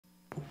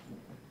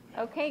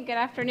Okay, good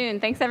afternoon.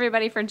 Thanks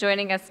everybody for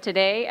joining us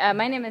today.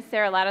 My name is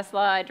Sarah Ladislaw.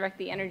 I direct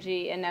the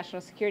Energy and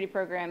National Security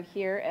Program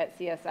here at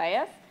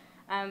CSIS.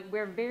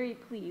 We're very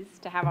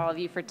pleased to have all of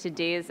you for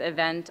today's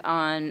event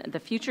on the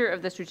future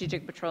of the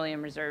Strategic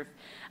Petroleum Reserve.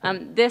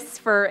 This,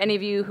 for any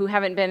of you who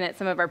haven't been at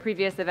some of our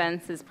previous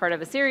events, is part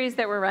of a series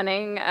that we're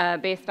running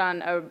based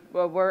on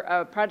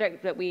a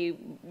project that we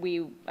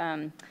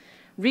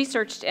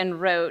researched and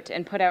wrote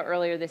and put out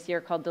earlier this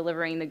year called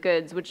Delivering the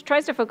Goods, which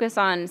tries to focus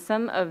on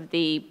some of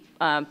the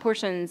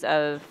portions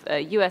of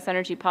U.S.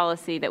 energy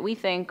policy that we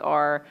think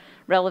are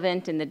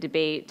relevant in the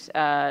debate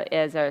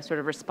as a sort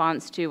of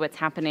response to what's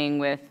happening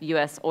with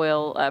U.S.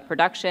 oil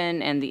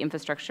production and the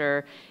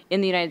infrastructure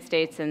in the United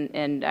States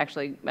and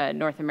actually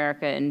North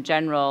America in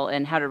general,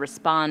 and how to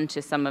respond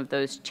to some of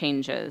those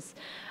changes.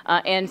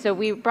 And so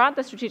we brought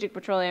the Strategic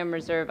Petroleum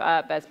Reserve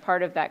up as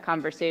part of that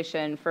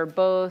conversation for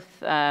both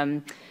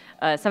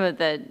some of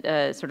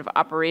the sort of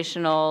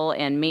operational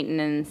and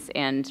maintenance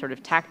and sort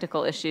of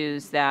tactical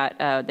issues that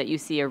that you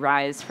see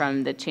arise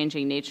from the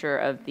changing nature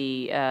of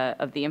the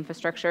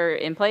infrastructure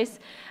in place,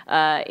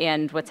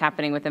 and what's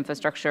happening with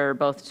infrastructure,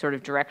 both sort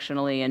of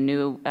directionally and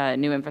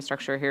new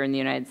infrastructure here in the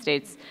United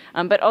States,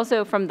 but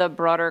also from the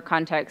broader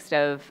context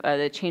of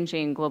the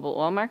changing global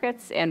oil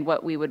markets and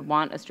what we would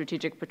want a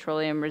Strategic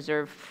Petroleum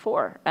Reserve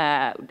for.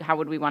 How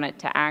would we want it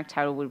to act?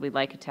 How would we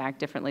like it to act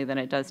differently than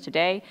it does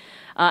today?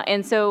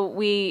 And so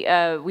we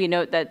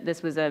note that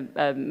this was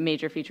a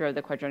major feature of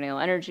the Quadrennial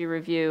Energy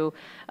Review,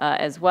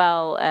 as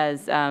well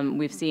as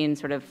we've seen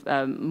sort of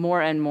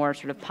more and more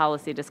sort of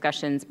policy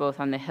discussions both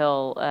on the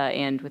Hill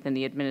and within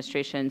the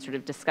administration sort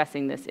of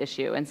discussing this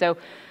issue. And so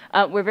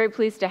we're very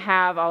pleased to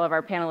have all of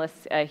our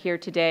panelists here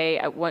today.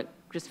 I want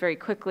just very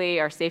quickly,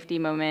 our safety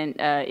moment,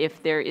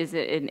 if there is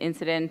an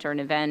incident or an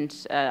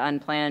event,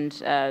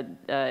 unplanned,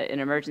 an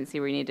emergency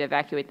where you need to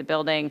evacuate the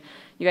building,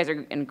 you guys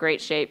are in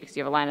great shape because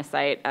you have a line of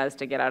sight as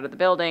to get out of the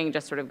building.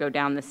 Just sort of go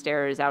down the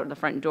stairs out the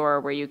front door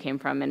where you came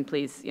from, and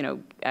please,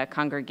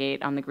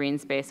 congregate on the green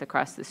space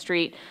across the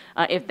street.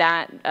 If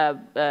that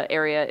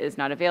area is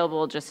not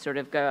available, just sort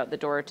of go out the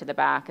door to the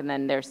back, and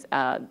then there's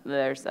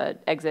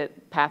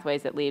exit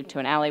pathways that lead to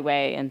an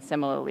alleyway, and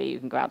similarly, you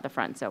can go out the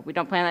front. So we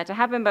don't plan that to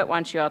happen, but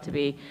want you all to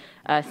be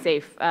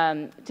safe.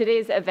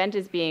 Today's event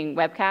is being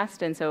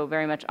webcast, and so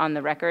very much on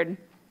the record.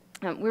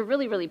 We're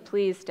really, really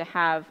pleased to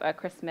have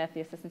Chris Smith, the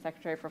Assistant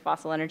Secretary for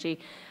Fossil Energy,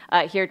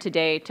 here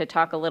today to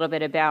talk a little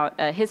bit about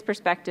his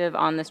perspective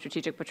on the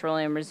Strategic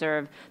Petroleum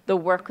Reserve, the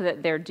work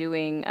that they're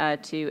doing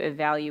to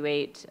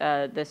evaluate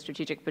the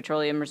Strategic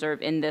Petroleum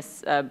Reserve in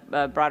this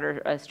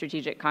broader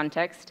strategic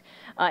context.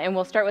 And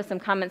we'll start with some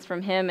comments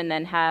from him and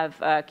then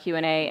have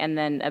Q&A and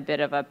then a bit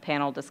of a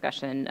panel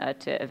discussion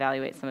to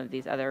evaluate some of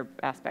these other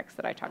aspects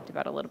that I talked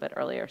about a little bit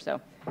earlier.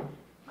 So,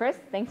 Chris,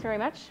 thanks very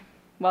much.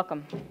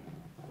 Welcome.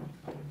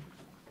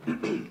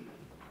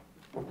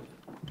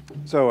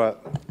 So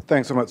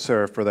thanks so much,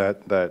 Sarah, for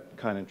that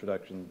kind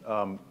introduction.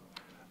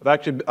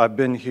 I've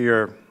been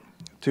here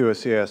to a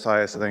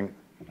CSIS, I think,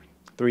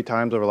 3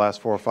 times over the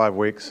last 4 or 5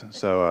 weeks.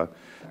 So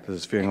this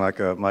is feeling like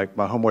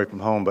my home away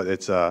from home, but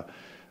it's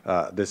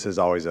this is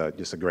always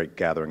just a great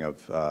gathering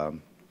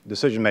of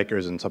decision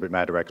makers and subject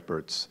matter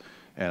experts,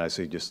 and I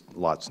see just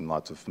lots and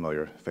lots of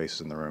familiar faces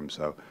in the room.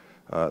 So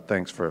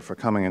thanks for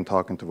coming and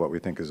talking to what we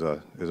think is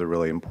a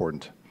really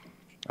important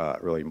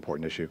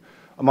issue.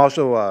 I'm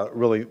also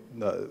really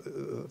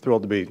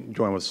thrilled to be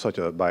joined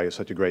with by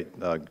such a great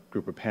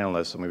group of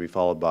panelists. I'm going to be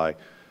followed by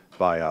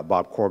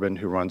Bob Corbin,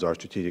 who runs our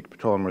Strategic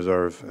Petroleum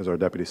Reserve as our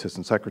Deputy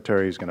Assistant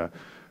Secretary. He's going to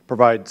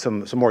provide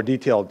some more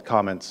detailed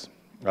comments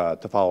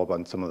to follow up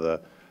on some of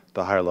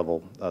the higher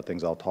level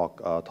things I'll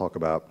talk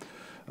about.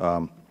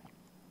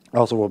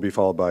 Also, we'll be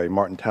followed by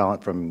Martin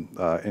Tallett from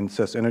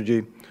EnSys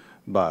Energy,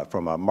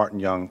 from Martin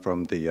Young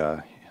from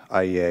the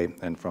IEA,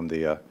 and from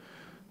the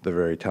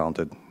very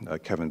talented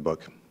Kevin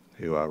Book,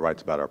 who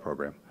writes about our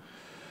program.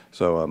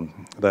 So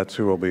that's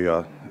who will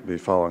be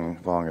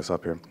following us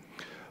up here.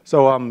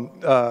 So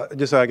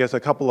just I guess a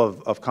couple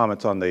of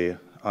comments on the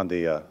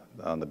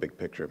big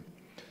picture.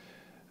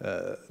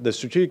 The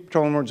Strategic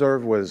Petroleum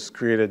Reserve was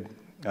created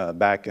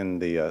back in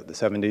the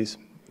 70s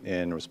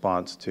in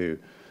response to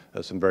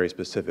some very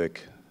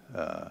specific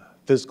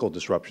physical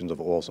disruptions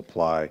of oil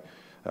supply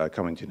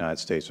coming to the United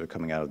States or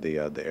coming out of the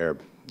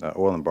Arab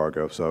oil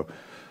embargo. So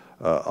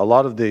a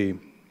lot of the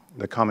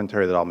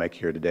commentary that I'll make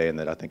here today, and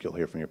that I think you'll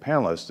hear from your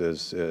panelists,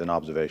 is an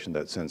observation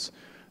that since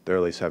the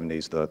early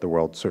 70s, the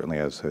world certainly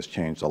has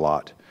changed a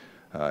lot.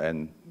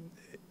 And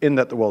in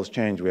that the world has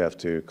changed, we have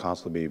to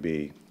constantly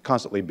be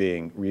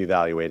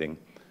reevaluating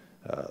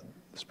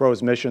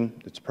SPRO's mission,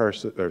 its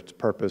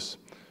purpose,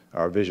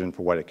 our vision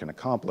for what it can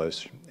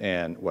accomplish,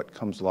 and what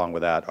comes along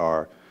with that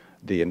are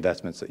the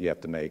investments that you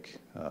have to make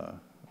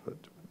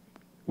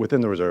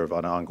within the reserve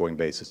on an ongoing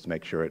basis to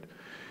make sure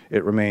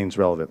it remains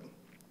relevant.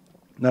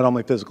 Not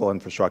only physical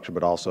infrastructure,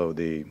 but also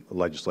the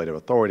legislative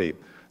authority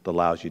that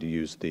allows you to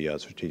use the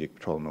Strategic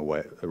Petroleum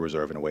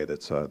Reserve in a way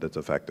that's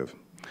effective.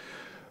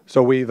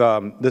 So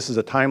this is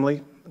a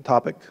timely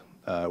topic.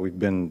 We've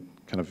been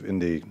kind of in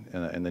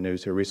the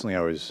news here recently.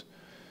 I was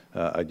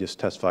I just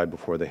testified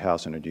before the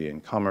House Energy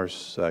and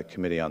Commerce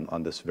Committee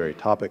on this very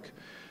topic.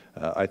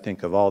 I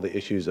think of all the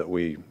issues that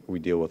we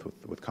deal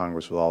with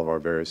Congress, with all of our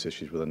various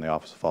issues within the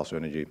Office of Fossil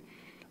Energy,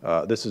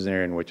 this is an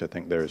area in which I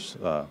think there's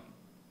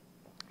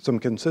some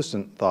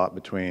consistent thought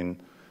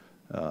between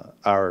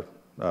our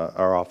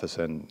office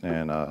and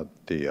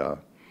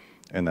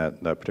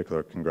that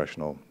particular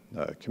congressional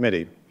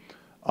committee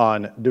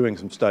on doing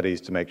some studies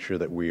to make sure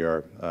that we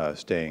are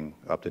staying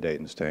up to date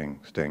and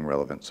staying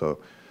relevant. So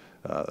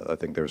I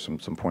think there's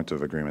some points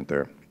of agreement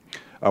there.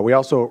 We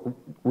also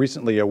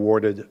recently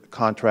awarded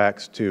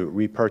contracts to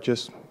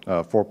repurchase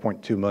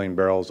 4.2 million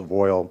barrels of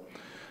oil,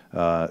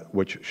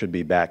 which should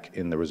be back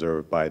in the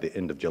reserve by the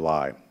end of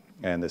July.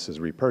 And this is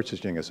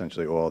repurchasing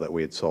essentially oil that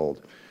we had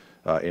sold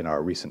in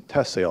our recent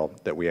test sale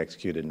that we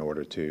executed in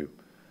order to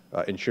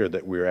ensure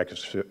that we are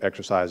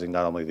exercising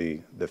not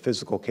only the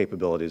physical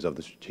capabilities of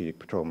the Strategic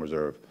Petroleum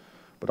Reserve,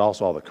 but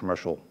also all the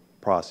commercial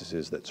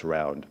processes that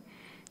surround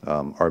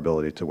our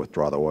ability to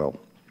withdraw the oil.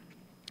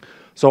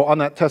 So on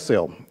that test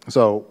sale,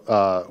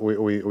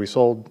 we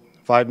sold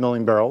 5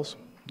 million barrels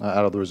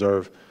out of the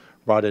reserve,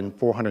 brought in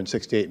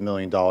 $468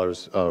 million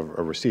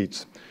of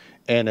receipts,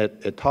 and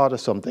it taught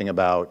us something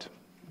about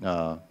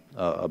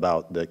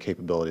the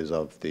capabilities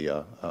of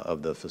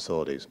the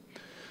facilities.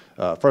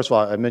 First of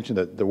all, I mentioned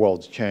that the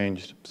world's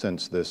changed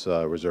since this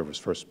reserve was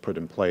first put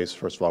in place.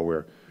 First of all,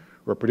 we're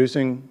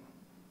producing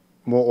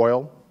more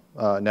oil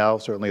now,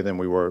 certainly, than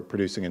we were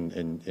producing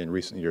in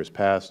recent years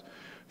past.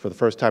 For the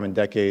first time in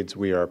decades,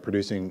 we are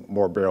producing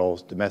more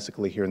barrels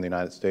domestically here in the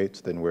United States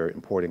than we're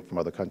importing from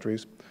other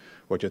countries,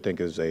 which I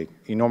think is an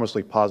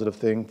enormously positive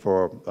thing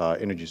for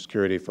energy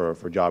security, for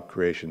job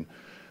creation,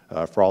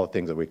 for all the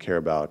things that we care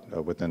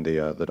about within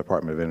the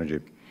Department of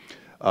Energy.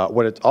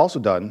 What it's also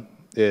done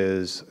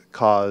is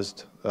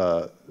caused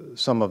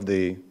some of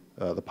the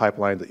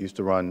pipelines that used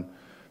to run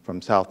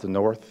from south to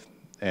north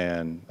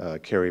and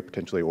carry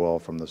potentially oil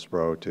from the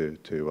Spro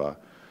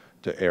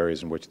to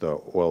areas in which the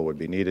oil would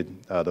be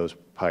needed. Those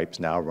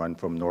pipes now run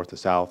from north to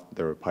south.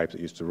 There were pipes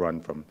that used to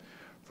run from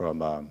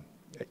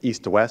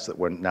east to west that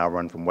now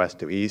run from west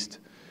to east.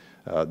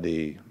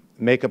 The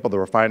makeup of the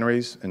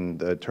refineries in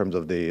terms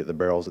of the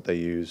barrels that they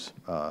use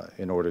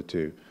in order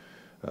to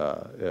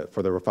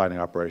for the refining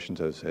operations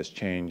has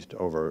changed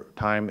over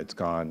time. It's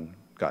gotten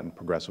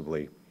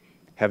progressively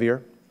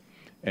heavier,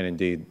 and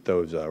indeed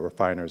those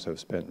refiners have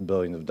spent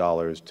billions of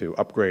dollars to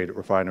upgrade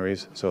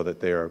refineries so that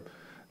they're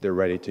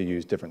ready to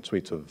use different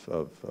suites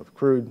of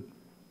crude.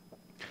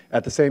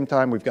 At the same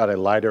time, we've got a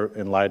lighter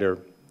and lighter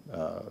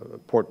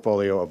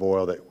portfolio of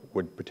oil that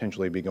would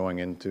potentially be going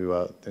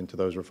into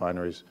those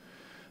refineries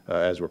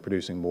as we're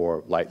producing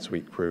more light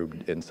sweet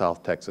crude in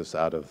South Texas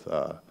out of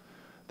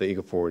the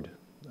Eagle Ford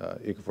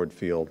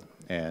field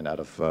and out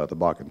of the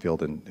Bakken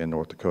field in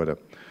North Dakota.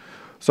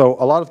 So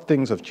a lot of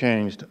things have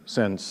changed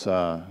since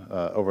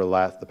over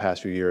the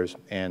past few years,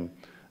 and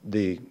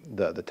the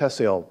test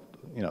sale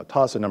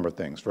taught us a number of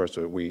things. First,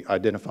 we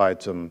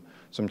identified some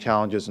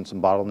challenges and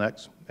some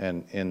bottlenecks,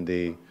 and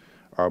in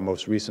our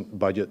most recent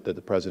budget that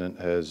the President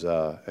has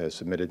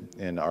submitted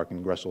in our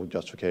congressional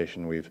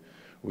justification,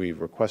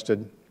 we've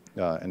requested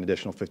an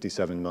additional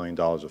 $57 million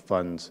of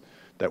funds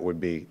that would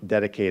be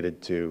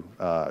dedicated to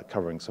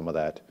covering some of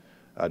that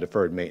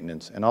deferred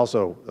maintenance and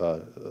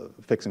also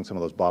fixing some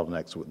of those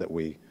bottlenecks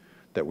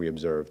that we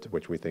observed,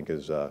 which we think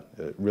is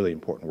really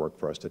important work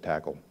for us to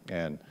tackle.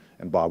 And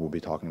Bob will be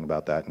talking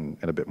about that in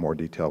a bit more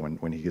detail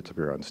when he gets up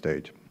here on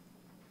stage.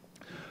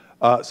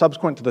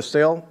 Subsequent to the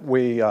sale,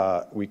 we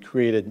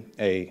created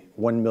a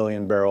 1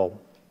 million barrel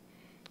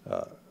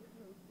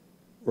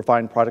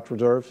refined product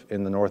reserve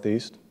in the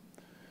Northeast.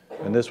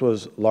 And this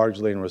was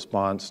largely in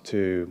response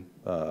to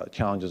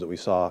challenges that we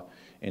saw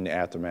in the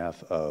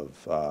aftermath of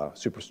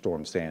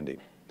Superstorm Sandy.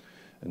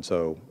 And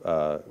so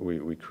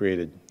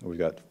we've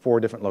got 4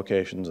 different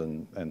locations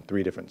and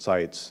 3 different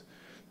sites,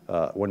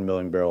 1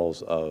 million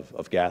barrels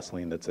of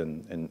gasoline that's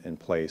in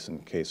place in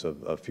case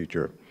of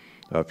future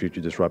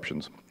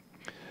disruptions.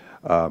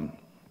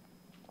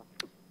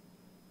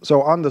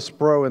 So on the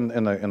Spro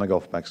in the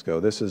Gulf of Mexico,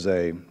 this is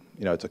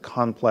it's a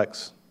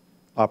complex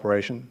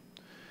operation.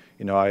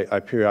 I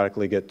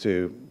periodically get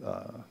to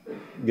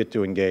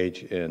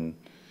engage in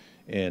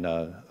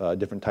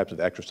different types of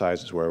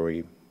exercises where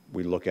we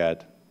look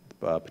at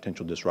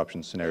potential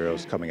disruption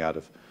scenarios coming out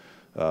of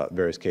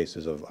various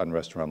cases of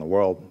unrest around the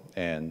world,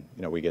 and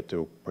we get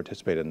to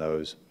participate in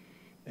those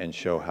and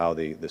show how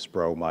the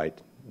Spro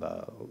might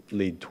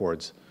lead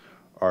towards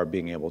our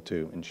being able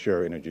to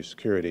ensure energy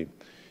security.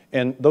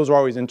 And those are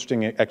always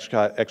interesting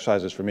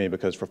exercises for me,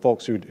 because for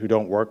folks who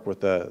don't work with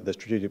the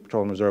Strategic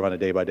Petroleum Reserve on a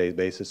day-by-day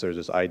basis, there's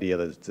this idea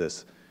that it's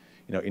this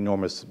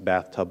enormous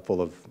bathtub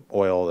full of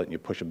oil that you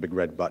push a big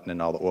red button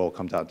and all the oil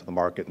comes out to the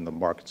market and the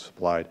market's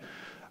supplied.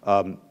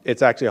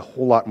 It's actually a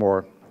whole lot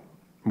more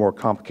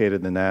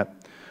complicated than that.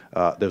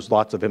 There's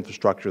lots of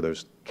infrastructure.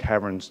 There's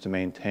caverns to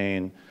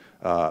maintain.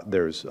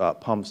 There's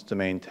pumps to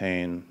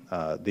maintain.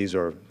 These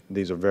are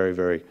very,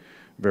 very,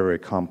 very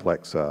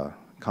complex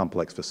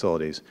complex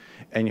facilities.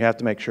 And you have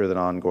to make sure that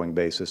on an ongoing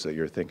basis that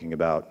you're thinking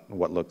about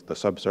what the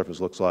subsurface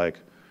looks like,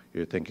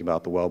 you're thinking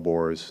about the well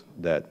bores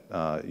that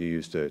you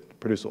use to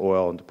produce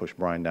oil and to push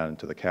brine down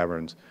into the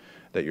caverns,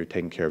 that you're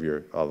taking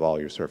care of all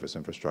your surface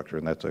infrastructure,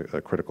 and that's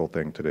a critical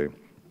thing to do.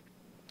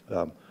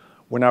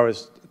 When I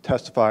was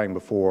testifying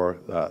before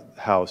the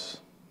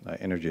House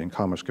Energy and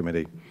Commerce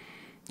Committee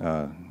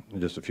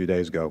just a few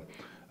days ago,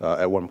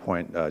 at one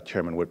point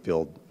Chairman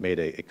Whitfield made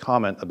a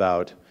comment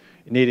about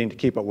needing to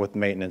keep up with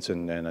maintenance,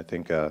 and I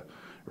think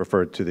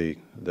referred to the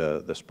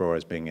SPRO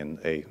as being in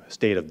a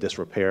state of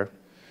disrepair.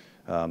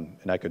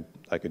 And I could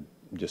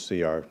just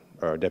see our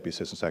Deputy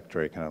Assistant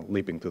Secretary kind of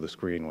leaping through the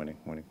screen when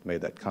he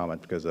made that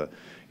comment, because you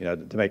know,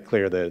 to make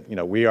clear that, you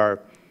know, we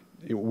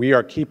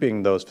are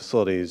keeping those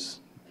facilities,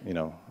 you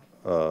know,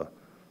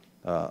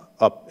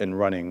 up and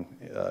running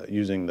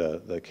using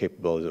the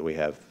capabilities that we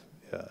have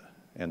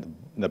and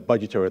the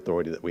budgetary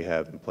authority that we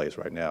have in place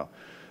right now.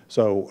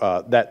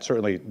 So that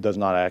certainly does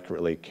not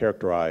accurately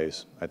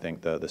characterize, I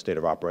think, the state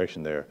of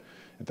operation there.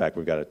 In fact,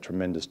 we've got a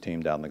tremendous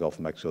team down in the Gulf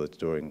of Mexico that's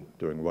doing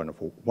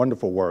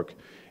wonderful work.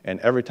 And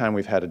every time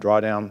we've had a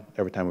drawdown,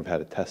 every time we've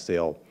had a test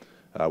sail,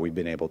 we've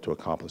been able to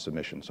accomplish the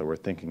mission. So we're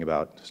thinking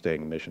about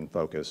staying mission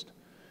focused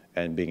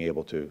and being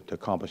able to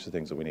accomplish the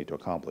things that we need to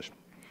accomplish.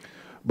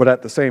 But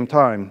at the same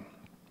time,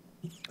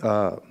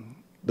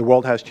 the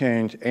world has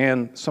changed,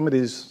 and some of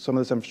this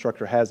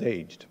infrastructure has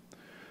aged.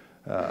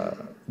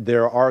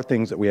 There are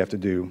things that we have to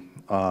do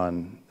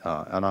on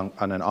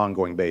an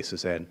ongoing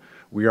basis, and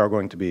we are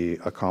going to be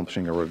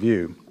accomplishing a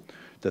review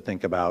to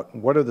think about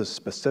what are the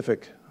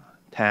specific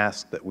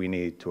tasks that we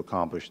need to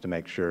accomplish to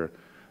make sure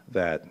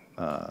that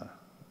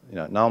you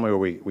know, not only are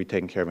we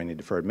taking care of any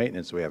deferred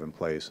maintenance we have in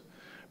place,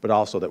 but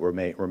also that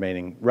we're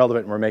remaining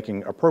relevant and we're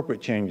making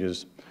appropriate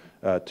changes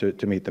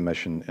to meet the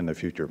mission in the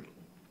future.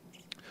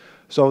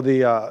 So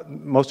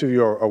most of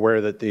you are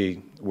aware that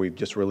the White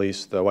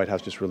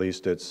House just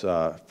released its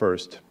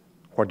first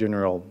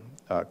quadrennial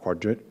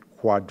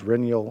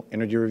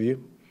energy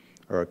review,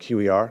 or a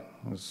QER.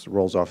 This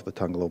rolls off the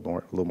tongue a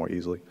little more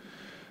easily.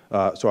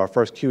 So our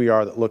first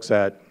QER that looks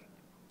at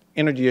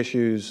energy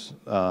issues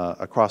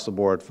across the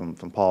board, from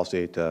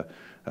policy to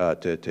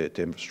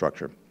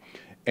infrastructure.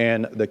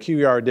 And the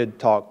QER did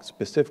talk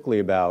specifically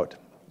about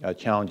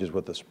challenges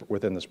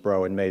within the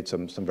SPRO and made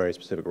some very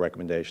specific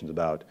recommendations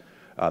about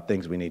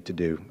things we need to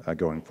do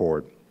going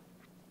forward.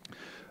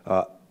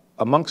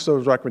 Amongst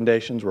those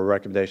recommendations were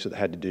recommendations that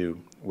had to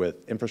do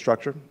with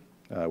infrastructure,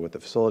 with the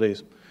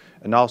facilities,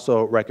 and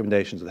also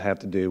recommendations that have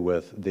to do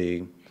with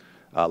the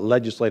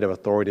legislative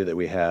authority that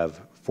we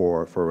have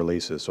for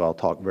releases. So I'll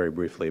talk very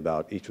briefly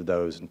about each of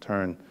those in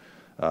turn.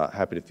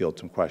 Happy to field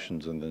some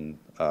questions, and then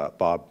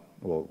Bob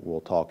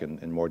will talk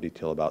in more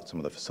detail about some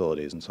of the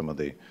facilities and some of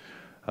the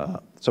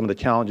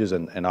challenges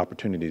and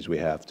opportunities we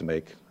have to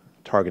make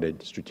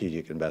targeted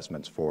strategic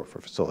investments for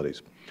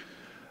facilities.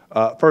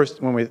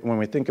 First, when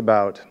we think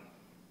about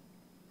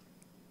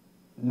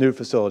new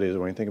facilities,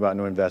 when we think about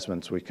new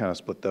investments, we kind of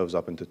split those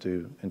up into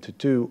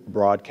two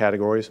broad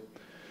categories.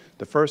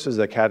 The first is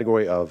the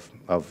category of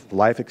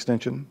life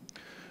extension.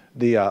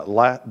 The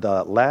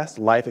last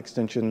life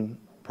extension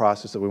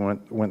process that we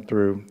went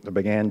through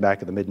began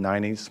back in the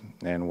mid-90s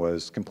and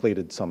was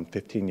completed some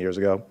 15 years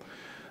ago.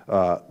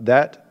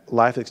 That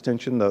life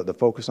extension, the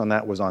focus on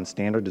that was on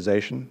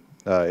standardization.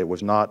 It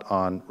was not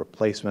on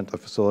replacement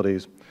of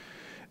facilities.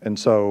 And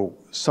so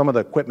some of the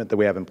equipment that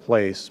we have in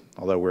place,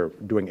 although we're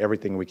doing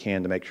everything we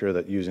can to make sure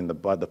that using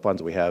the funds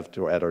that we have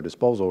at our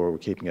disposal, we're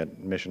keeping it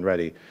mission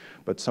ready,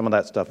 but some of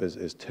that stuff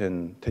is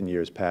 10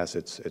 years past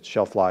its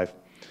shelf life.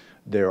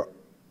 There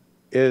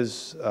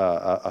is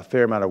a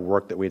fair amount of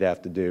work that we'd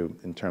have to do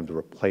in terms of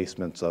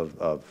replacements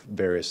of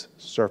various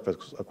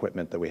surface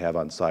equipment that we have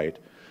on site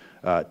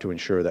to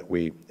ensure that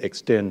we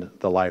extend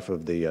the life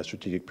of the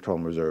Strategic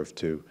Petroleum Reserve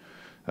to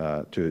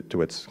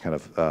its kind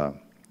of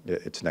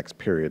its next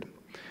period.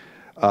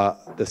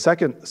 The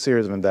second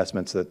series of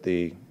investments that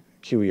the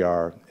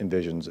QER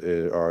envisions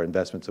are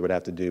investments that would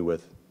have to do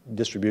with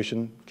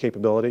distribution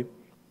capability.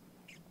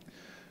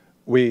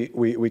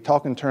 We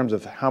talk in terms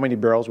of how many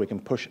barrels we can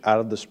push out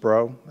of the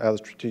SPRO, out of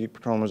the Strategic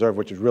Petroleum Reserve,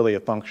 which is really a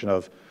function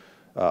of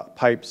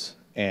pipes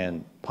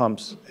and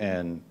pumps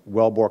and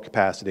wellbore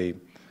capacity.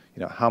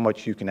 You know, how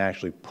much you can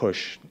actually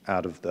push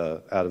out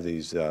of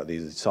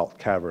these salt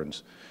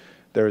caverns.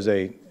 There's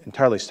an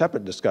entirely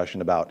separate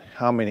discussion about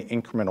how many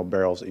incremental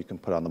barrels that you can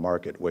put on the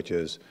market, which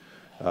is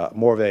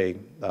more of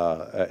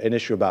an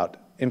issue about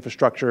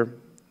infrastructure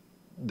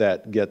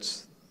that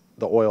gets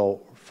the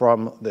oil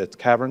from the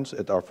caverns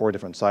at our 4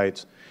 different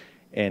sites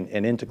and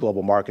into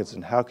global markets,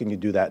 and how can you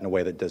do that in a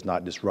way that does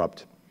not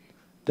disrupt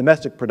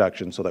domestic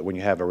production, so that when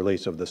you have a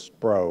release of the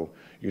SPRO,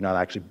 you're not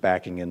actually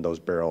backing in those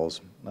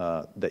barrels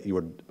that you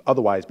would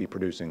otherwise be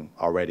producing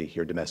already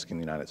here domestic in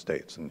the United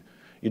States. And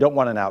you don't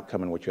want an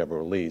outcome in which you have a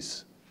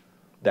release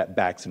that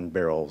backs in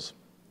barrels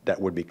that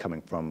would be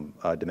coming from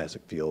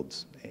domestic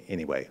fields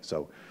anyway.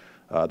 So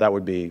that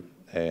would be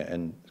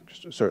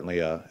certainly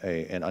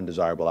an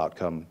undesirable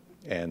outcome.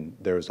 And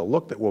there's a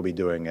look that we'll be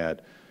doing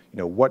at,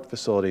 what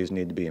facilities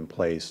need to be in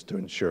place to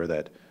ensure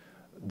that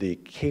the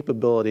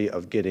capability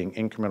of getting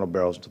incremental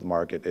barrels into the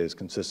market is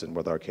consistent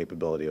with our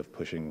capability of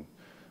pushing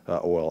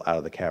oil out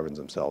of the caverns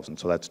themselves. And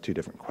so that's two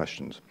different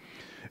questions.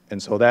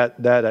 And so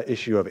that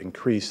issue of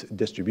increased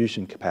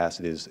distribution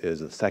capacity is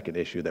the second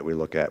issue that we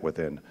look at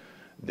within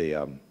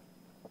the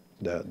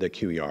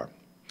QER.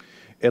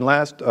 And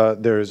last,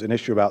 there's an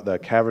issue about the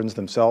caverns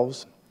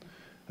themselves.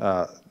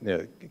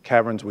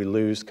 Caverns, we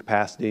lose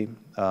capacity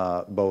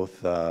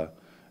both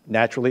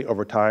naturally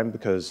over time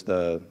because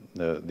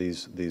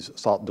these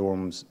salt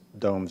domes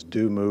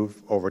do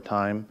move over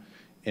time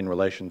in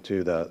relation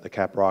to the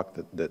cap rock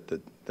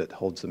that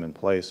holds them in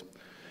place.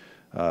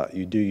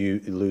 You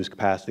lose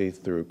capacity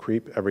through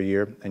creep every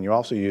year, and you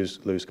also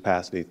lose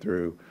capacity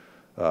through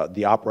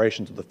the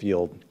operations of the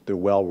field through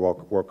well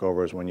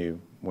workovers. When you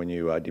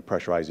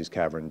depressurize these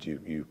caverns,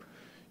 you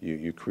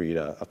create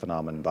a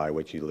phenomenon by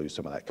which you lose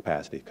some of that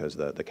capacity because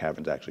the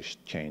caverns actually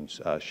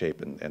change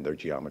shape and their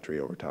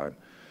geometry over time.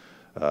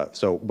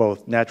 So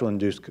both natural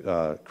induced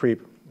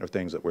creep are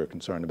things that we're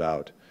concerned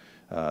about.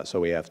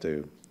 So we have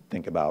to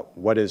think about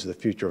what is the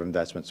future of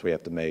investments we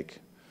have to make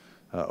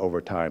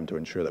over time to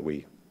ensure that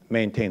we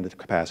maintain the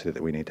capacity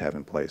that we need to have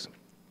in place.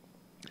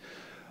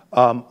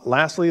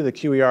 Lastly, the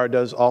QER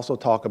does also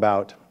talk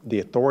about the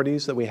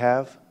authorities that we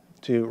have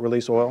to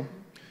release oil.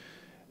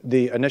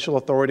 The initial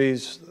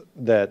authorities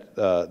that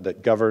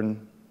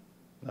govern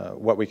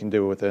what we can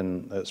do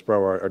within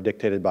SPRO are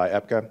dictated by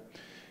EPCA.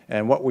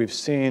 And what we've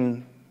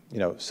seen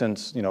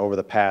since over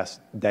the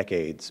past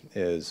decades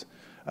is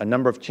a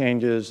number of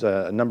changes,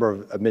 a number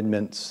of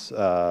amendments,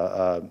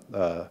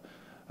 a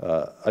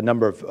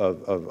number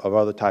of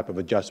other type of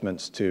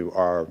adjustments to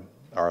our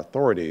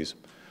authorities,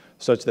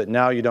 such that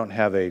now you don't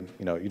have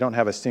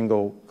a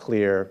single,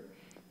 clear,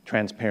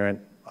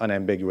 transparent,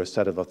 unambiguous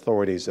set of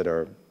authorities that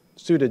are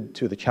suited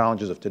to the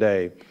challenges of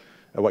today.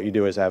 What you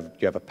do is you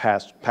have a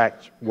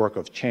patchwork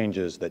of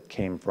changes that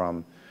came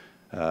from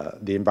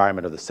the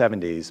environment of the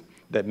 70s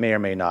that may or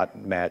may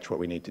not match what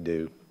we need to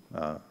do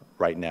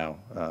right now,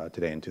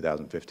 today in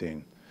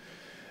 2015.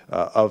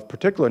 Of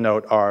particular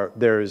note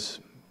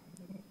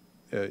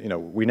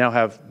we now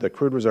have the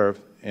crude reserve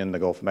in the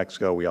Gulf of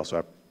Mexico. We also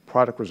have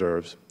product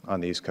reserves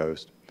on the East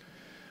Coast.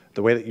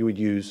 The way that you would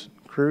use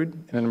crude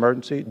in an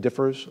emergency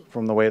differs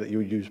from the way that you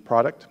would use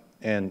product,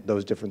 and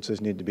those differences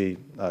need to be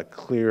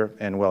clear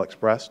and well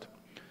expressed.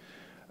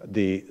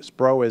 The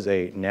SPRO is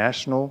a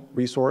national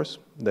resource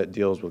that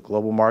deals with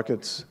global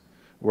markets,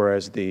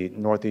 whereas the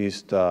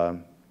Northeast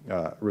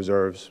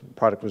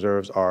product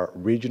reserves are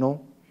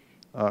regional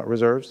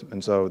reserves,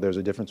 and so there's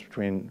a difference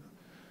between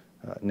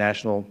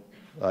national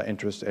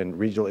interest and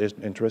regional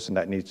interest, and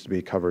that needs to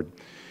be covered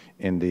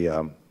in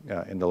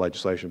the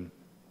legislation,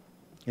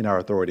 in our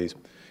authorities.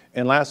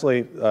 And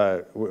lastly,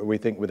 we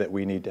think that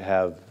we need to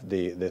have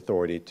the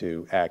authority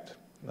to act,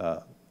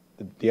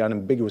 the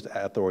unambiguous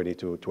authority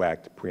to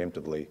act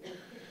preemptively,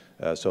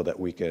 so that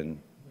we can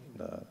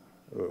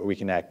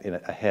act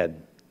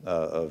ahead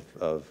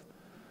of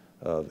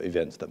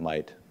events that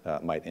might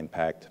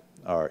impact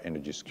our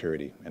energy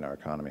security and our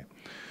economy.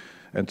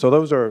 And so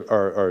those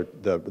are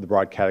the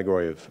broad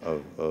category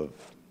of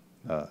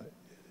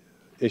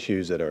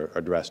issues that are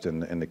addressed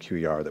in the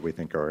QER that we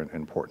think are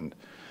important.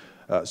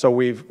 So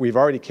we've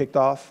already kicked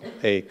off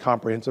a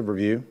comprehensive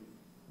review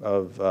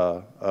of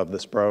the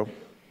SPRO,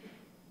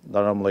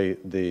 not only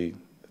the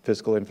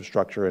fiscal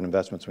infrastructure and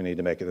investments we need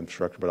to make in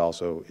infrastructure, but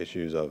also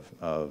issues of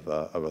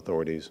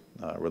authorities,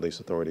 release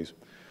authorities.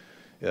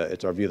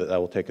 It's our view that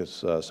will take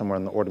us somewhere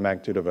in the order of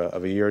magnitude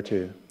of a year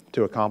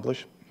to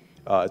accomplish.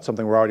 It's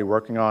something we're already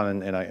working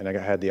on, and I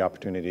had the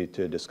opportunity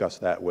to discuss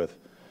that with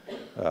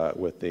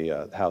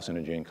the House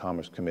Energy and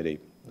Commerce Committee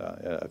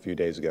a few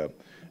days ago.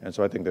 And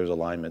so I think there's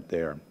alignment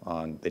there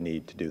on the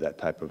need to do that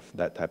type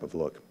of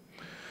look.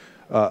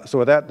 So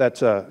with that, that's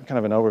kind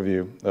of an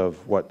overview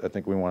of what I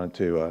think we wanted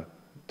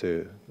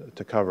to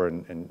cover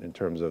in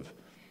terms of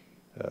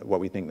what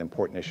we think the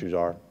important issues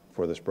are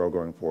for this SPRO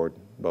going forward,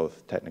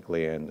 both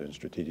technically and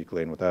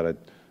strategically. And with that,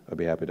 I'd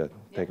be happy to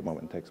take a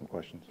moment and take some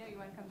questions. Yeah, you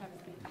want to come have a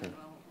seat? Okay.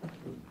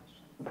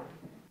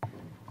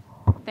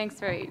 Thanks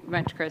very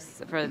much,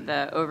 Chris, for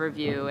the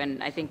overview.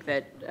 And I think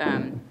that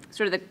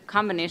sort of the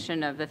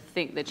combination of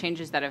the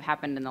changes that have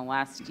happened in the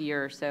last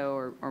year or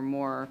so or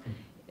more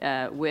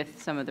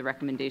with some of the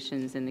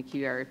recommendations in the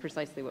QER,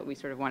 precisely what we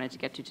sort of wanted to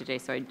get to today,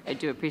 so I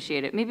do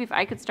appreciate it. Maybe if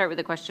I could start with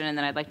a question, and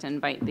then I'd like to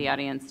invite the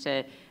audience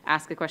to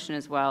ask a question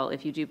as well.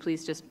 If you do,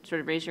 please just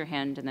sort of raise your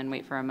hand and then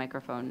wait for a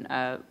microphone.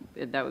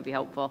 That would be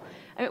helpful.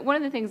 I mean, one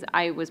of the things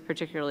I was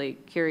particularly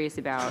curious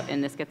about,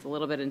 and this gets a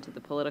little bit into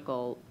the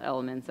political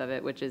elements of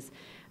it, which is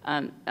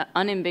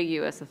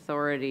unambiguous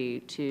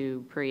authority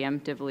to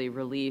preemptively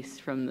release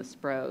from the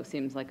SPRO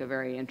seems like a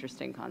very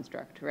interesting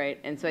construct, right?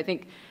 And so I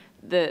think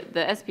the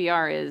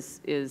SPR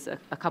is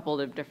a couple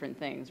of different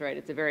things, right?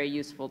 It's a very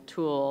useful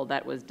tool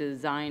that was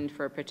designed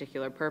for a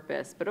particular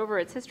purpose, but over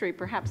its history,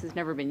 perhaps has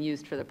never been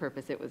used for the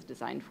purpose it was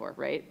designed for,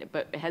 right?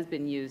 But it has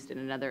been used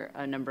in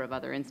a number of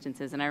other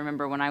instances. And I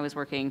remember when I was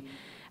working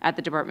at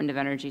the Department of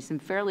Energy, some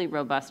fairly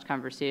robust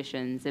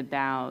conversations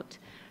about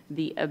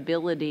the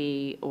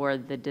ability or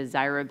the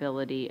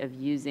desirability of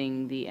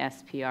using the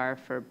SPR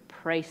for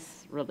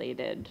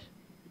price-related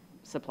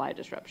supply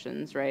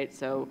disruptions, right?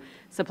 So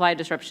supply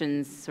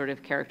disruptions sort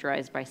of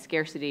characterized by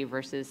scarcity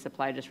versus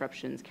supply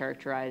disruptions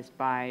characterized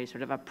by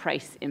sort of a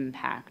price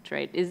impact,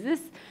 right? Is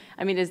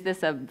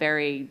this a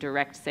very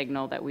direct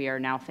signal that we are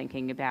now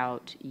thinking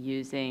about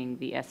using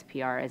the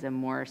SPR as a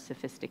more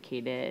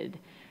sophisticated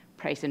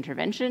price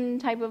intervention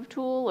type of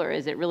tool, or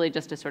is it really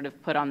just to sort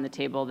of put on the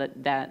table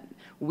that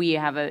we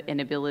have an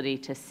ability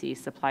to see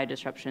supply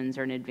disruptions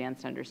or an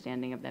advanced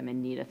understanding of them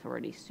and need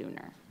authority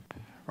sooner?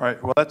 All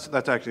right. Well, that's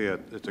actually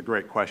it's a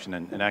great question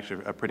and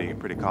actually a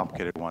pretty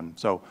complicated one.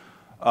 So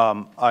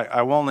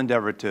I won't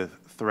endeavor to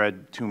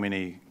thread too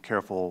many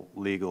careful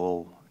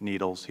legal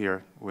needles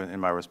here in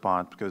my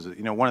response, because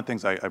one of the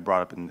things I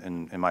brought up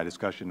in my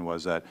discussion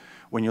was that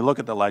when you look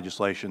at the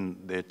legislation,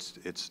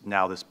 it's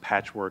now this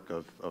patchwork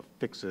of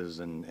fixes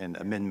and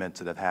amendments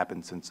that have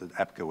happened since the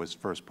EPCA was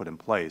first put in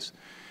place.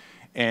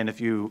 And if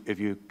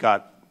you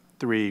got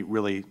three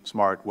really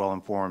smart,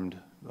 well-informed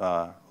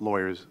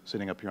lawyers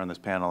sitting up here on this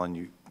panel, and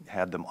you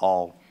had them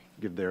all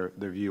give their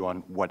view on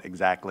what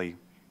exactly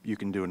you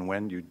can do and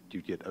when, you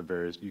get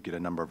a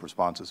number of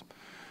responses.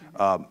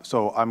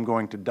 So I'm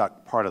going to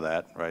duck part of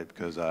that, right?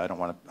 Because I don't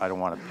want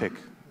to pick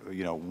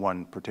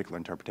one particular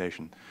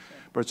interpretation.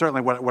 But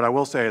certainly, what I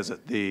will say is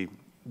that the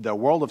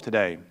world of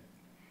today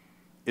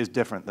is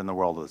different than the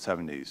world of the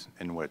 70s,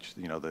 in which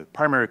the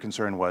primary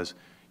concern was,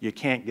 you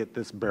can't get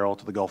this barrel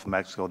to the Gulf of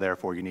Mexico,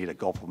 therefore you need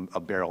a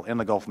barrel in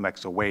the Gulf of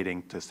Mexico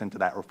waiting to send to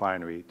that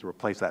refinery to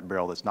replace that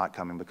barrel that's not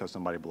coming because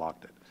somebody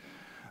blocked it.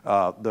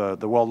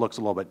 The world looks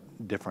a little bit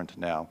different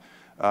now.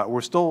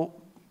 We're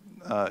still,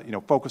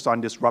 focused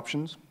on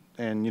disruptions,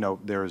 and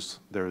there's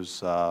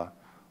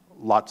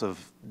lots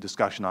of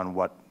discussion on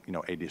what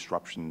a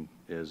disruption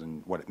is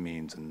and what it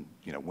means, and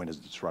when is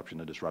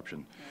disruption a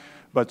disruption.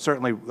 But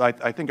certainly,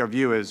 I think our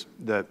view is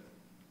that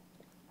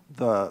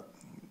the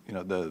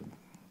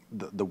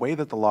way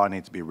that the law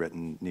needs to be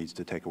written needs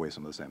to take away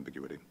some of this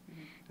ambiguity.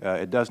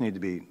 It does need to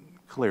be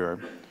clearer,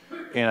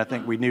 and I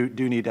think we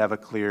do need to have a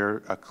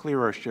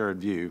clearer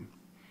shared view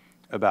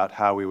about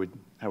how we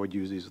would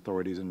use these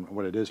authorities and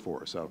what it is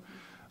for. So,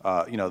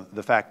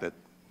 the fact that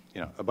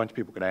a bunch of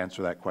people could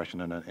answer that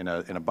question in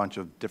a bunch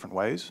of different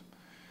ways,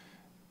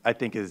 I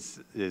think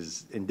is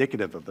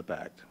indicative of the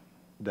fact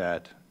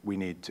that we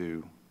need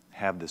to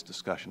have this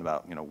discussion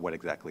about what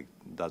exactly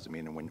does it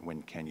mean and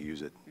when can you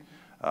use it.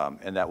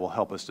 And that will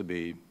help us to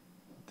be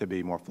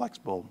more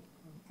flexible,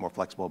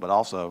 but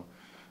also,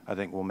 I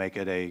think, will make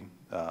it a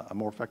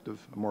more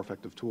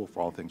effective tool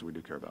for all the things we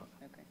do care about.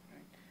 Okay,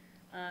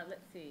 all right.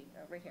 Let's see,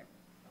 right here.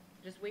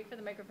 Just wait for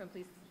the microphone,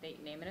 please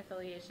state name and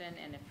affiliation,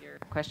 and if your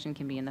question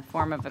can be in the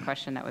form of a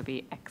question, that would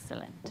be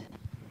excellent.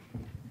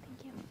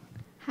 Thank you.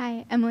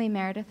 Hi, Emily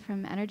Meredith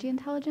from Energy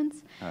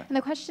Intelligence. Hi. And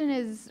the question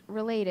is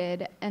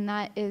related, and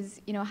that is,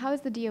 how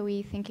is the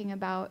DOE thinking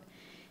about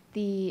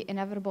the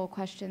inevitable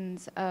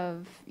questions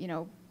of,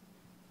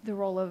 the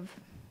role of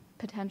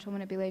potential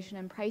manipulation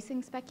and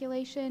pricing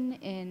speculation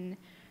in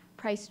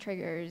price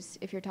triggers,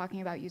 if you're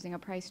talking about using a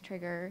price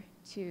trigger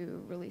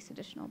to release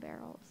additional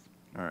barrels?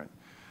 All right.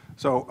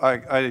 So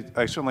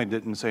I certainly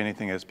didn't say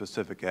anything as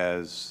specific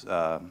as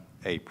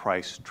a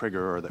price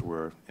trigger, or that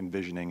we're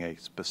envisioning a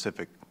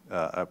specific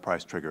a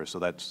price trigger. So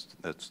that's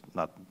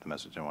not the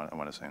message I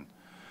want to send.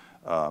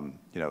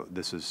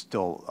 This is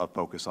still a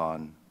focus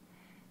on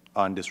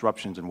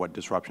disruptions and what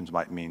disruptions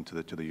might mean to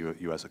the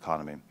U.S.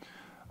 economy.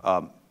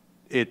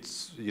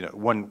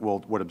 One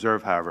would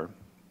observe, however,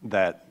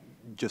 that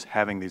just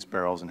having these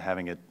barrels and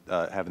having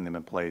them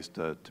in place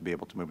to be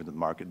able to move into the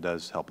market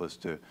does help us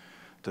to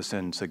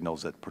send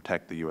signals that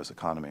protect the U.S.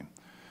 economy.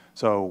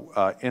 So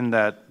in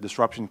that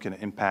disruption can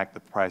impact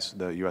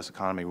the U.S.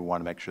 economy, we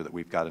want to make sure that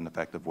we've got an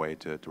effective way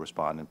to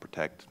respond and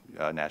protect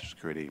national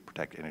security,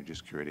 protect energy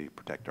security,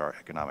 protect our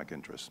economic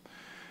interests.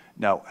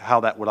 Now,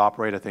 how that would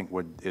operate, I think,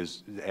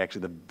 is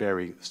actually the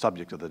very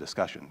subject of the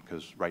discussion,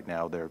 because right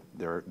now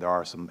there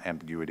are some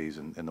ambiguities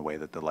in the way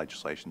that the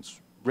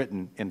legislation's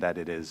written, in that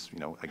it is,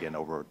 again,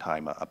 over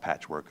time, a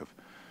patchwork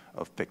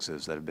of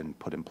fixes that have been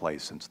put in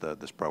place since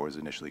this PRO was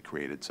initially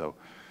created. So,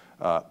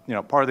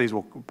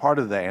 part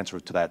of the answer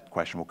to that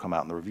question will come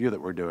out in the review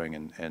that we're doing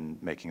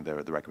and making the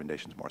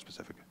recommendations more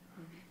specific.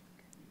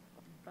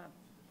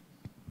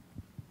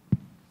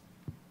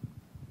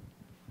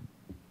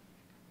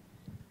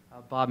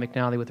 Bob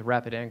McNally with the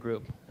Rapid Ant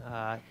Group.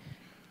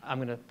 I'm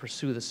going to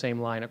pursue the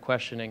same line of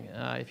questioning,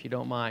 if you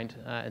don't mind,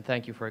 and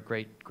thank you for a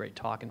great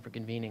talk and for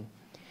convening.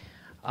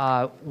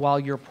 While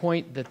your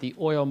point that the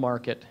oil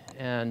market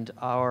and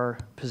our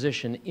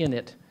position in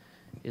it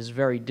is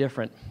very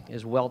different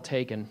is well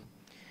taken,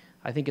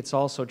 I think it's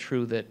also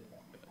true that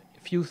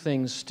few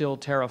things still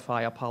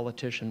terrify a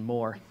politician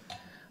more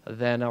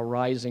than a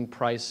rising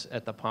price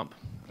at the pump.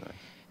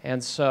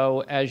 And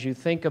so as you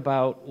think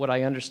about what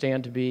I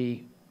understand to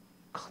be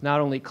not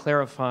only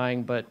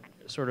clarifying, but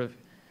sort of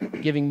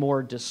giving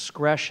more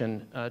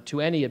discretion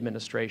to any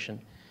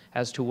administration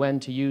as to when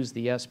to use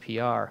the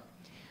SPR,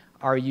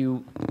 are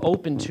you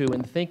open to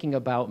and thinking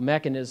about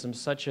mechanisms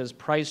such as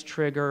price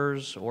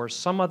triggers or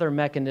some other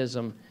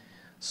mechanism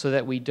so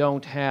that we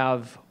don't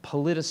have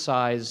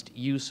politicized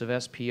use of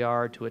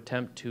SPR to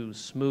attempt to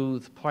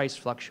smooth price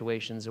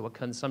fluctuations in what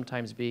can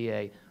sometimes be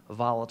a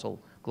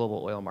volatile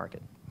global oil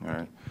market? All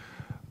right.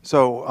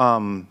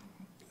 So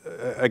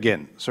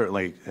again,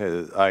 certainly,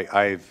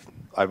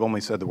 I've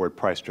only said the word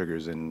price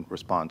triggers in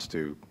response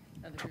to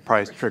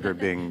price trigger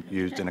being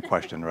used in a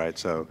question, right?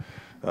 So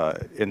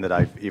in that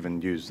I've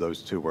even used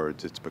those two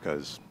words, it's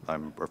because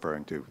I'm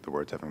referring to the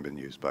words having been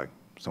used by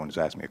someone who's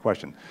asked me a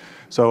question.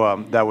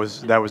 So that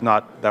was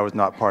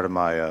not part of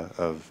my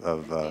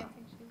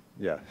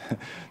yeah.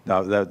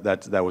 No,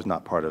 that was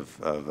not part of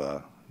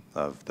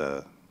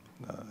the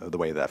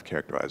way that I've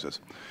characterized this.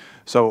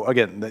 So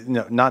again,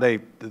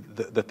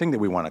 the thing that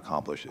we want to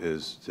accomplish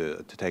is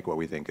to take what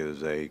we think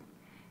is a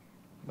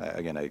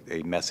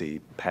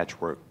messy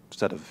patchwork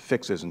set of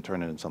fixes and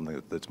turn it into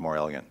something that's more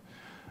elegant.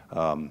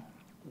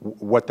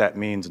 What that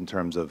means in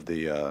terms of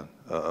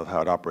of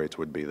how it operates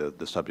would be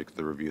the subject of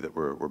the review that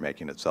we're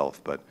making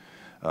itself. But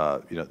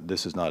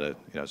this is not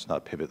it's not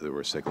a pivot that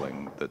we're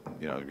signaling that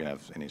you're going to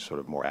have any sort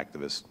of more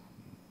activist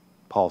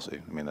policy.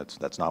 I mean,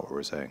 that's not what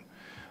we're saying.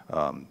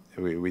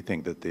 We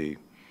think that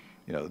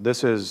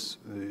this is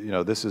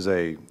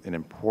an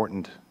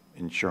important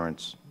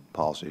insurance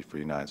policy for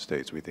the United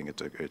States. We think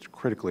it's a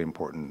critically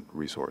important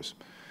resource.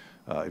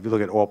 If you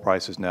look at oil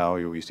prices now,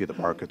 you see the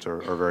markets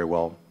are very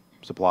well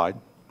supplied,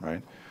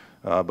 right?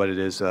 But it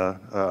is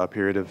a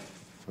period of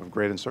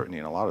great uncertainty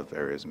in a lot of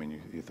areas. I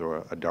mean, you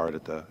throw a dart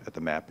at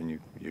the map, and you're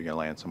going to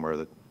land somewhere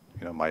that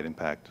might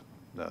impact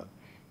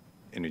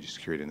energy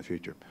security in the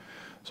future.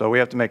 So we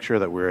have to make sure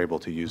that we're able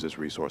to use this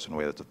resource in a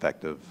way that's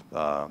effective,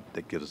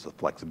 that gives us the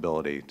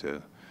flexibility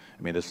to.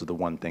 I mean, this is the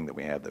one thing that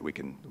we have that we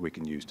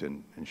can use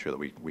to ensure that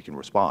we can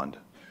respond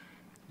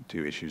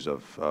to issues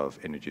of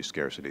energy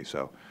scarcity.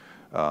 So,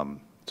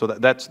 so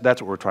that's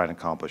what we're trying to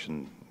accomplish,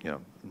 and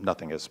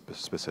nothing as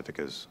specific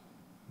as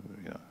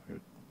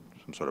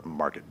some sort of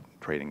market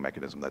trading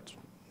mechanism. That's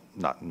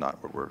not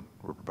what we're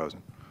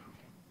proposing.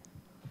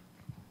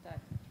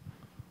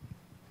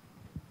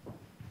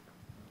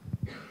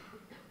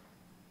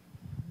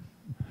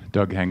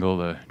 Doug Hengel,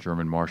 the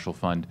German Marshall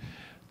Fund.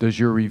 Does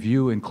your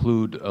review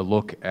include a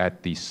look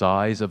at the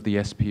size of the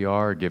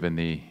SPR, given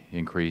the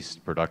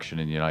increased production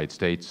in the United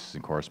States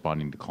and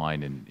corresponding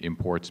decline in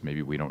imports?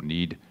 Maybe we don't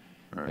need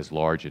as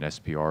large an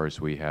SPR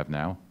as we have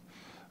now?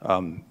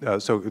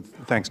 So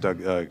thanks,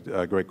 Doug.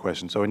 Great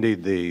question. So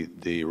indeed,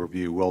 the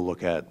review will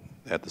look at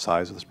the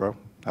size of the SPR,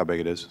 how big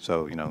it is.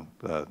 So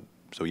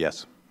so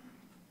yes.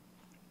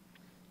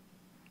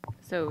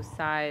 So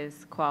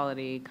size,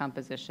 quality,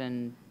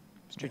 composition,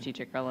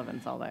 strategic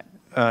relevance, all that.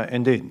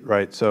 Indeed,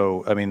 right.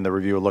 So I mean, the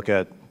review will look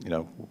at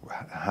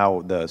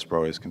how the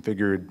SPR is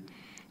configured,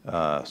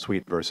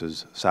 sweet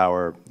versus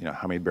sour.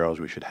 How many barrels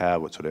we should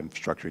have, what sort of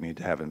infrastructure we need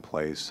to have in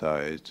place.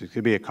 It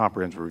could be a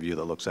comprehensive review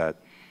that looks at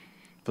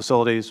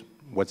facilities,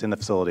 what's in the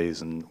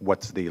facilities, and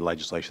what's the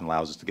legislation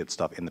allows us to get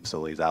stuff in the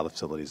facilities, out of the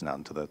facilities, and out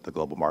into the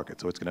global market.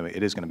 So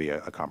it is going to be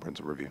a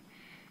comprehensive review.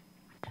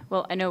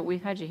 Well, I know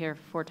we've had you here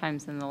 4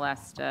 times in the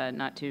last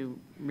not too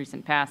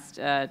recent past,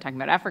 talking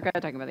about Africa,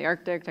 talking about the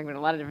Arctic, talking about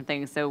a lot of different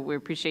things. So we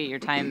appreciate your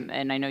time,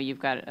 and I know you've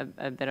got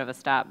a bit of a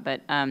stop.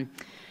 But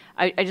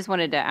I just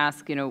wanted to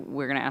ask,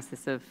 we're going to ask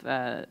this of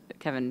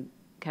Kevin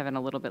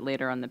a little bit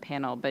later on the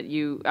panel. But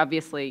you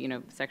obviously,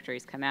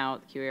 Secretary's come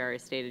out, QAR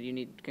has stated you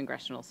need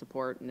congressional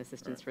support and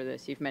assistance for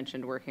this. You've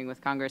mentioned working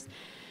with Congress.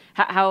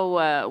 What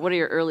are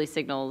your early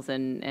signals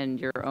and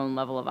your own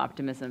level of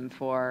optimism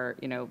for,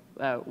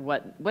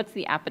 what's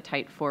the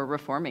appetite for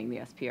reforming the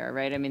SPR,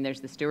 right? I mean, there's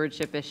the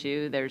stewardship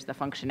issue, there's the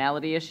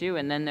functionality issue,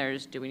 and then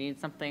there's, do we need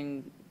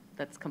something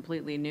that's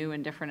completely new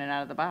and different and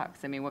out of the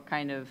box? I mean, what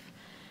kind of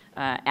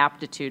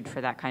aptitude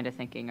for that kind of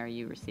thinking are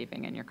you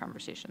receiving in your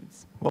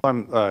conversations? Well,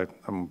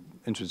 I'm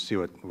interested to see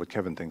what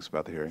Kevin thinks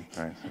about the hearing.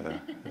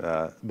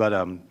 Right? But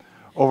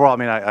overall, I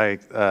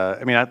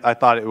mean, I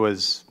thought it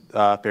was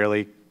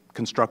fairly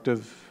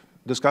constructive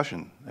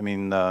discussion. I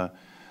mean,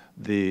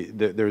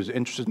 there's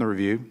interest in the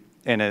review,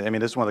 and I mean,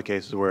 this is one of the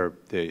cases where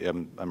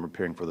I'm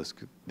appearing for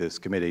this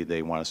committee.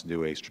 They want us to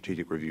do a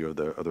strategic review of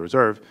the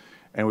reserve,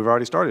 and we've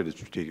already started a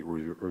strategic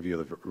review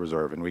of the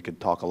reserve, and we could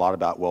talk a lot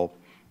about, well,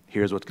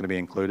 here's what's going to be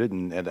included,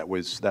 and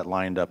that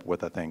lined up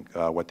with, I think,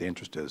 what the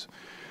interest is.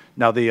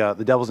 Now, the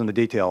devil's in the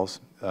details.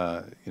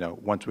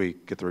 Once we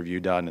get the review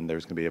done, and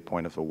there's going to be a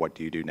point of, well, what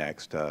do you do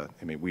next? I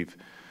mean,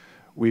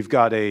 we've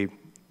got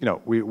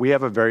we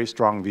have a very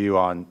strong view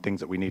on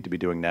things that we need to be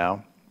doing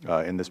now.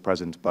 In this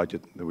President's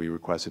budget, we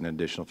requested an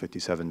additional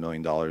 $57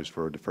 million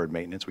for deferred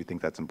maintenance. We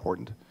think that's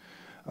important.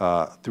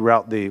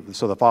 throughout the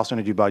fossil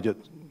energy budget,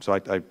 so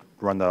I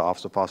run the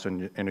Office of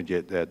Fossil Energy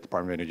at the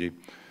Department of Energy.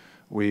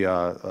 We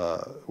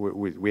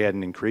had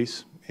an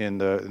increase in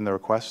the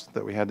requests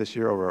that we had this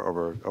year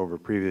over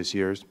previous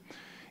years.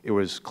 It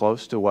was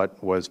close to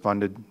what was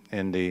funded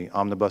in the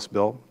omnibus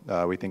bill.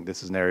 We think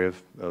this is an area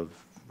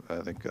of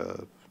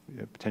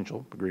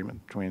potential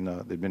agreement between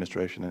the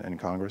administration and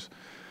Congress.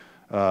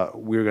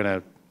 We're going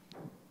to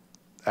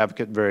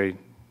advocate very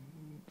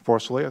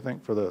forcefully, I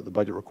think, for the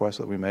budget request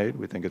that we made.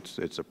 We think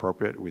it's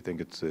appropriate. We think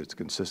it's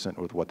consistent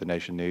with what the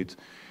nation needs.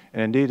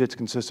 And indeed, it's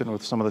consistent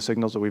with some of the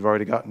signals that we've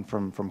already gotten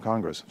from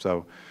Congress.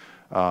 So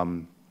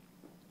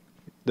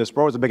this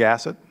program is a big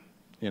asset.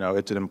 You know,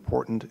 it's an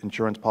important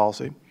insurance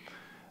policy.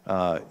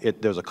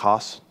 There's a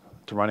cost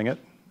to running it.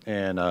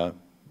 And,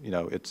 you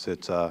know,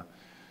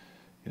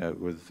 you know,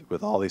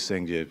 with all these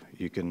things,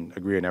 you can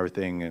agree on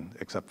everything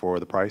except for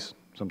the price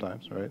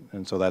sometimes, right?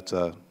 And so that's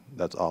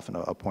often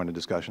a point of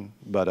discussion.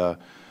 But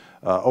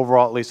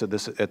overall, at least at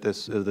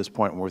this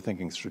point, when we're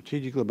thinking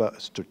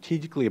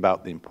strategically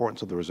about the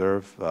importance of the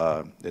reserve,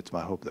 it's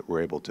my hope that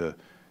we're able to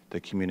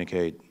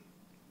communicate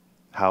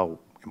how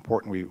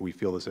important we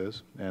feel this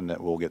is, and that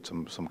we'll get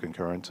some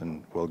concurrence,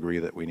 and we'll agree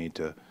that we need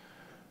to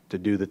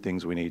do the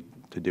things we need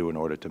to do in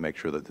order to make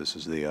sure that this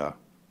is the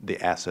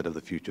asset of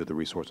the future, the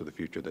resource of the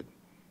future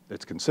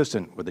that's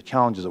consistent with the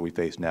challenges that we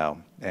face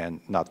now and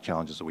not the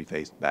challenges that we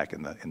faced back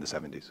in the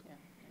 70s. Yeah.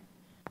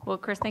 Well,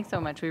 Chris, thanks so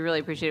much. We really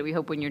appreciate it. We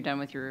hope when you're done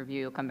with your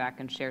review, you'll come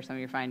back and share some of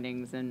your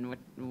findings and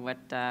what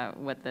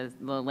the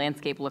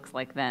landscape looks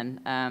like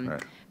then.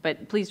 Right.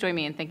 But please join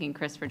me in thanking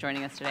Chris for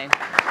joining us today.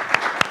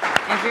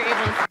 And if you're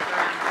able to stick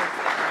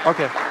around,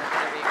 okay.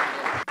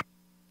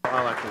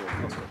 I'll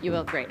actually. You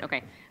will? Great.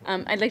 Okay.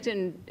 I'd like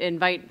to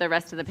invite the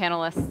rest of the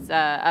panelists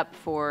up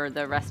for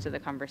the rest of the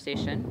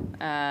conversation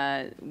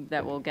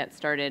that will get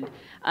started.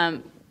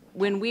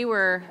 When we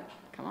were,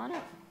 come on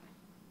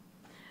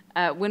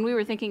up. When we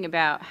were thinking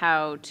about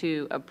how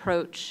to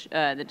approach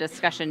the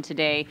discussion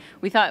today,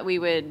 we thought we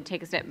would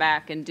take a step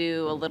back and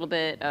do a little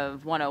bit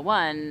of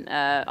 101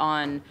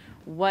 on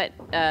what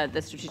the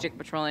Strategic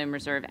Petroleum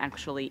Reserve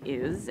actually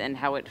is and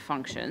how it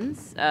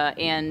functions.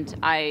 And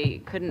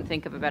I couldn't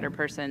think of a better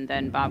person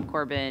than Bob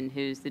Corbin,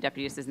 who's the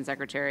Deputy Assistant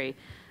Secretary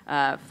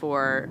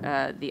for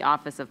the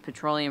Office of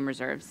Petroleum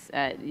Reserves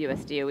at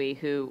US DOE,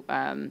 who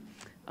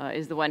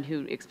is the one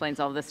who explains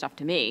all of this stuff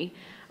to me.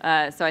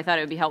 So I thought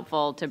it would be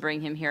helpful to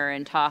bring him here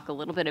and talk a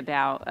little bit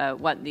about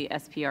what the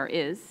SPR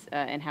is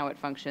and how it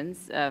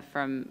functions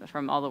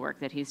from all the work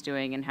that he's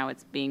doing and how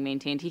it's being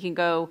maintained. He can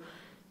go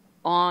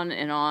on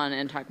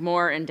and talk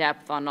more in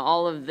depth on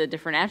all of the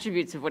different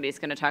attributes of what he's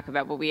going to talk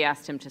about, but we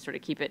asked him to sort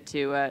of keep it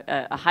to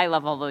a high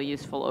level, though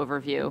useful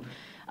overview.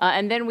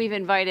 And then we've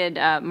invited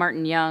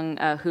Martin Young,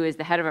 who is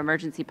the head of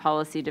Emergency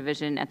Policy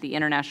Division at the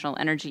International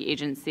Energy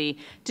Agency,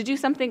 to do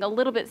something a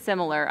little bit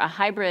similar, a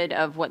hybrid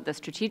of what the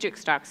strategic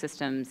stock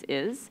systems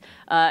is,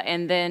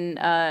 and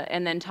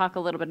then talk a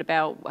little bit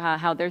about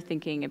how they're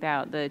thinking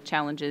about the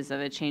challenges of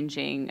a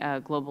changing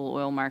global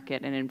oil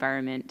market and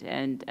environment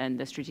and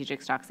the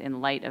strategic stocks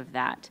in light of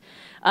that.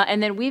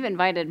 And then we've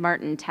invited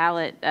Martin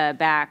Tallett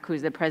back,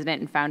 who's the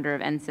president and founder of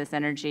EnSys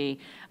Energy.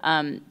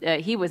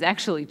 He was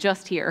actually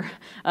just here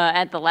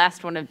at the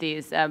last one of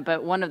these,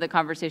 but one of the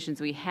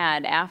conversations we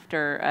had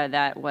after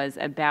that was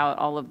about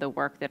all of the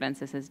work that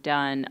EnSys has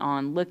done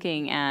on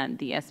looking at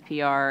the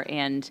SPR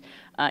and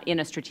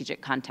in a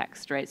strategic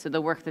context, right? So the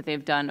work that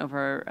they've done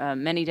over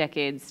many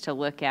decades to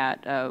look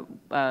at the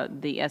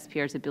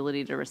SPR's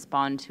ability to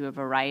respond to a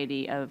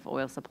variety of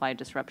oil supply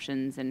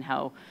disruptions and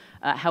how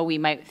we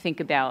might think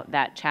about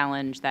that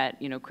challenge that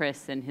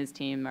Chris and his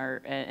team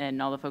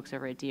and all the folks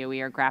over at DOE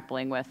are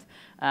grappling with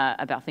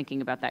about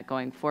thinking about that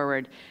going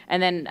forward.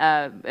 And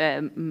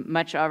then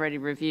much already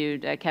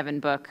reviewed Kevin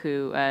Book,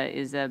 who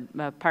is a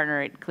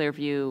partner at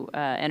ClearView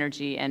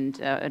Energy and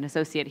an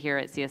associate here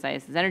at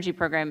CSIS's energy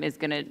program, is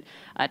going to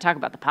talk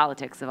about the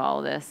politics of all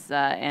of this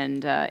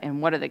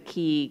and what are the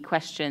key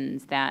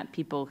questions that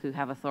people who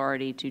have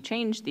authority to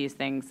change these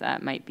things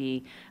might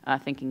be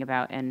thinking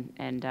about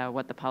and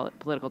what the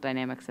political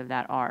dynamics of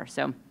that are.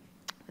 So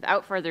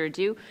without further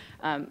ado,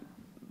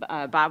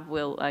 Bob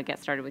will get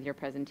started with your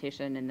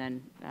presentation and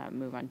then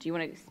move on. Do you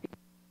want to speak?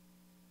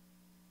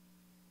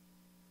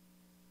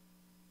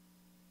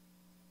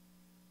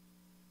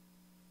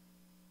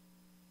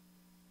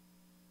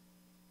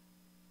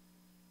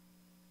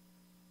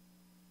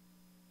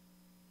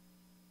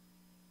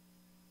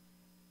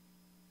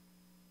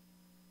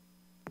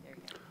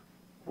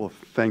 Well,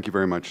 thank you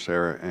very much,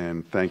 Sarah,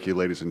 and thank you,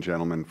 ladies and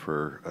gentlemen,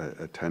 for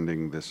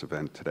attending this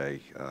event today.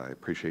 I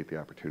appreciate the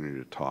opportunity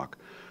to talk.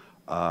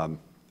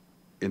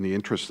 In the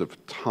interest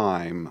of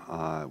time,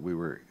 we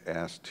were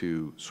asked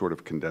to sort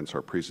of condense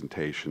our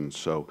presentation,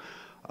 so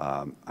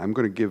I'm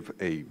going to give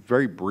a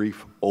very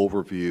brief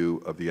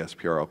overview of the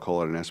SPR. I'll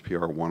call it an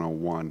SPR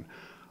 101.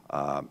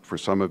 For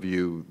some of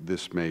you,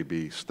 this may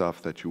be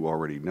stuff that you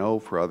already know.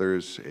 For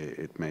others,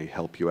 it may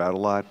help you out a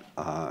lot.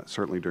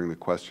 Certainly during the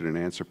question and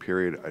answer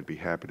period, I'd be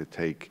happy to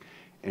take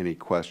any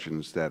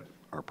questions that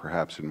are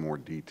perhaps in more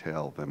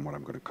detail than what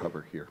I'm going to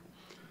cover here.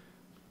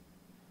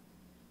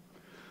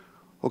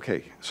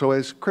 Okay, so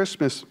as Chris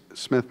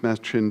Smith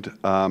mentioned,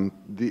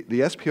 the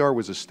SPR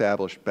was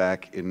established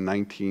back in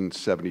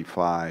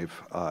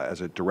 1975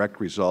 as a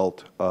direct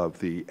result of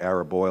the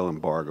Arab oil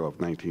embargo of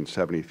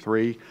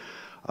 1973.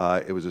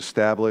 It was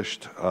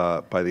established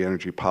by the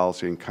Energy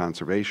Policy and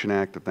Conservation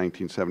Act of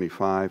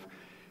 1975,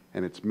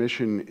 and its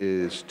mission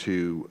is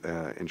to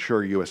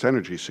ensure U.S.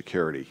 energy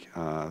security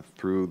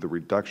through the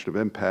reduction of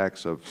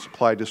impacts of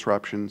supply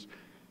disruptions,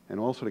 and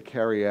also to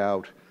carry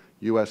out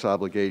U.S.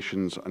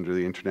 obligations under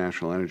the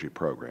International Energy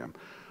Program.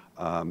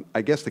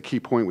 I guess the key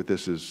point with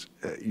this is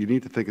you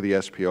need to think of the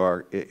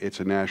SPR,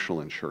 it's a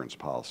national insurance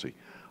policy.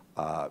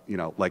 You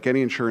know, like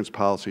any insurance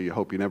policy, you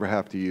hope you never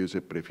have to use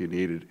it, but if you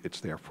need it,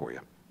 it's there for you.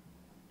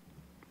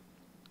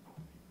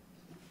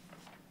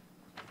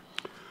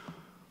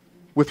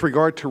 With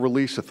regard to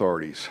release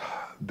authorities,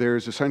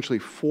 there's essentially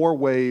 4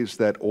 ways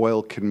that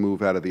oil can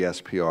move out of the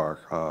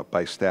SPR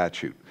by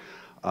statute.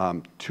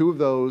 2 of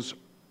those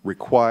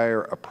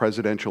require a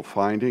presidential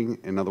finding.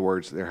 In other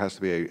words, there has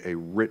to be a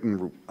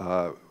written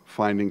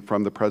finding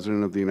from the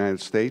President of the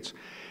United States,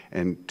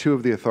 and 2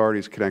 of the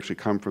authorities can actually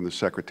come from the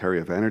Secretary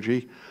of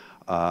Energy.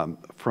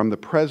 From the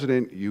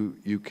President,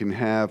 you can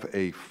have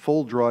a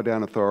full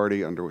drawdown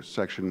authority under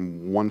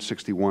Section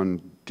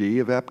 161D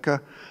of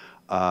EPCA,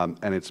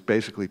 and it's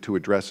basically to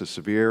address a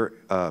severe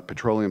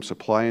petroleum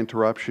supply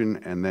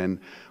interruption. And then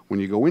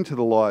when you go into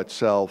the law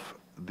itself,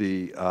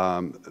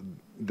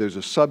 there's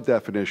a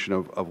sub-definition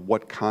of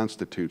what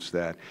constitutes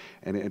that,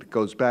 and it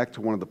goes back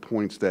to one of the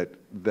points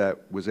that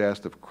was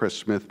asked of Chris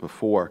Smith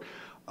before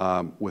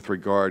with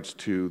regards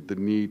to the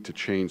need to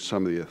change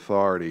some of the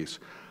authorities.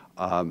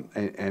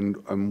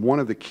 And one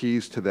of the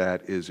keys to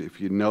that is,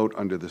 if you note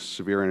under the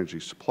severe energy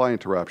supply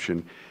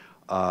interruption,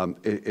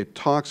 it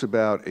talks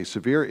about a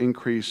severe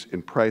increase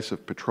in price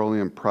of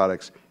petroleum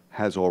products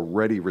has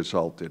already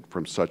resulted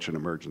from such an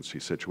emergency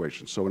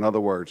situation. So in other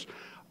words,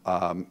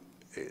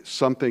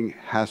 something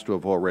has to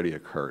have already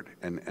occurred,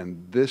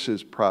 and this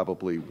is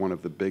probably one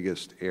of the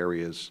biggest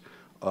areas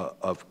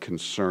of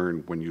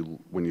concern when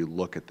you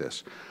look at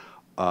this.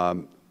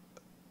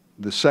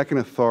 The second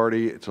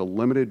authority, it's a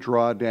limited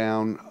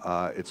drawdown.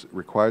 It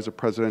requires a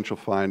presidential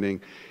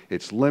finding.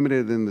 It's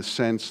limited in the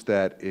sense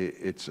that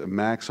it's a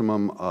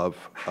maximum of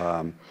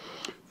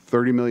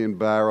 30 million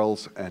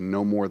barrels and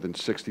no more than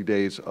 60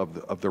 days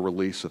of the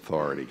release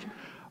authority.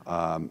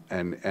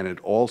 And it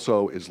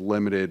also is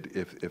limited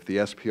if the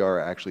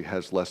SPR actually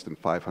has less than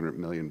 500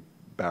 million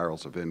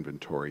barrels of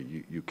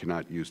inventory, you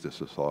cannot use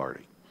this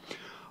authority.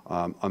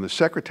 On the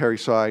Secretary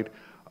side,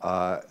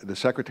 the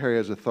Secretary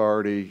has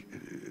authority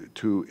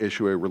to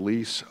issue a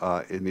release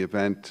in the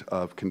event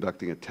of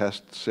conducting a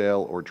test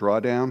sale or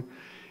drawdown,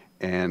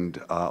 and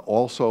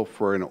also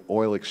for an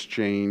oil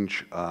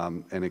exchange.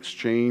 An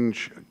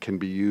exchange can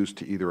be used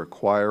to either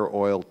acquire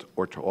oil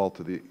or to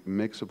alter the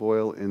mix of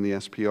oil in the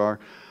SPR.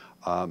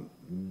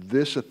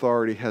 This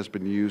authority has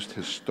been used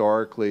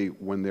historically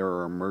when there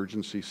are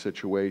emergency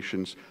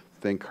situations.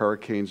 Think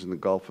hurricanes in the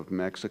Gulf of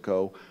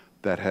Mexico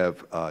that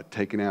have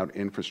taken out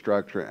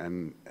infrastructure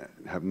and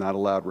have not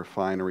allowed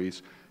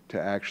refineries to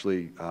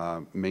actually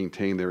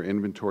maintain their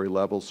inventory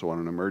levels. So on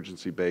an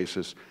emergency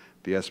basis,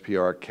 the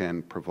SPR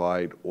can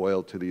provide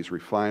oil to these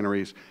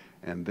refineries,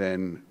 and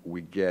then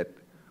we get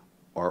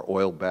our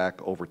oil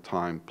back over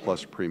time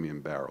plus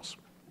premium barrels.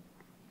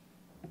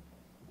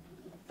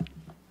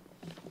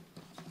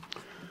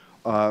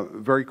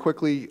 Very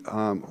quickly,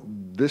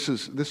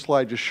 this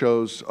slide just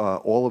shows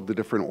all of the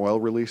different oil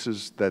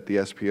releases that the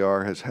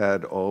SPR has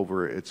had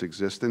over its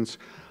existence.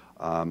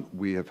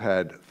 We have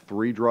had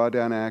 3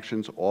 drawdown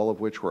actions, all of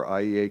which were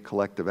IEA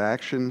collective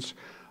actions,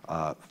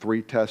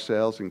 3 test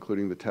sales,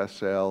 including the test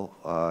sale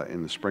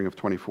in the spring of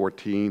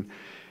 2014,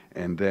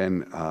 and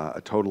then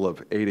a total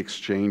of 8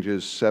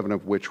 exchanges, 7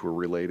 of which were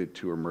related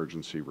to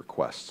emergency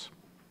requests.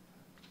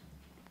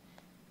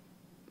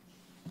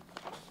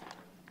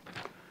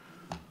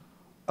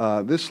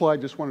 This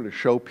slide just wanted to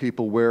show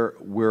people where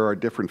our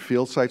different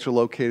field sites are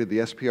located. The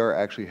SPR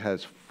actually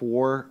has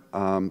 4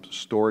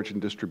 storage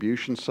and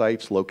distribution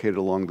sites located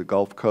along the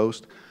Gulf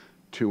Coast,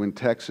 2 in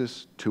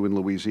Texas, 2 in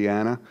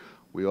Louisiana.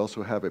 We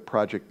also have a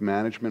project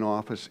management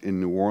office in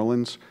New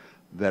Orleans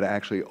that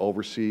actually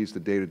oversees the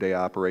day-to-day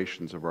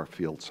operations of our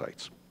field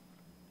sites.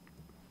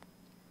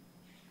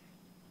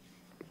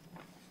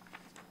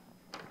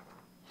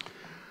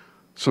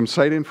 Some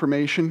site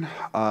information,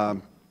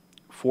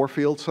 4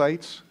 field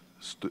sites.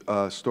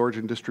 Storage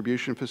and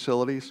distribution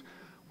facilities.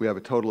 We have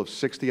a total of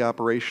 60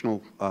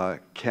 operational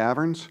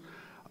caverns.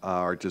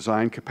 Our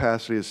design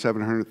capacity is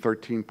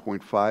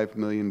 713.5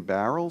 million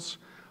barrels.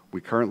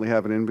 We currently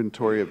have an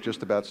inventory of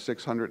just about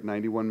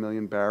 691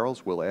 million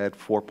barrels. We'll add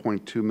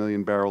 4.2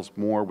 million barrels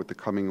more with the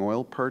coming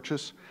oil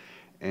purchase.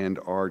 And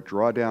our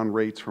drawdown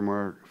rates from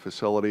our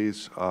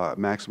facilities,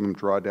 maximum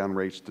drawdown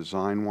rates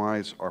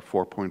design-wise, are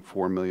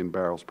 4.4 million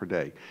barrels per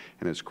day.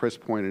 And as Chris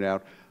pointed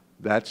out,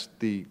 that's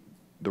the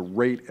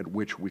rate at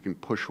which we can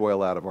push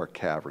oil out of our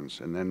caverns.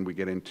 And then we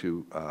get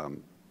into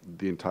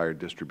the entire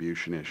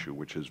distribution issue,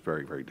 which is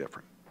very, very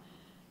different.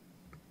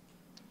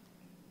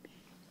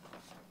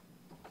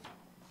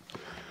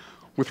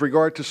 With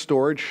regard to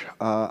storage,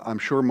 I'm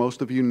sure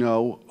most of you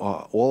know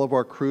all of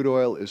our crude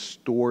oil is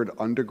stored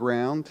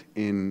underground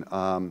in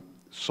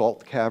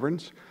salt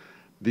caverns.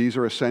 These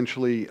are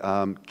essentially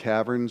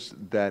caverns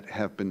that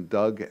have been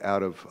dug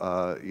out of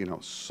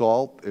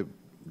salt,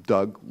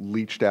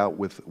 leached out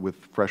with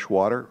fresh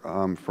water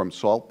from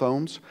salt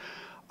domes.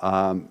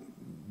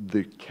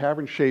 The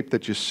cavern shape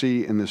that you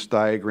see in this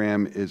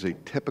diagram is a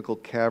typical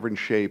cavern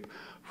shape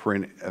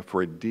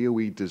for a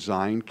DOE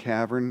design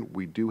cavern.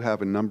 We do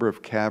have a number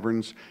of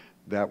caverns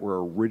that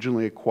were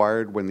originally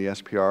acquired when the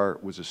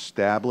SPR was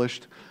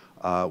established.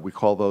 We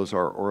call those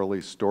our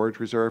early storage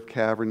reserve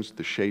caverns.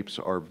 The shapes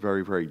are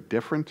very, very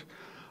different.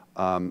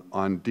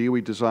 On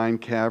DOE design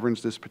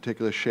caverns, this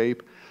particular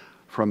shape,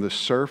 from the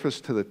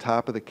surface to the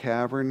top of the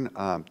cavern,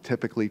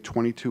 typically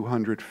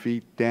 2,200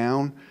 feet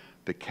down.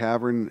 The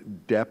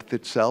cavern depth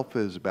itself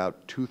is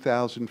about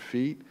 2,000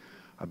 feet,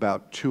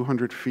 about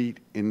 200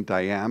 feet in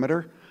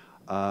diameter.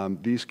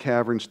 These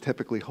caverns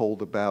typically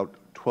hold about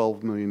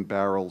 12 million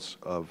barrels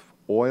of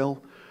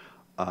oil.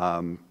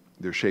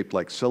 They're shaped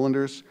like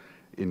cylinders.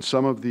 In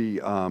some of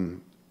the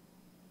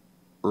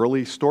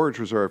early storage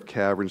reserve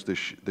caverns,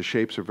 the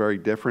shapes are very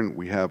different.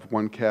 We have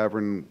one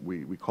cavern,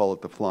 we call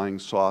it the flying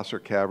saucer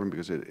cavern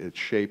because its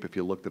shape, if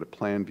you looked at a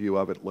plan view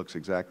of it, looks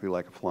exactly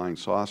like a flying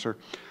saucer.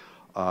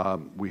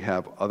 We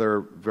have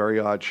other very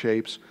odd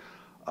shapes.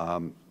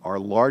 Our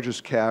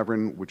largest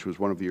cavern, which was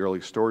one of the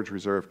early storage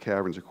reserve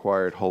caverns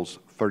acquired, holds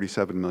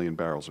 37 million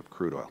barrels of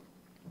crude oil.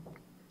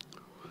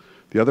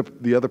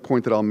 The other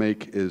point that I'll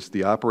make is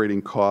the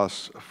operating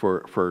costs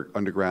for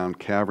underground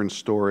cavern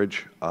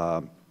storage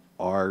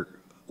are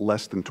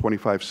less than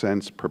 25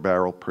 cents per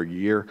barrel per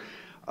year.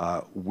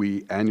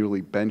 We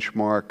annually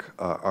benchmark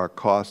our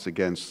costs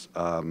against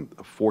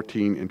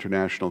 14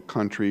 international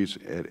countries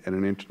at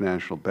an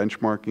international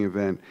benchmarking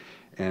event,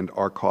 and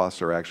our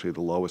costs are actually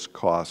the lowest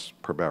costs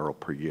per barrel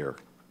per year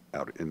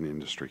out in the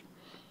industry.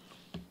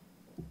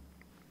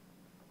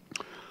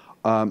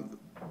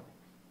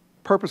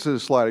 Purpose of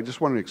this slide, I just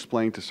want to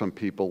explain to some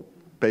people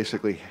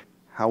basically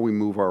how we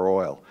move our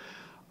oil.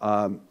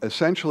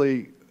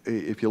 Essentially,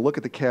 if you look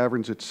at the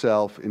caverns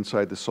itself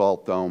inside the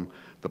salt dome,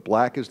 the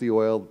black is the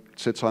oil,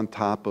 sits on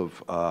top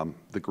of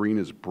the green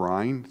is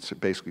brine. It's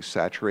basically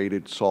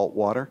saturated salt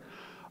water.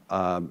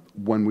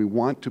 When we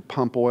want to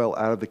pump oil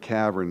out of the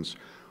caverns,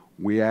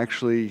 we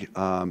actually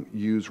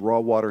use raw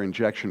water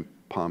injection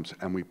pumps,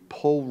 and we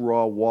pull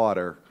raw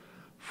water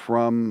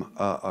from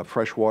a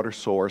freshwater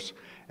source,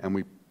 and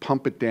we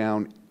pump it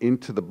down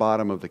into the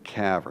bottom of the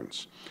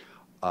caverns.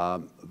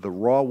 The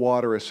raw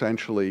water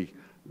essentially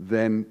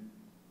then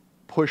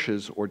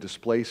pushes or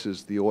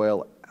displaces the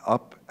oil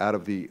up out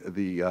of the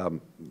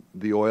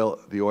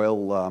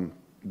oil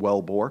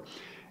well bore,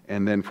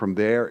 and then from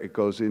there it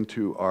goes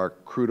into our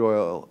crude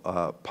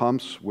oil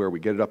pumps where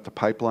we get it up to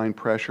pipeline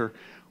pressure.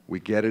 We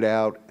get it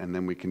out, and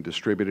then we can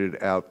distribute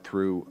it out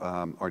through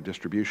our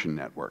distribution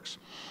networks.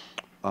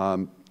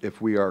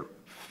 If we are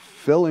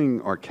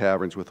filling our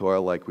caverns with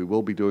oil like we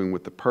will be doing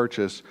with the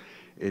purchase,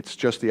 it's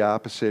just the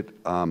opposite.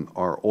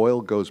 Our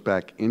oil goes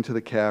back into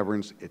the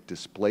caverns. It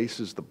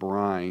displaces the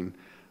brine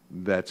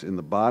that's in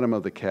the bottom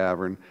of the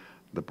cavern.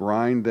 The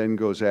brine then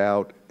goes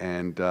out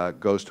and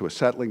goes to a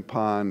settling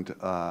pond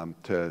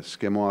to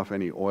skim off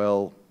any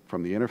oil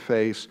from the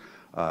interface,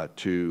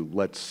 to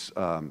let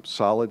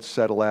solids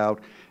settle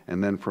out,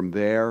 and then from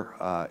there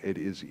it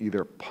is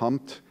either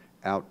pumped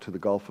out to the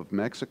Gulf of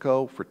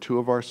Mexico for 2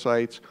 of our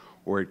sites,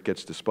 or it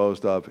gets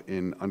disposed of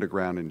in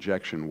underground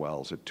injection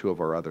wells at 2 of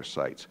our other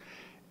sites.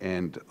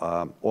 And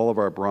all of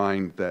our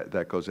brine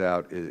that goes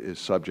out is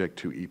subject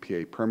to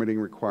EPA permitting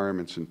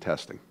requirements and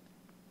testing.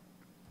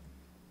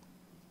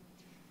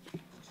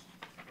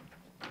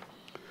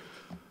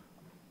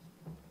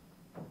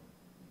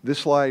 This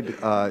slide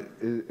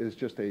is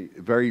just a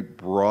very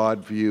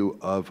broad view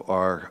of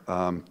our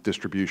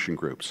distribution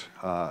groups.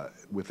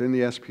 Within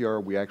the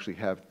SPR, we actually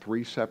have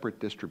 3 separate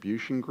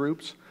distribution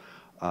groups.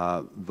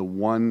 The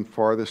one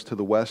farthest to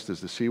the west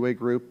is the Seaway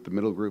group, the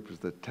middle group is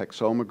the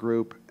Texoma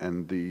group,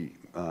 and the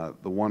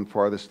one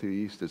farthest to the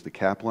east is the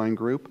Capline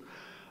group.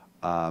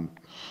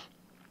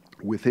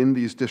 Within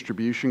these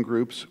distribution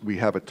groups, we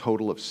have a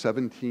total of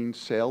 17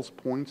 sales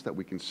points that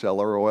we can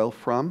sell our oil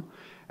from.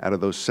 Out of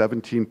those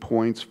 17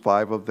 points,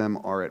 5 of them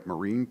are at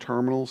marine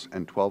terminals,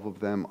 and 12 of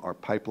them are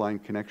pipeline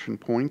connection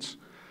points.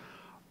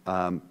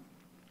 During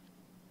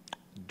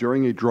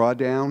a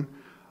drawdown,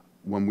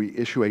 when we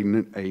issue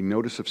a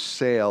notice of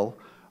sale,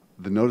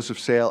 the notice of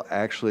sale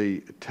actually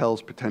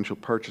tells potential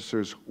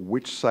purchasers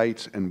which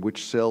sites and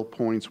which sale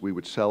points we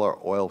would sell our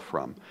oil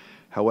from.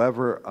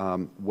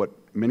 However, what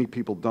many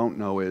people don't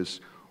know is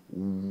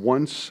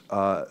once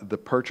the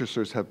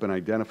purchasers have been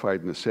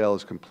identified and the sale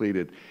is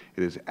completed,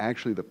 it is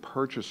actually the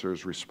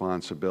purchaser's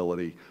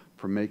responsibility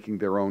for making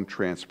their own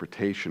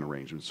transportation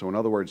arrangements. So in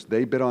other words,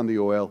 they bid on the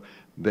oil,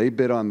 they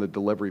bid on the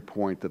delivery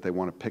point that they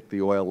want to pick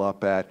the oil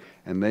up at,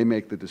 and they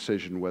make the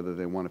decision whether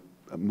they want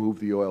move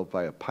the oil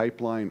via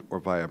pipeline or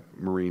via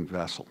marine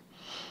vessel.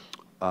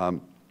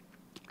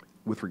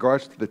 With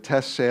regards to the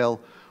test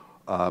sale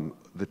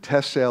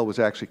was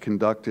actually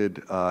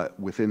conducted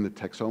within the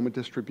Texoma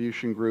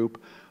distribution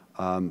group.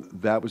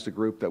 That was the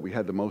group that we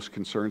had the most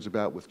concerns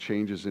about with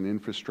changes in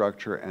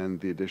infrastructure and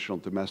the additional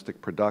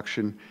domestic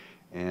production.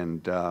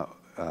 And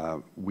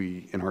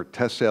we, in our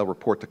test sale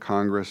report to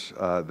Congress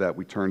that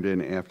we turned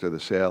in after the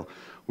sale,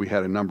 we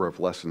had a number of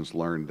lessons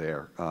learned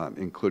there,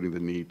 including the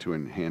need to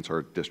enhance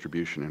our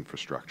distribution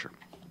infrastructure.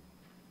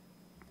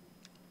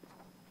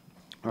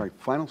 All right,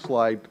 final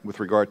slide with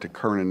regard to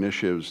current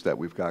initiatives that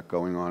we've got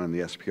going on in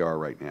the SPR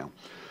right now.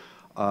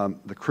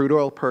 The crude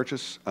oil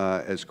purchase,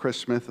 as Chris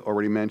Smith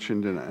already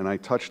mentioned and I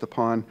touched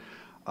upon,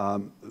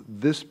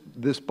 this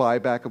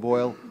buyback of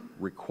oil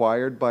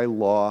required by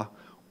law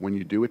when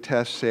you do a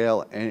test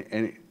sale,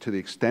 and to the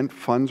extent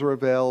funds are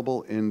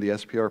available in the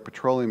SPR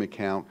petroleum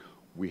account,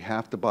 we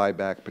have to buy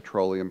back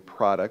petroleum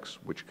products,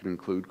 which can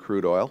include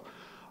crude oil.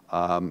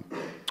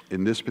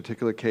 In this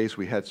particular case,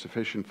 we had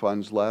sufficient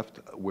funds left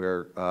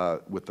where,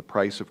 with the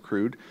price of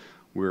crude,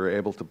 we were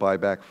able to buy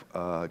back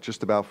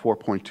just about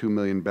 4.2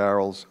 million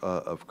barrels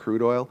of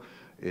crude oil.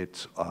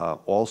 It's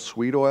all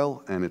sweet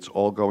oil, and it's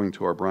all going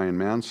to our Bryan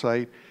Mound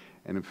site.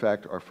 And in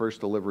fact, our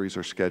first deliveries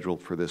are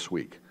scheduled for this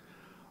week.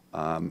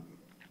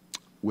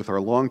 With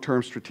our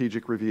long-term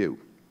strategic review,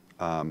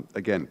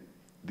 again,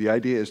 the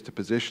idea is to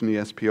position the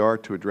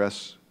SPR to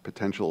address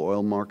potential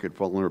oil market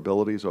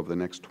vulnerabilities over the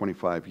next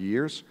 25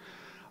 years.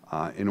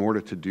 In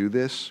order to do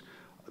this,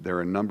 there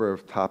are a number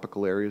of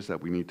topical areas that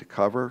we need to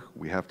cover.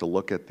 We have to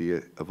look at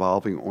the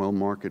evolving oil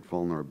market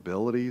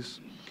vulnerabilities.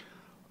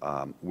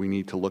 We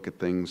need to look at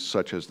things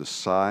such as the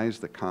size,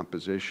 the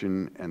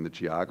composition, and the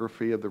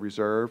geography of the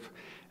reserve.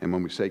 And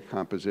when we say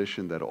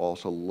composition, that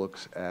also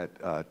looks at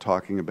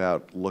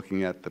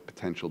looking at the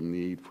potential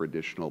need for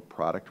additional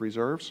product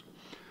reserves.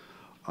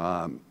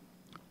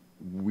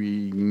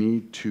 We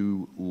need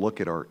to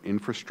look at our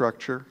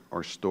infrastructure,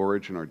 our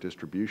storage, and our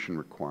distribution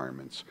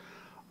requirements.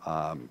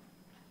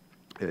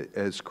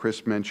 As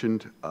Chris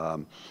mentioned,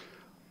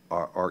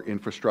 our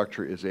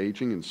infrastructure is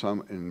aging.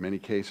 In many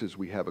cases,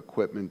 we have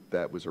equipment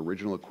that was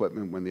original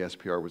equipment when the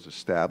SPR was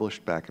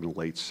established back in the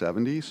late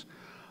 70s.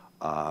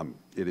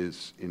 It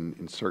is,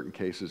 in certain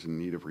cases, in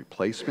need of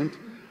replacement.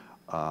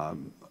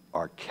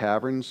 Our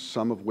caverns,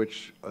 some of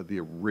which are the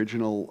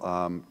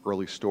original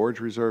early storage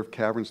reserve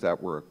caverns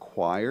that were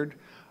acquired,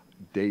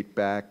 date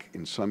back,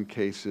 in some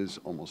cases,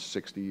 almost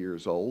 60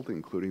 years old,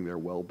 including their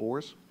well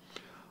bores.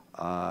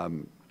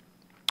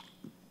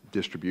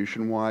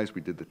 Distribution-wise,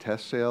 we did the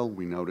test sale.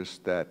 We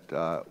noticed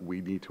that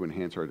we need to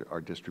enhance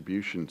our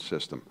distribution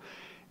system.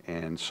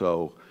 And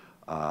so,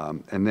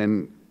 and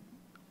then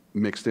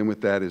mixed in with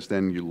that is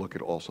then you look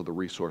at also the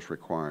resource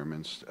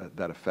requirements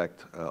that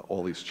affect,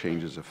 all these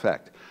changes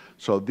affect.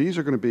 So these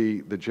are going to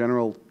be the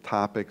general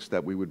topics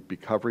that we would be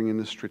covering in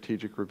this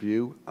strategic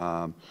review.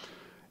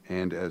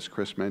 And as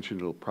Chris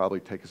mentioned, it'll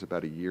probably take us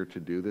about a year to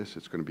do this.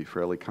 It's going to be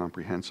fairly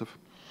comprehensive.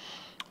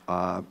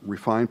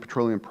 Refined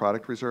petroleum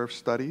product reserve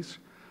studies.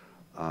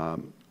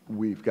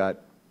 We've got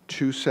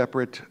two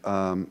separate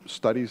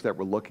studies that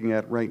we're looking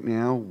at right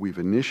now. We've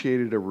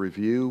initiated a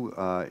review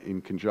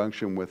in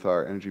conjunction with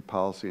our Energy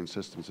Policy and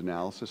Systems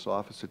Analysis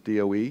Office at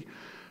DOE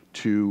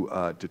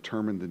to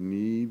determine the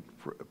need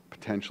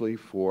potentially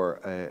for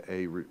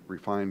a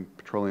refined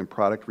petroleum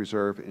product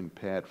reserve in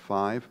PADD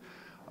 5.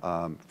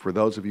 For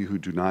those of you who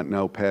do not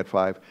know PADD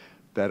 5,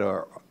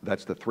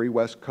 that's the 3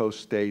 West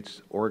Coast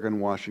states, Oregon,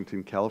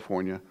 Washington,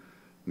 California,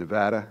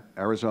 Nevada,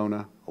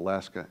 Arizona,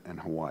 Alaska, and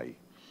Hawaii.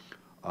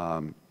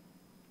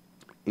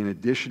 In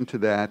addition to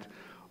that,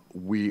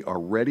 we are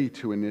ready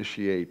to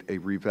initiate a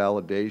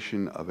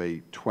revalidation of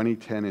a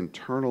 2010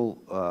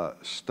 internal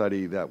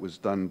study that was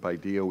done by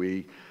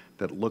DOE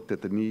that looked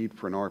at the need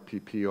for an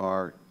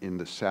RPPR in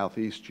the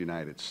southeast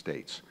United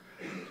States.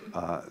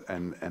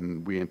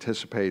 And we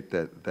anticipate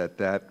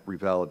that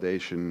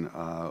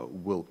revalidation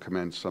will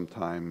commence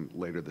sometime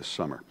later this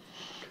summer.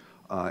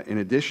 In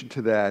addition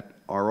to that,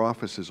 our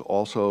office is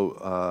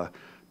also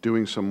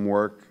doing some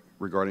work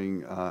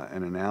regarding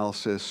an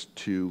analysis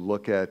to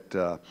look at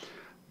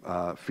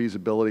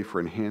feasibility for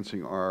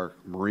enhancing our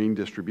marine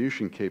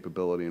distribution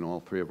capability in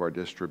all 3 of our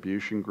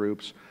distribution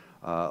groups,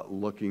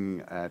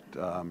 looking at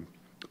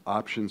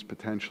options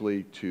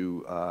potentially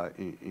to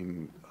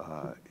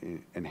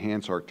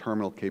enhance our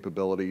terminal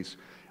capabilities,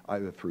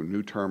 either through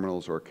new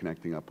terminals or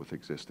connecting up with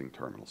existing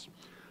terminals.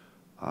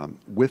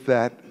 With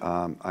that,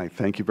 I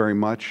thank you very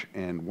much,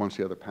 and once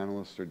the other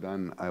panelists are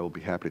done, I will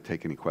be happy to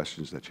take any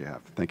questions that you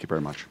have. Thank you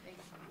very much.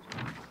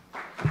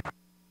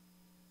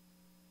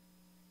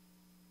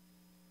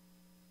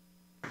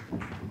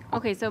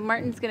 Okay, so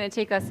Martin's going to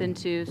take us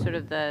into sort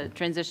of the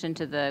transition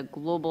to the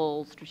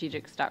global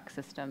strategic stock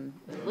system,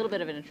 a little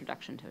bit of an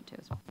introduction to it too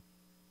as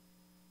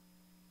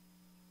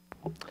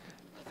well.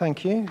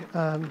 Thank you.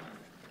 And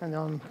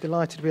I'm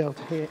delighted to be able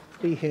to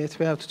be here to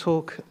be able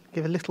to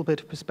give a little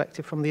bit of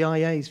perspective from the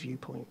IA's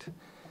viewpoint.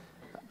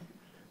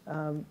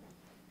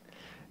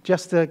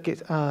 just to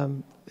get a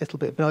little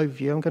bit of an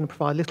overview, I'm going to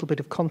provide a little bit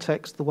of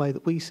context, the way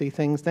that we see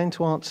things, then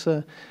to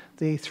answer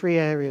the three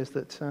areas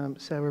that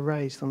Sarah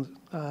raised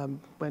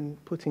when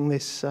putting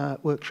this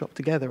workshop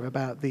together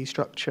about the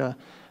structure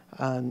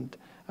and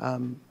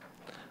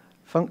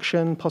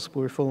function,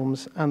 possible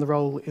reforms, and the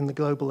role in the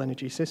global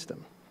energy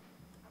system.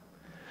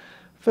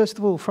 First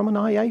of all, from an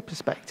IEA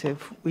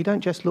perspective, we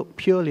don't just look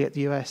purely at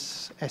the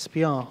US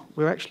SPR.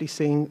 We're actually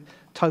seeing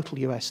total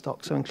US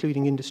stocks, so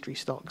including industry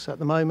stocks. At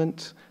the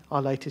moment,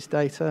 our latest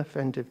data for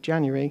end of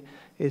January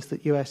is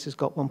that US has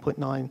got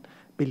 1.9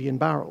 billion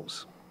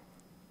barrels.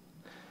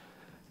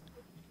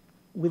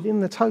 Within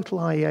the total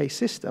IEA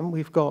system,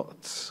 we've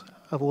got,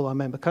 of all our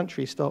member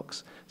country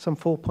stocks, some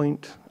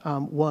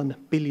 4.1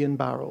 billion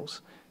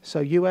barrels. So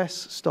US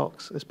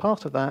stocks, as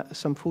part of that, are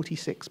some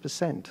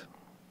 46%.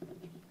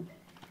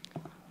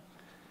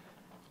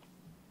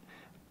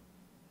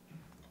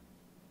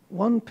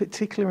 One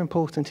particular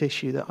important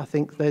issue that I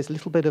think there's a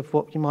little bit of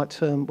what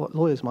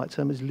lawyers might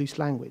term as loose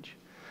language.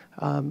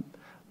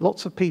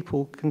 Lots of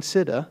people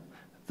consider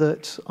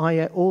that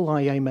all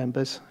IEA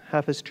members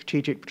have a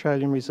Strategic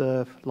Petroleum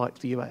Reserve like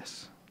the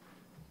US.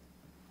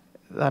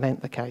 That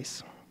ain't the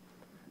case.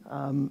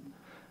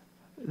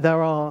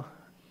 There are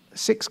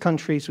 6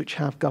 countries which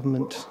have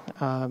government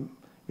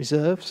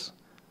reserves,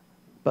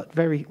 but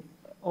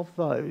of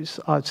those,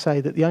 I'd say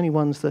that the only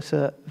ones that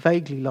are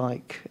vaguely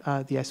like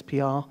the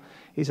SPR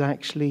is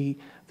actually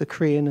the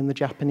Korean and the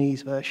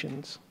Japanese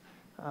versions.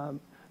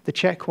 The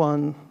Czech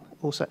one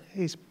also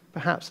is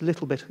perhaps a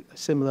little bit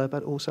similar,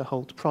 but also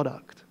holds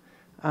product.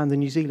 And the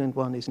New Zealand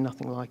one is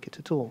nothing like it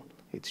at all.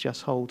 It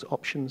just holds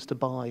options to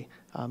buy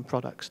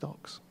product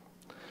stocks.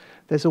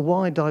 There's a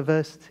wide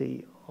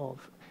diversity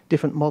of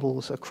different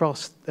models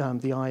across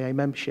the IEA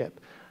membership.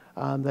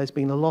 There's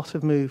been a lot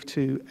of move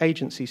to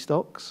agency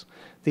stocks.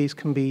 These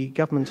can be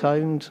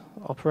government-owned,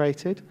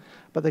 operated,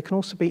 but they can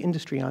also be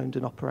industry-owned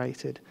and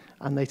operated,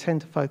 and they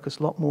tend to focus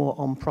a lot more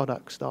on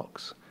product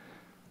stocks.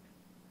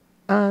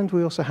 And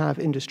we also have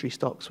industry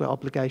stocks where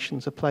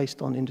obligations are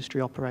placed on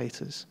industry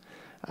operators.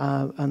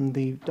 And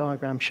the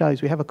diagram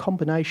shows we have a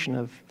combination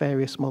of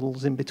various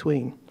models in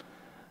between.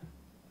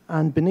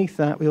 And beneath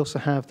that, we also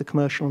have the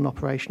commercial and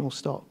operational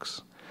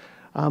stocks.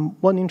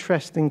 One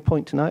interesting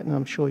point to note, and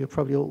I'm sure you're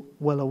probably all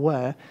well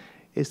aware,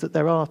 is that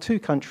there are 2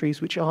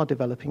 countries which are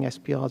developing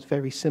SPRs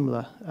very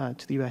similar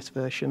to the US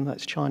version.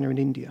 That's China and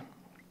India.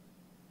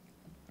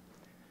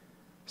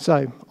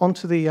 So,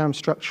 onto the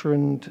structure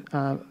and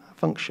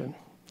function.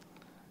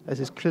 As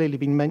has clearly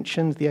been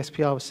mentioned, the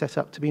SPR was set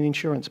up to be an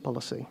insurance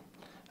policy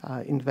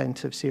in the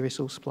event of serious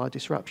oil supply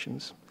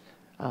disruptions.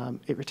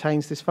 It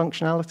retains this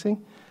functionality,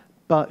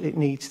 but it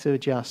needs to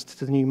adjust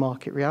to the new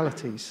market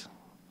realities.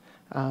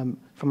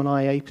 From an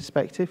IEA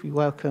perspective, we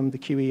welcome the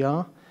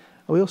QER.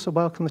 We also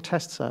welcome the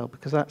test sale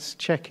because that's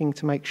checking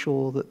to make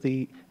sure that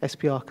the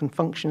SPR can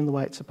function in the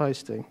way it's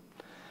supposed to.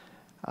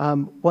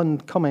 One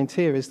comment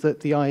here is that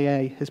the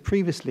IEA has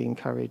previously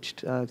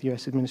encouraged the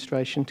US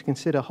administration to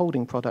consider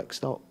holding product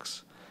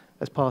stocks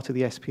as part of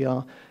the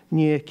SPR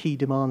near key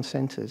demand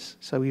centres.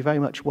 So we very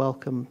much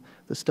welcome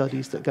the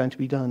studies that are going to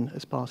be done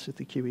as part of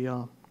the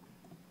QER.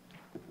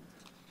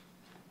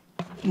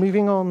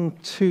 Moving on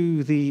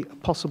to the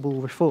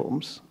possible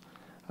reforms,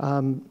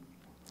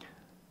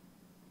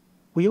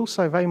 we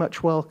also very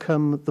much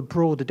welcome the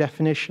broader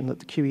definition that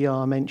the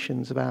QER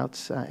mentions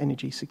about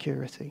energy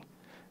security.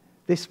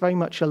 This very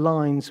much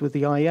aligns with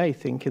the IEA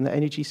thinking that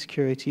energy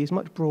security is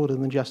much broader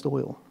than just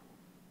oil.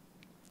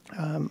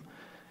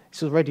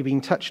 It's already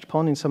been touched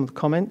upon in some of the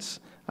comments.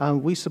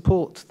 We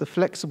support the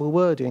flexible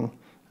wording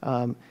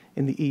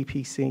in the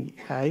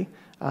EPCA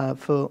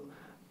for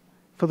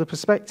the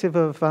perspective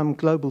of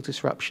global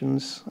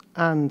disruptions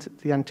and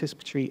the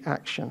anticipatory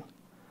action.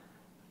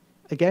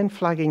 Again,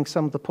 flagging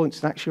some of the points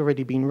that actually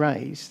already been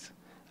raised,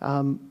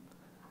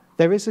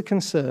 there is a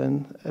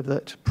concern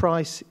that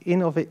price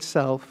in of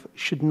itself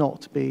should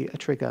not be a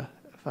trigger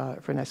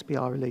for an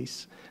SPR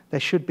release. There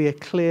should be a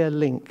clear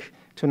link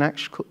to an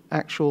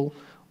actual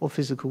or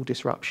physical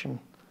disruption.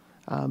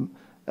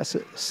 That's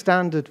a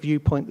standard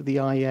viewpoint that the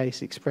IEA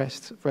has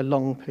expressed for a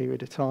long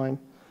period of time.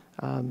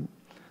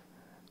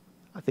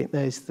 I think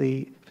there's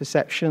the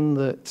perception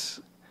that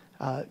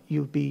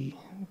you'll be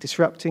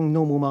disrupting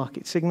normal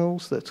market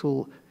signals that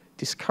will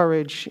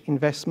discourage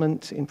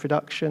investment in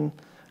production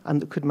and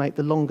that could make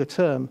the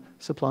longer-term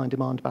supply and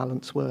demand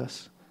balance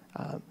worse.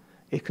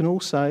 It can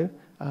also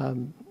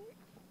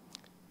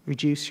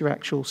reduce your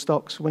actual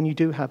stocks when you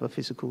do have a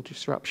physical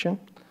disruption.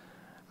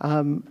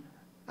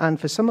 And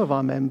for some of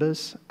our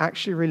members,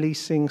 actually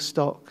releasing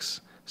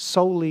stocks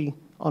solely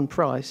on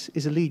price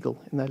is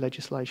illegal in their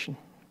legislation.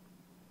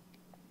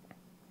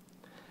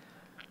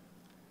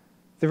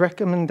 The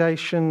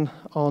recommendation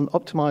on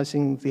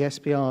optimizing the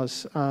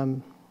SPR's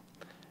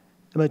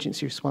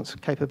emergency response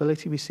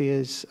capability we see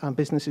as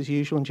business as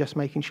usual and just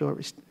making sure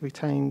it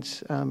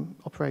retains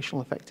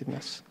operational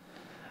effectiveness.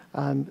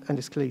 And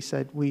as clearly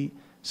said, we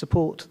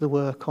support the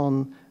work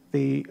on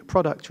the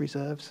product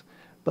reserves,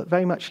 but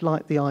very much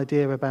like the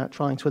idea about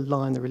trying to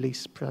align the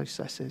release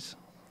processes.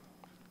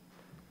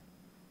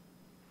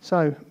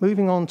 So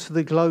moving on to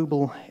the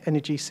global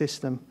energy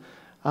system,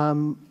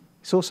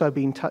 it's also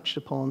been touched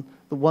upon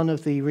that one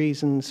of the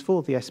reasons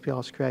for the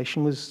SPR's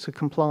creation was to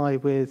comply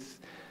with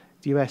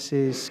the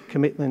US's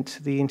commitment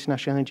to the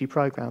International Energy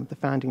Programme, the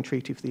founding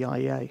treaty for the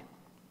IEA.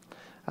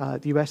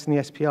 The US and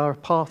the SPR are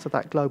part of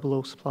that global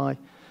oil supply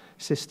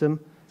system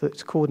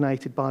that's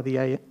coordinated by the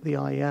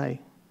IEA.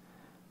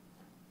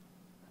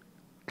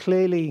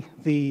 Clearly,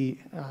 the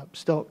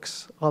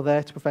stocks are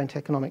there to prevent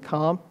economic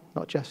harm,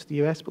 not just the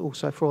US, but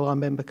also for all our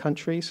member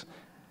countries.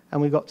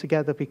 And we got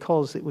together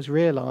because it was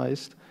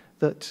realized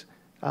that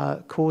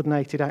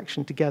coordinated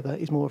action together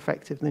is more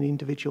effective than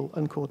individual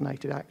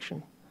uncoordinated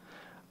action.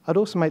 I'd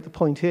also make the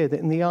point here that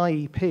in the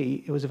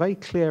IEP, it was a very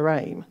clear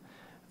aim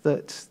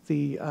that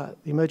the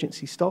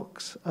emergency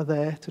stocks are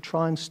there to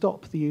try and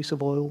stop the use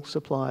of oil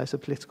supply as a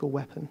political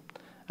weapon.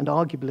 And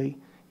arguably,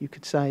 you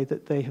could say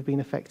that they have been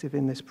effective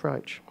in this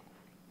approach.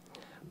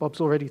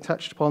 Bob's already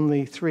touched upon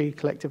the 3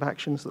 collective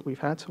actions that we've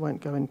had, so I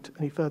won't go into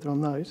any further on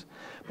those.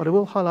 But I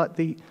will highlight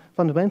the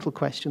fundamental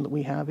question that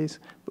we have is,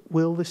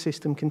 will the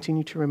system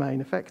continue to remain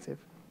effective?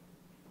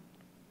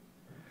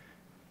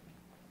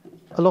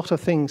 A lot of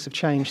things have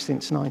changed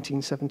since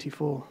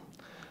 1974.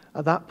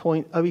 At that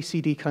point,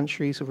 OECD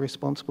countries were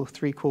responsible for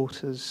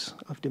 3/4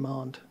 of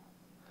demand.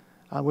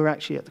 We're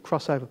actually at the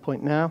crossover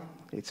point now.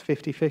 It's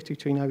 50-50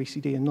 between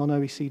OECD and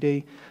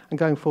non-OECD. And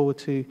going forward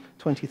to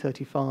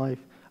 2035,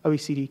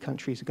 OECD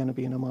countries are going to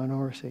be in a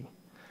minority.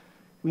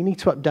 We need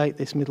to update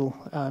this middle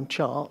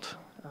chart,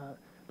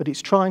 but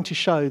it's trying to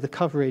show the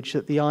coverage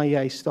that the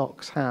IEA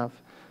stocks have.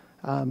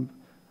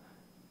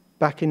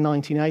 Back in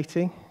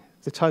 1980,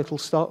 the total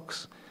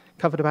stocks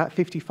covered about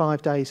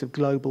 55 days of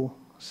global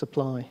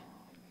supply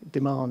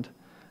demand.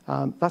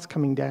 That's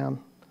coming down.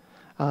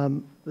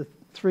 The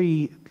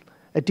 3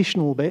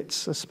 additional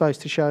bits are supposed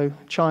to show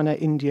China,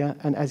 India,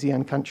 and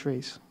ASEAN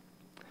countries.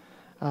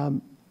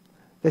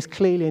 There's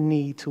clearly a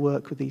need to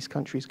work with these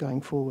countries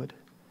going forward.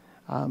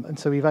 And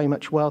so we very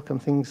much welcome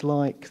things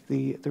like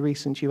the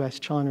recent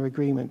US-China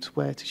agreement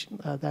where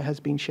there has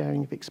been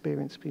sharing of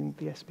experience between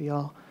the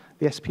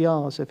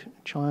SPRs of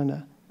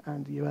China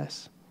and the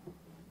US.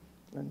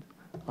 And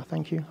I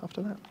thank you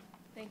after that.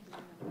 Thank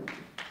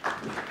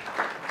you.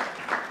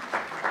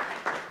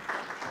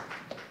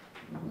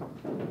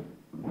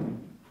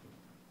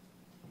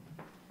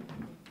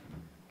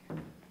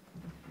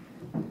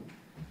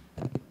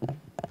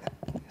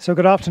 So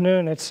good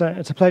afternoon. It's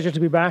a pleasure to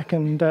be back,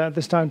 and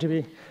this time to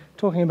be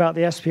talking about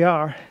the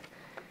SPR.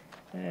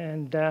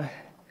 And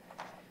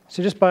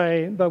so just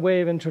by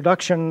way of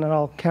introduction, and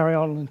I'll carry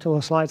on until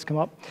the slides come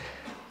up.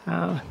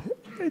 At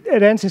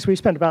EnSys, we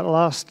spent about the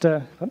last...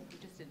 Just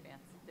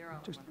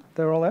advance.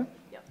 They're all there?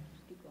 Yep.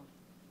 Just keep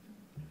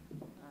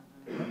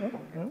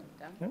going.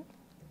 Down.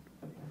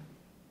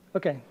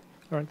 Okay.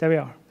 All right. There we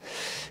are.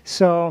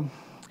 So...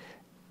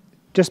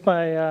 just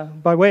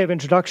by way of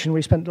introduction,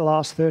 we spent the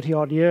last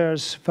 30-odd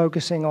years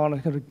focusing on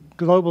a kind of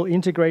global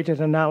integrated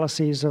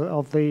analyses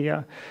of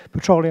the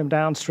petroleum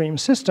downstream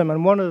system.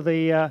 And one of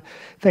the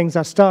things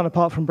that's done,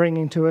 apart from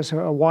bringing to us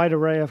a wide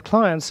array of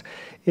clients,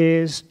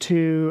 is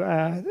to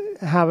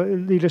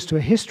lead us to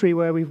a history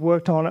where we've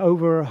worked on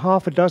over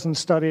 6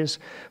 studies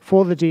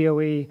for the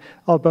DOE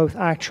of both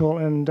actual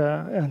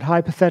and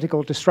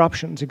hypothetical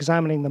disruptions,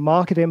 examining the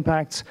market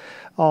impacts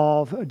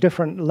of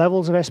different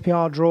levels of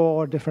SPR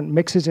draw, different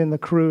mixes in the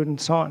crude,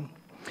 and so on.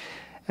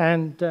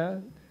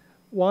 And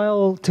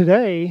while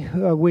today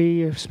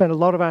we have spent a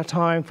lot of our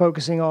time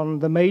focusing on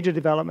the major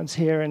developments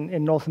here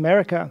in North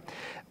America,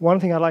 one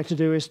thing I'd like to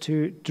do is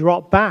to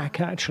drop back,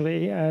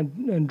 actually,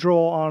 and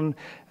draw on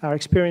our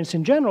experience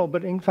in general,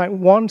 but in fact,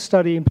 one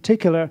study in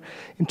particular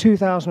in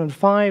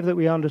 2005 that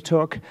we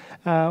undertook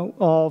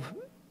of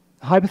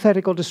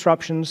hypothetical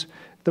disruptions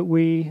that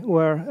we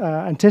were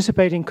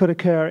anticipating could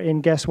occur in,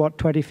 guess what,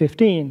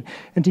 2015,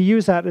 and to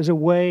use that as a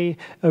way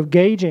of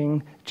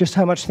gauging just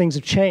how much things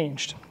have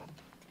changed.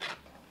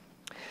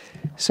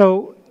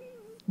 So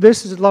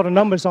this is a lot of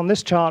numbers on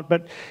this chart,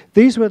 but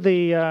these were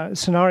the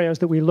scenarios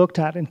that we looked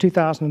at in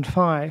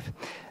 2005.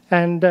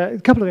 And a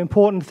couple of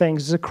important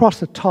things is across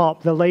the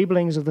top, the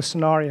labelings of the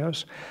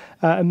scenarios.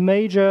 A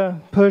major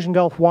Persian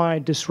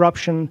Gulf-wide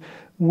disruption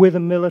with a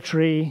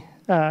military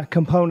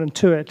component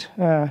to it.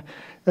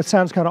 That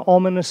sounds kind of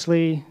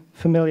ominously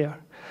familiar.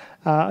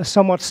 A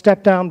somewhat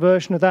stepped-down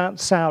version of that,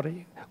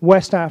 Saudi,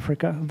 West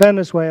Africa,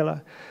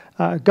 Venezuela,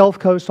 Gulf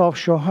Coast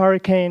offshore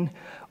hurricane.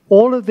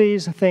 All of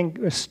these, I think,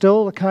 are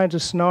still the kinds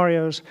of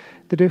scenarios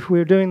that if we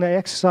were doing the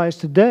exercise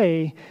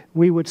today,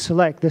 we would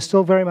select. They're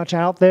still very much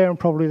out there, and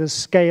probably the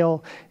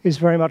scale is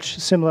very much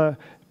similar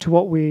to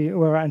what we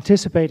were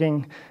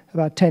anticipating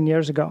about 10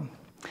 years ago.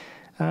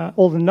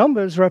 All the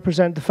numbers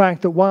represent the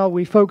fact that while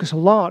we focus a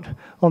lot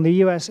on the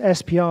US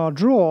SPR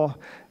draw,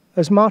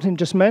 as Martin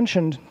just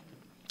mentioned,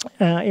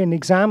 in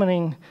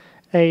examining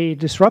a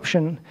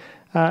disruption,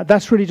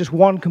 That's really just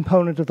one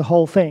component of the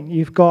whole thing.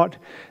 You've got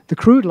the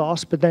crude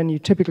loss, but then you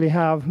typically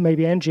have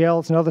maybe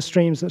NGLs and other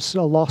streams that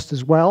are lost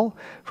as well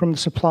from the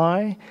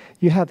supply.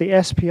 You have the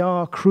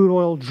SPR crude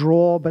oil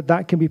draw, but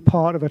that can be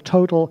part of a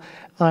total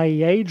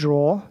IEA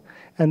draw.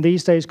 And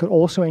these days could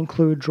also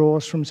include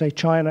draws from, say,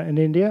 China and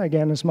India,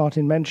 again, as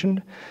Martin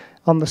mentioned.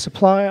 On the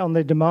supply, on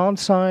the demand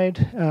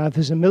side,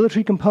 there's a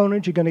military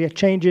component. You're going to get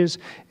changes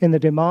in the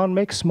demand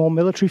mix, more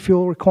military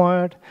fuel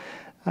required.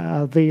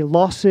 The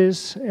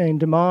losses in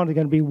demand are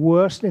going to be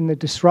worse in the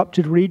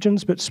disrupted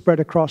regions, but spread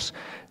across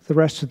the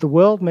rest of the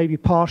world, maybe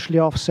partially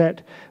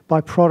offset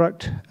by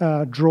product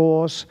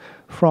draws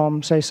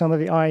from, say, some of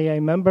the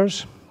IEA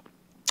members.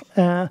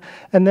 And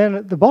then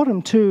at the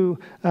bottom, too,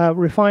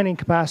 refining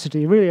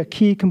capacity, really a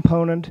key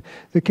component.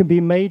 There can be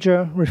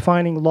major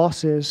refining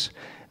losses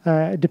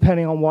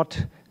depending on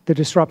what the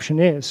disruption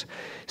is.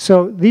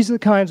 So these are the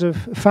kinds of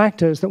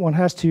factors that one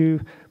has to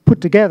put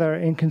together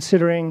in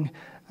considering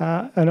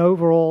an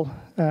overall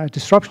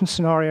disruption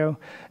scenario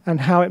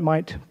and how it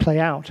might play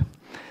out.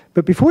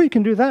 But before you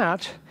can do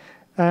that,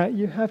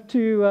 you have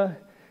to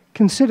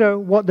consider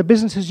what the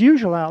business as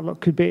usual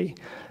outlook could be.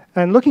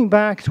 And looking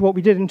back to what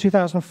we did in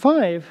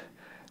 2005,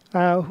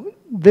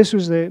 this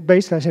was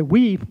basically, I said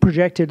we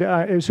projected,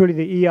 it was really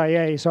the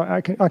EIA, so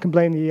I can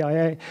blame the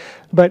EIA.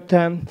 But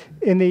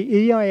in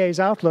the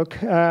EIA's outlook,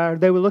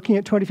 they were looking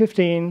at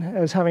 2015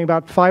 as having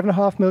about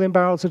 5.5 million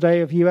barrels a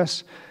day of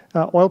US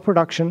oil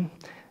production,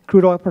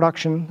 crude oil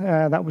production.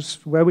 That was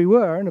where we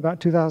were in about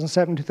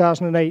 2007,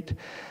 2008.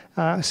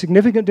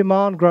 Significant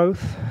demand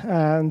growth,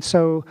 and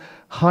so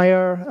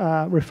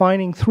higher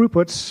refining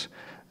throughputs,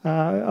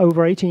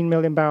 over 18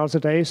 million barrels a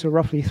day, so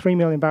roughly 3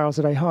 million barrels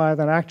a day higher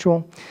than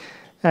actual.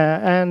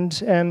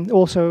 And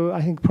also,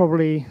 I think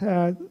probably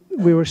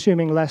we were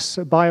assuming less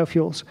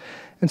biofuels.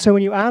 And so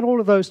when you add all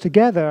of those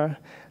together,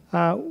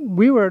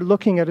 we were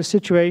looking at a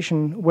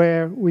situation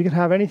where we could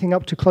have anything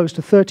up to close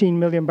to 13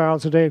 million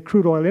barrels a day of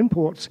crude oil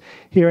imports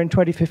here in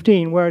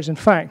 2015, whereas in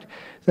fact,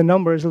 the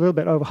number is a little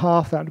bit over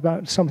half that,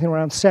 about something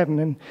around 7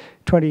 in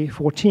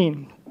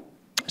 2014.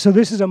 So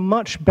this is a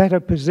much better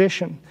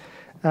position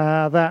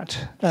that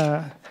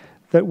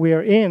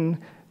we're in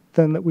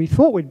than that we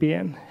thought we'd be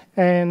in.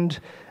 And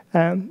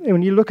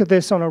when you look at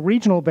this on a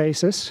regional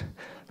basis,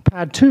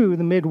 PAD 2,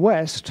 the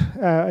Midwest,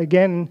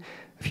 again,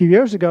 a few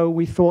years ago,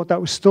 we thought that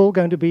was still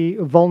going to be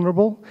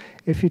vulnerable.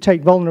 If you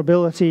take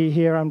vulnerability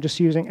here, I'm just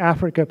using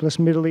Africa plus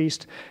Middle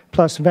East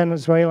plus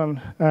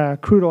Venezuelan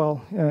crude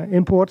oil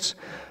imports,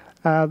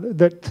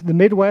 that the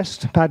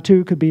Midwest, PAD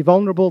 2, could be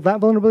vulnerable. That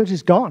vulnerability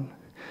is gone,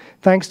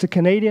 thanks to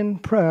Canadian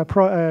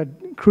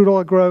crude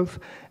oil growth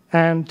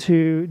and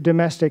to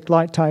domestic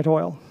light tight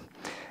oil.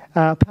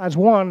 PADs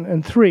 1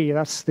 and 3,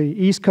 that's the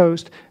East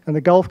Coast and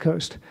the Gulf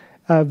Coast,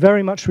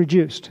 very much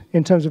reduced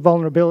in terms of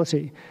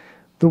vulnerability.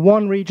 The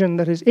one region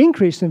that has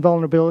increased in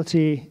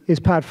vulnerability is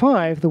PAD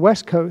 5, the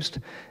West Coast,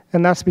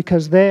 and that's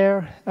because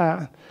there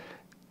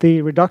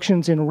the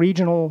reductions in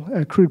regional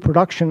crude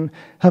production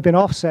have been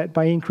offset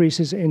by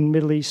increases in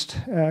Middle East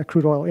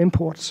crude oil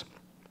imports.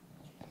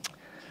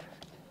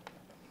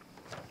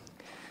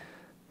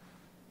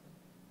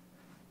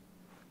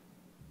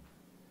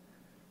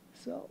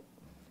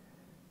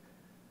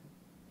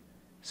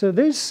 So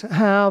these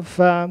have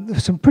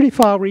some pretty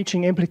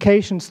far-reaching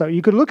implications, though.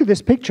 You could look at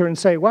this picture and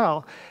say,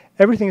 wow,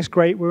 everything is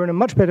great. We're in a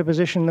much better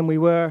position than we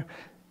were,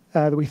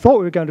 that we thought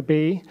we were going to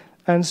be,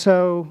 and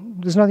so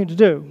there's nothing to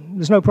do.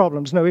 There's no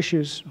problems, no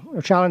issues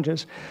or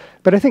challenges.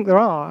 But I think there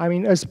are. I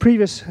mean, as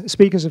previous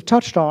speakers have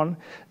touched on,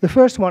 the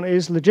first one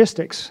is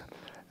logistics.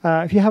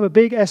 If you have a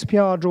big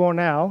SPR draw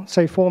now,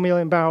 say 4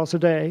 million barrels a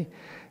day,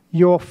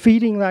 you're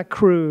feeding that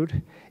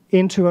crude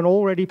into an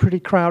already pretty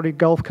crowded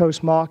Gulf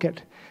Coast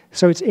market.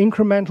 So it's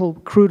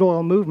incremental crude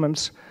oil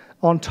movements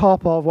on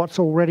top of what's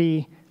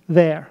already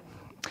there.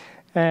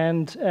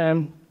 And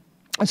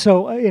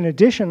so in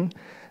addition,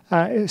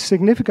 a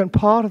significant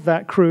part of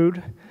that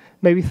crude,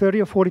 maybe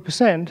 30 or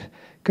 40%,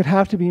 could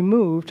have to be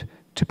moved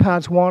to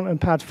PADs 1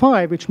 and PAD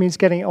 5, which means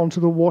getting it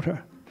onto the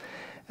water.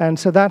 And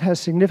so that has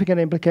significant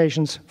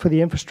implications for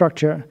the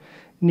infrastructure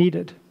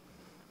needed.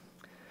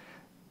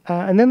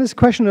 And then there's a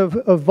question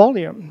of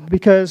volume,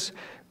 because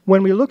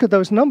when we look at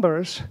those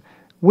numbers,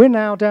 we're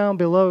now down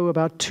below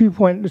about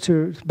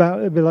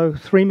below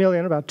 3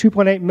 million, about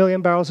 2.8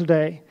 million barrels a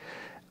day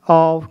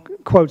of,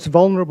 quotes,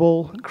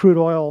 vulnerable crude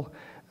oil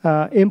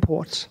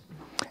imports.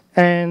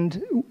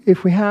 And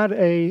if we had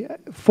a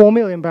 4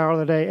 million barrel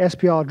a day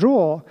SPR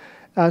draw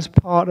as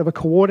part of a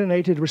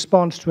coordinated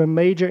response to a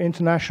major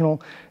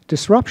international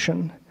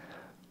disruption,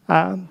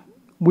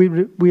 we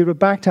would have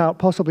backed out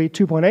possibly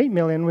 2.8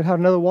 million. We'd have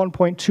another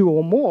 1.2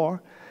 or more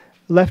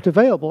left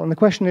available. And the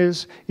question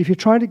is, if you're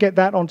trying to get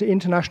that onto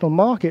international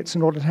markets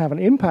in order to have an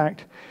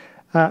impact,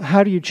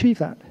 how do you achieve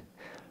that?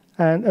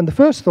 And the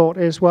first thought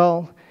is,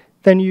 well,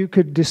 then you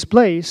could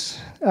displace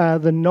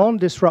the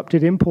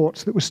non-disrupted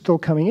imports that were still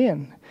coming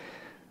in.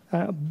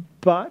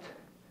 But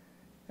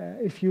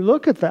if you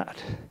look at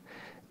that,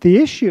 the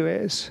issue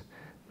is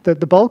that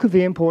the bulk of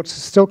the imports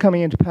are still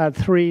coming into PAD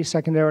 3,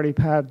 secondarily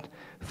PAD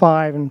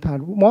 5 and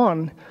pad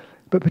 1,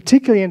 but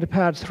particularly into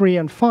pads 3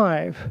 and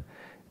 5,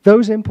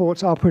 those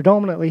imports are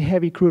predominantly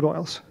heavy crude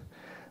oils.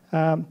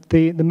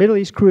 The Middle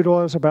East crude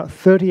oils are about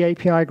 30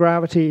 API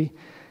gravity.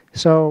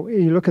 So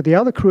you look at the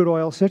other crude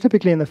oils, they're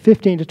typically in the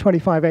 15 to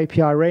 25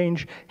 API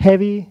range,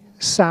 heavy,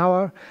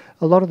 sour.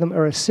 A lot of them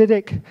are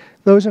acidic.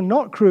 Those are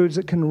not crudes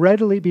that can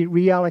readily be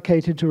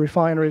reallocated to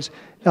refineries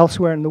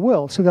elsewhere in the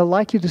world, so they're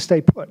likely to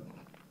stay put.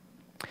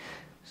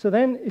 So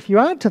then if you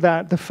add to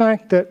that the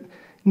fact that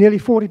nearly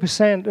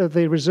 40% of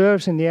the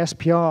reserves in the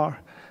SPR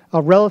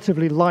are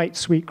relatively light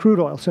sweet crude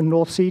oil, so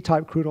North Sea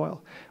type crude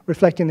oil,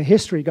 reflecting the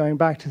history going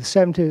back to the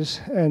 70s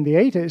and the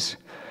 80s,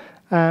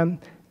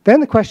 then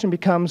the question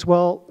becomes,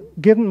 well,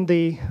 given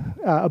the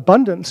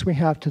abundance we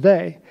have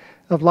today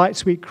of light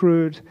sweet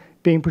crude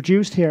being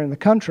produced here in the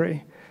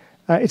country,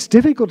 it's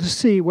difficult to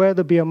see where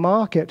there'd be a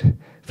market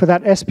for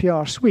that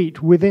SPR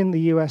sweet within the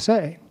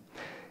USA.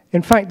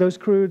 In fact, those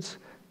crudes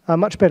are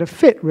much better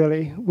fit,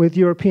 really, with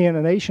European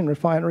and Asian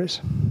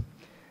refineries.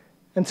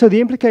 And so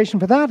the implication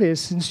for that is,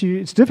 since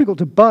it's difficult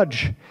to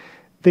budge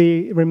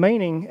the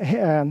remaining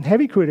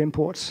heavy crude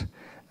imports,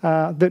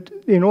 that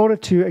in order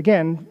to,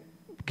 again,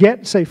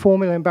 get, say, 4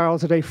 million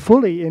barrels a day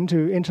fully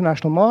into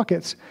international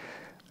markets,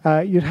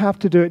 you'd have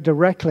to do it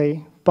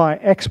directly by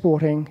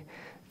exporting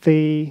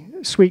the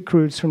sweet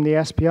crudes from the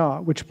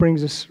SPR, which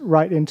brings us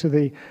right into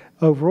the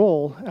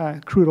overall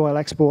crude oil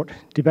export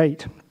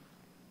debate.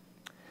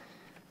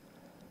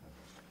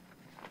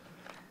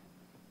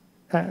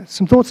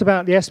 Some thoughts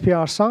about the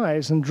SPR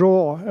size and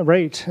draw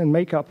rate and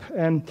makeup.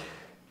 And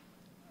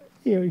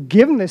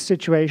given this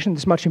situation,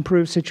 this much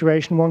improved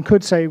situation, one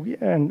could say,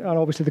 and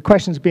obviously the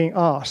question is being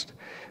asked,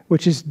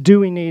 which is, do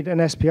we need an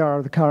SPR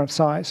of the current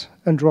size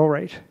and draw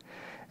rate?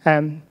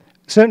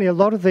 Certainly a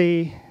lot of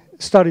the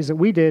studies that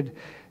we did,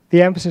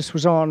 the emphasis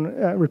was on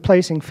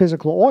replacing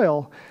physical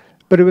oil,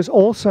 but it was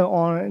also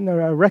on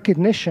a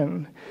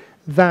recognition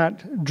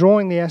that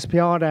drawing the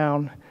SPR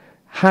down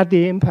had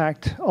the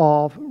impact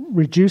of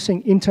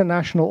reducing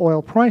international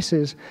oil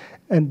prices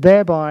and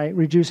thereby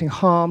reducing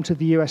harm to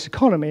the US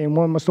economy, and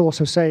one must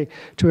also say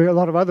to a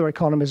lot of other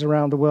economies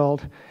around the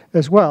world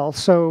as well.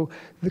 So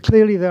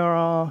clearly there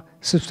are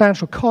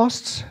substantial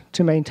costs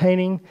to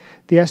maintaining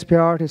the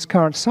SPR at its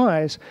current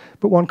size,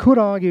 but one could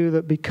argue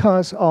that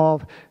because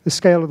of the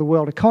scale of the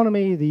world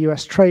economy, the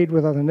US trade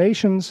with other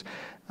nations,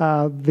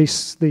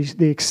 the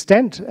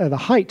extent, the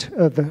height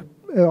of the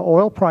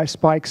oil price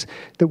spikes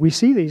that we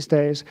see these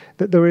days,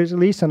 that there is at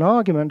least an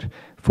argument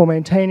for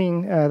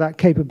maintaining that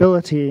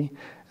capability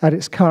at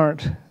its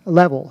current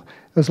level,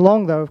 as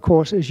long, though, of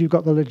course, as you've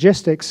got the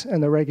logistics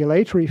and the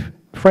regulatory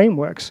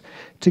frameworks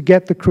to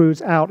get the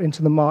crudes out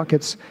into the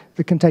markets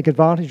that can take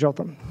advantage of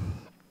them.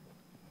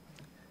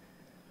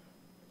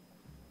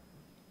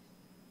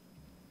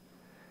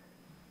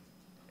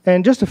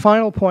 And just a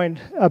final point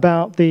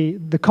about the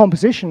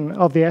composition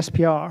of the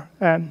SPR.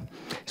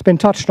 It's been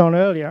touched on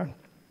earlier.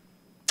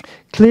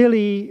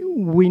 Clearly,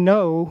 we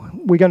know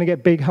we're going to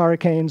get big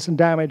hurricanes and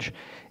damage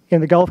in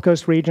the Gulf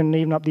Coast region and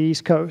even up the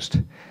East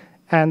Coast.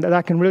 And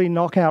that can really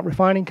knock out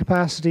refining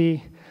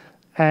capacity.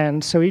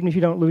 And so even if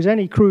you don't lose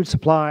any crude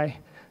supply,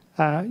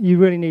 you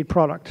really need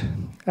product.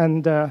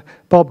 And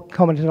Bob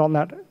commented on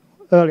that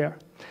earlier.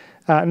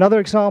 Another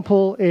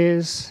example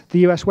is the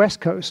US West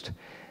Coast.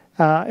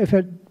 If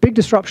a big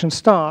disruption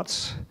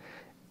starts,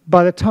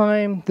 by the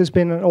time there's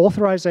been an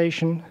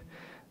authorization,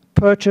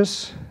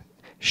 purchase,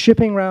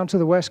 shipping around to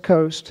the West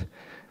Coast,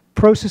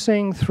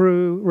 processing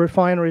through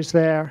refineries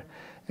there,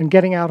 and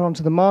getting out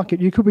onto the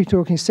market, you could be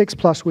talking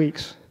 6+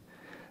 weeks.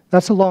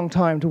 That's a long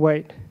time to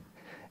wait.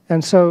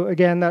 And so,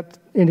 again, that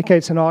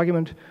indicates an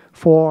argument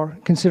for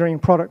considering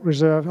product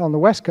reserve on the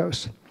West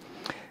Coast.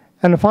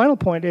 And the final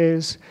point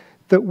is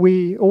that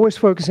we always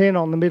focus in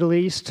on the Middle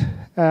East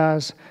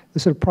as the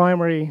sort of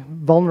primary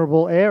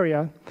vulnerable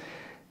area.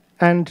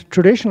 And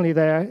traditionally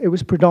there, it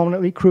was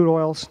predominantly crude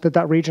oils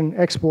that region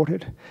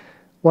exported.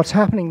 What's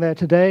happening there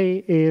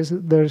today is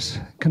that there's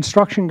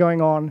construction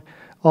going on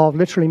of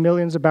literally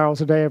millions of barrels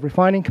a day of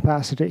refining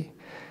capacity.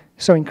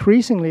 So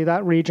increasingly,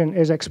 that region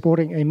is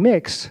exporting a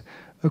mix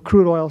of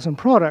crude oils and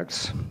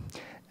products.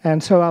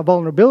 And so our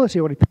vulnerability,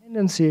 or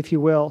dependency, if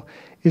you will,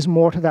 is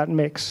more to that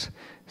mix.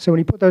 So when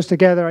you put those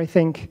together, I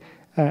think,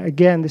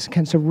 again, this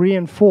can sort of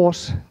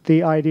reinforce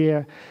the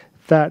idea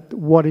that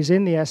what is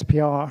in the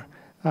SPR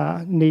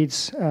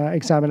needs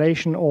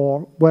examination,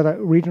 or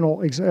whether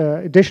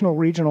additional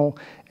regional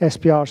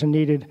SPRs are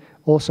needed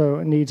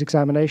also needs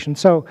examination.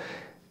 So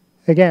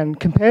again,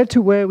 compared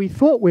to where we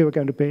thought we were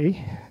going to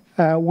be,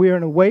 we're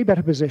in a way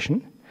better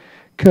position,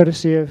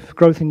 courtesy of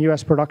growth in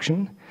US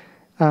production,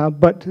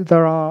 but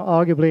there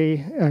are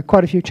arguably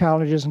quite a few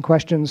challenges and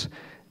questions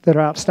that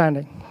are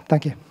outstanding.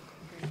 Thank you.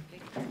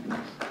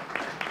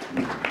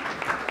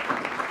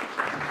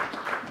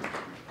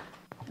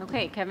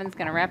 Okay, Kevin's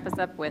going to wrap us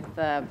up with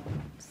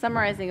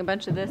summarizing a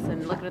bunch of this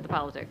and looking at the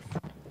politics.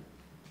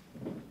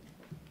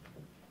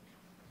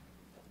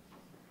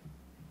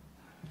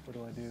 What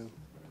do I do?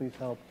 Please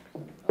help.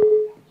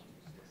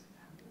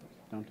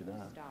 Don't do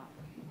that.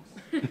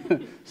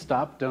 Stop.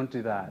 Stop, don't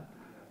do that.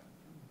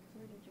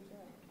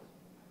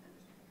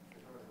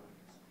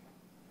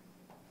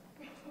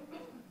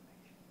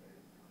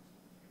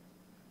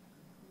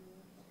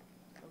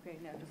 Okay,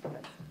 now just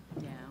press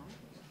down,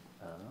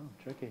 Oh,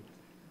 tricky.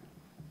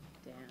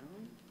 down.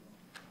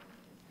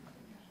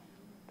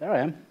 There I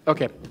am.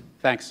 Okay,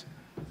 thanks.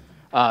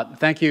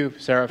 Thank you,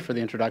 Sarah, for the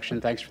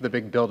introduction. Thanks for the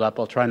big build-up.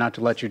 I'll try not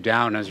to let you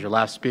down as your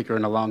last speaker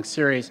in a long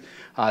series.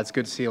 It's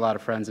good to see a lot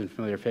of friends and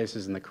familiar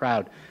faces in the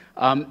crowd.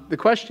 The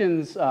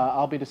questions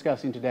I'll be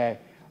discussing today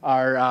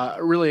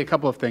are really a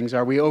couple of things.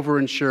 Are we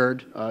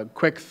overinsured?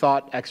 Quick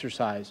thought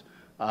exercise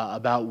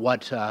about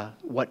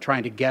what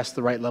trying to guess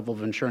the right level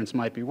of insurance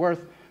might be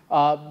worth.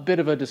 Bit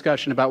of a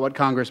discussion about what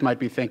Congress might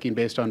be thinking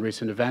based on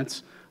recent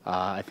events.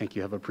 I think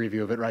you have a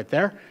preview of it right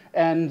there.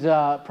 And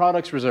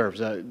products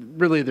reserves.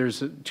 Really,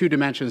 there's two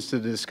dimensions to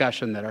the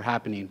discussion that are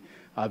happening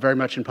very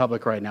much in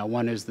public right now.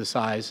 One is the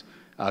size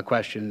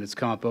question that's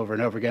come up over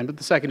and over again, but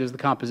the second is the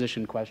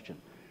composition question.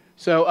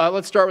 So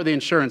let's start with the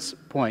insurance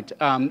point.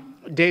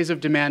 Days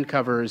of demand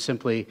cover is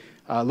simply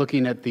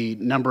looking at the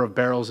number of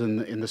barrels in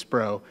the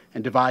SPRO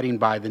and dividing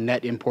by the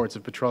net imports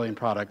of petroleum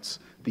products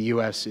the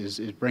U.S. is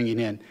bringing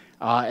in.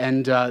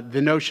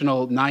 The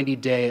notional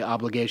 90-day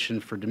obligation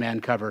for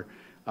demand cover,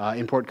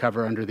 import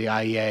cover under the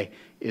IEA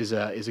is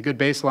a good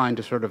baseline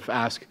to sort of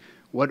ask,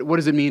 what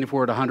does it mean if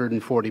we're at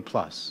 140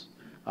 plus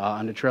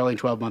on a trailing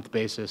 12-month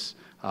basis?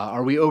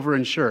 Are we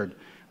overinsured?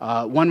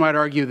 One might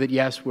argue that,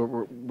 yes,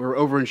 we're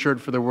overinsured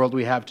for the world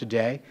we have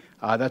today.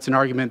 That's an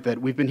argument that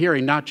we've been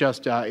hearing not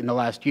just in the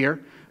last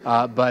year,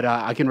 but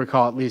I can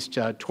recall at least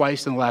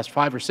twice in the last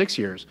 5 or 6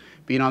 years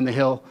being on the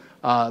Hill,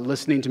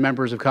 listening to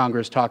members of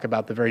Congress talk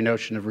about the very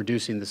notion of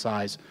reducing the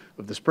size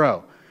of the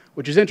SPRO,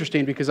 which is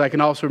interesting because I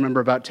can also remember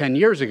about 10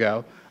 years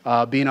ago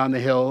being on the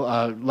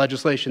Hill,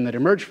 legislation that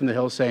emerged from the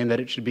Hill saying that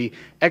it should be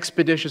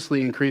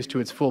expeditiously increased to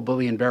its full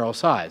billion-barrel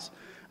size.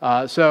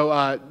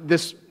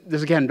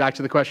 This again, back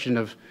to the question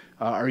of,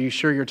 are you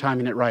sure you're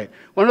timing it right?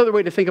 One other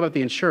way to think about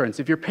the insurance,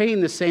 if you're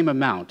paying the same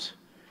amount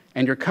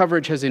and your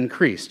coverage has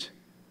increased,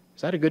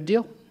 is that a good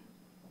deal?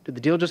 Did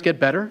the deal just get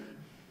better?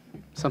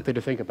 Something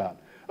to think about.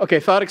 Okay,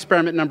 thought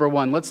experiment number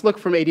one. Let's look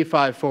from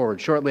 85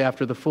 forward, shortly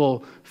after the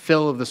full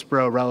fill of the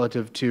SPRO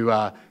relative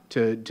to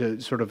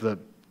sort of the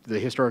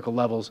historical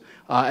levels.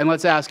 And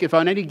let's ask if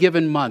on any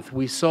given month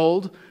we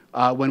sold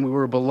when we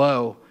were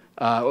below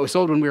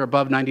sold when we were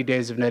above 90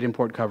 days of net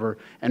import cover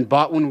and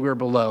bought when we were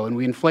below, and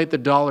we inflate the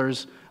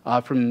dollars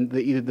from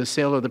either the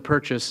sale or the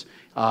purchase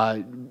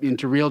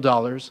into real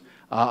dollars.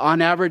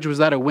 On average, was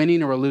that a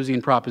winning or a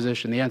losing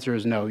proposition? The answer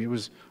is no. It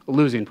was a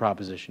losing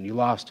proposition. You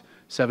lost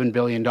 $7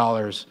 billion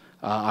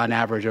on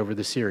average over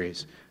the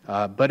series.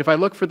 But if I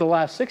look for the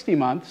last 60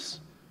 months,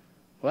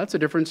 well, that's a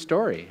different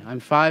story. I'm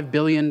 $5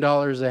 billion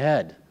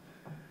ahead.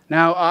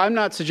 Now, I'm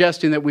not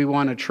suggesting that we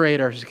want to trade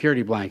our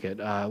security blanket.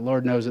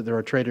 Lord knows that there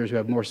are traders who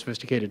have more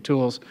sophisticated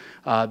tools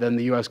than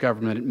the U.S.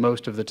 government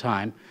most of the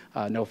time.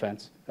 No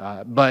offense.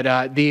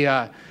 But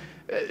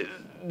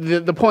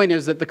the point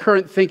is that the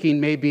current thinking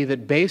may be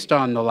that based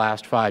on the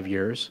last 5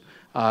 years,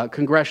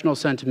 congressional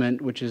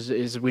sentiment, which is,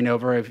 as we know,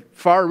 very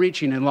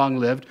far-reaching and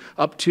long-lived,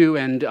 up to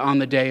and on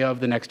the day of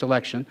the next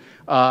election,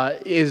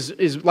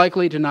 is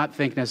likely to not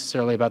think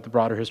necessarily about the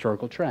broader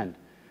historical trend.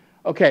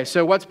 Okay,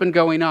 so what's been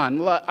going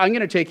on? I'm going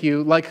to take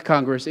you, like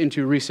Congress,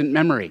 into recent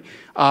memory.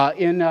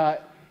 In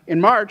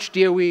March,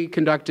 DOE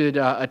conducted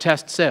a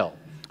test sale.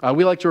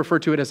 We like to refer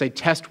to it as a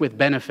test with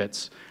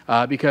benefits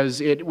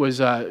because it was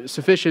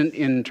sufficient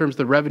in terms of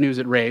the revenues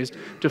it raised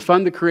to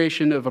fund the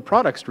creation of a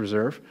products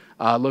reserve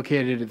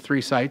located at 3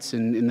 sites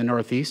in the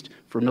Northeast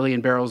for 1 million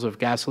barrels of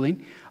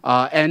gasoline.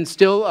 And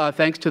still,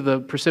 thanks to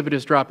the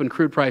precipitous drop in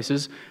crude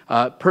prices,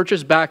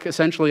 purchased back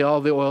essentially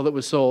all the oil that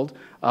was sold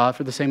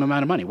for the same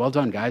amount of money. Well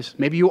done, guys.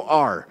 Maybe you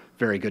are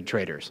very good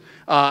traders.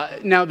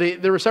 Now,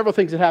 there were several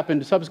things that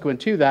happened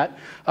subsequent to that.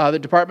 The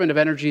Department of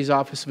Energy's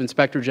Office of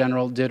Inspector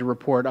General did a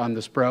report on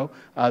the SPRO.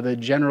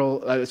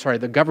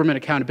 The Government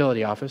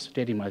Accountability Office,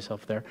 dating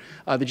myself there.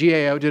 The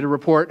GAO did a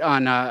report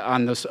on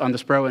the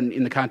SPRO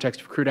in the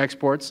context of crude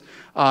exports.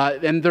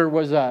 And there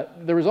was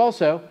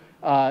also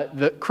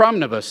the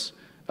Cromnibus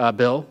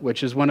bill,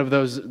 which is one of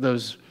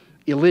those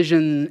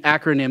Elysian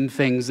acronym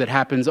things that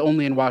happens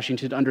only in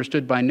Washington,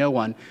 understood by no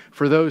one.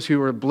 For those who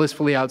were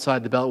blissfully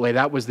outside the Beltway,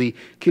 that was the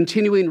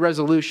Continuing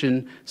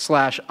Resolution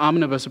 /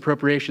 Omnibus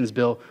Appropriations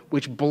Bill,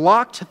 which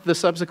blocked the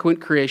subsequent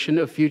creation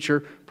of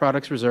future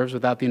products reserves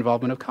without the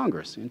involvement of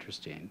Congress.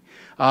 Interesting.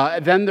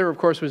 Then there, of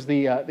course, was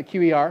the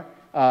QER,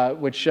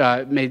 which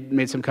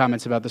made some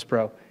comments about the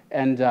SPRO.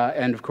 And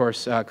of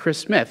course, Chris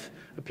Smith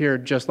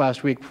appeared just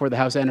last week before the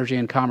House Energy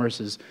and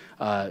Commerce's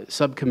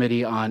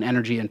Subcommittee on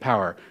Energy and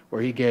Power,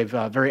 where he gave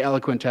very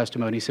eloquent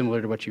testimony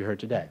similar to what you heard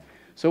today.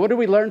 So what did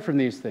we learn from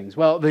these things?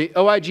 Well, the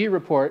OIG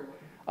report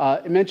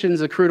it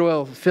mentions a crude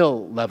oil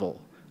fill level.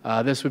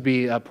 This would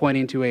be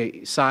pointing to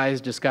a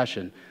size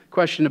discussion.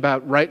 Question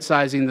about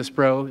right-sizing the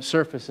SPRO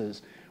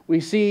surfaces. We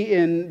see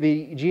in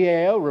the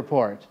GAO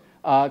report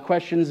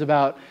questions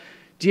about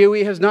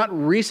DOE has not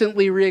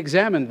recently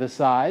re-examined the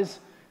size.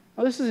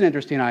 Well, this is an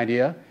interesting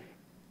idea.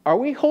 Are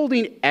we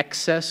holding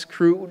excess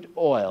crude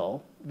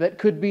oil that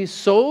could be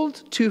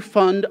sold to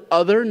fund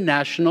other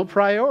national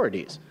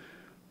priorities?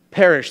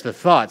 Perish the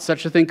thought.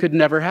 Such a thing could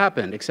never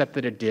happen, except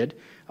that it did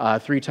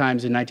 3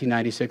 times in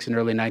 1996 and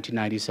early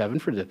 1997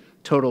 for the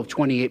total of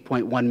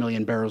 28.1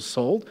 million barrels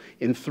sold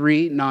in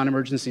 3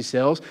 non-emergency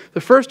sales, the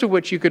first of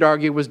which you could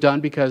argue was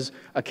done because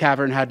a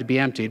cavern had to be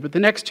emptied, but the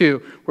next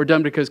 2 were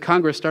done because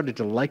Congress started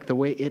to like the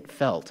way it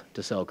felt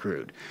to sell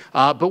crude.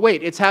 But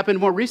wait, it's happened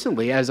more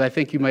recently. As I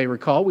think you may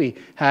recall, we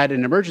had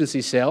an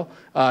emergency sale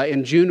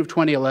in June of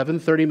 2011,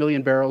 30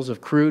 million barrels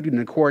of crude in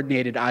a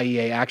coordinated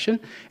IEA action,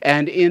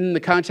 and in the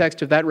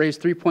context of that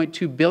raised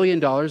 $3.2 billion,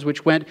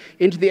 which went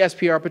into the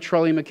SPR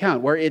petroleum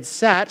account, where it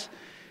sat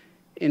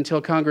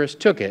until Congress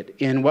took it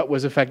in what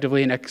was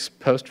effectively an ex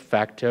post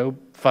facto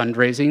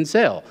fundraising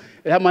sale.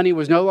 That money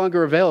was no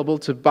longer available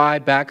to buy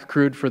back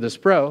crude for the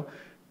SPRO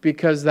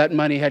because that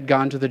money had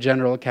gone to the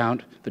general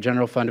account, the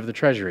general fund of the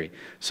Treasury.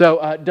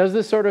 So does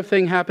this sort of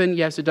thing happen?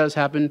 Yes, it does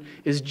happen.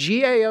 Is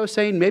GAO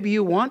saying maybe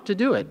you want to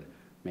do it?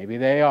 Maybe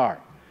they are.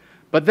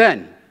 But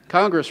then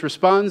Congress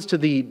responds to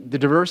the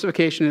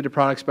diversification into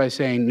products by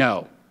saying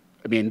no.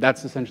 I mean,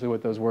 that's essentially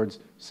what those words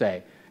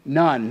say.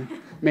 None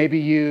may be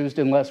used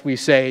unless we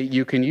say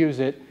you can use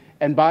it.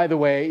 And by the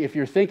way, if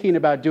you're thinking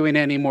about doing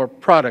any more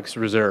products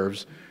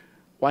reserves,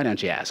 why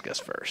don't you ask us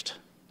first?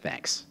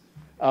 Thanks.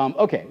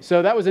 Okay,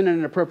 so that was in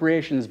an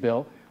appropriations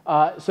bill.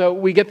 So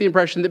we get the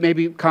impression that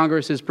maybe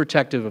Congress is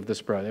protective of the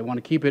SPRO. They want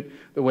to keep it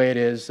the way it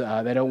is.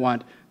 They don't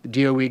want the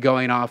DOE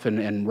going off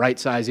and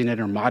right-sizing it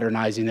or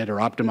modernizing it or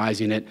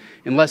optimizing it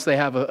unless they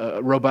have a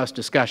robust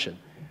discussion.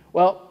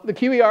 Well, the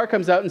QER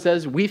comes out and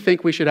says, we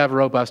think we should have a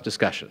robust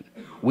discussion.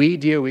 We,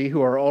 DOE,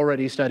 who are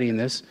already studying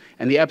this,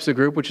 and the EPSA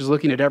group, which is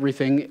looking at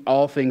everything,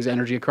 all things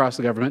energy across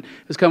the government,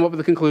 has come up with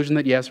the conclusion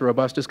that, yes, a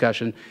robust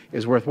discussion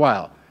is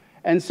worthwhile.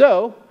 And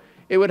so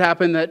it would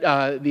happen that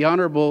the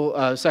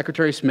Honorable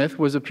Secretary Smith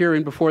was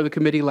appearing before the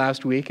committee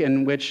last week,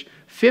 in which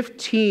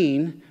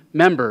 15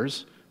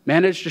 members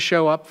managed to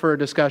show up for a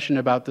discussion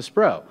about the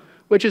SPRO,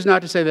 which is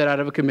not to say that out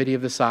of a committee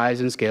of the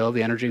size and scale of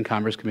the Energy and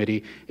Commerce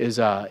Committee is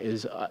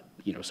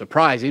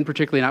surprising,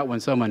 particularly not when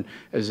someone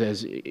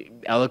as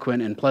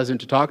eloquent and pleasant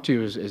to talk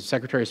to as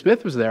Secretary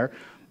Smith was there.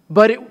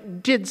 But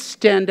it did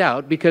stand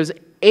out because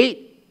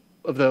 8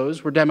 of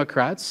those were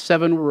Democrats,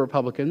 7 were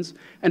Republicans,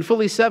 and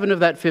fully 7 of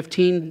that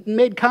 15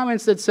 made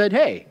comments that said,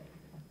 hey,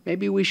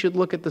 maybe we should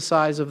look at the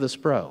size of the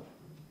SPRO.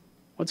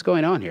 What's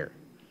going on here?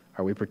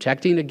 Are we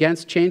protecting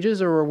against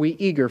changes, or are we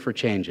eager for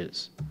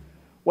changes?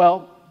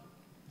 Well,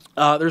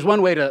 there's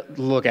one way to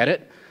look at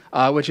it,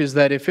 which is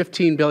that if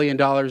 $15 billion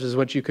is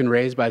what you can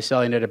raise by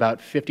selling at about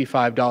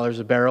 $55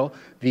 a barrel,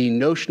 the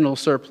notional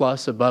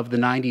surplus above the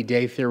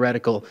 90-day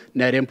theoretical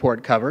net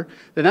import cover,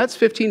 then that's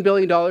 $15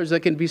 billion that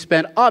can be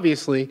spent,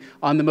 obviously,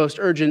 on the most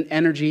urgent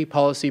energy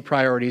policy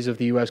priorities of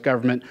the U.S.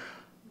 government,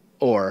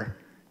 or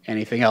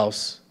anything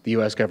else the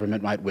U.S.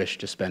 government might wish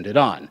to spend it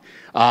on.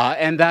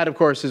 And that, of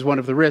course, is one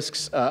of the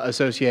risks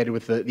associated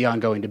with the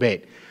ongoing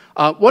debate.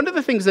 One of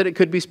the things that it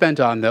could be spent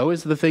on, though,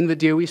 is the thing that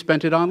DOE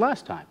spent it on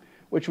last time,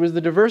 which was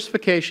the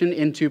diversification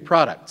into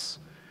products.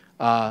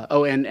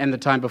 And the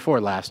time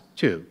before last,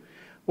 too.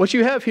 What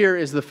you have here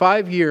is the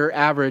 5-year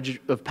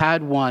average of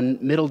PAD 1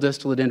 middle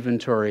distillate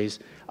inventories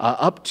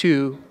up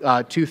to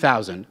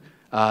 2000,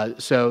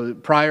 so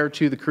prior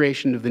to the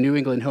creation of the New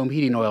England Home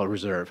Heating Oil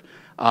Reserve,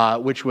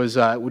 which was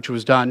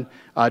done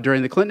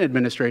during the Clinton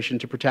administration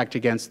to protect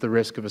against the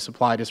risk of a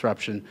supply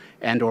disruption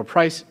and or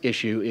price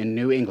issue in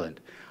New England.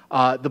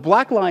 The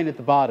black line at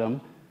the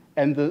bottom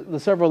and the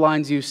several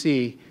lines you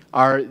see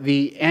are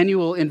the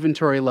annual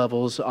inventory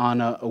levels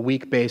on a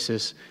week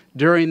basis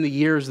during the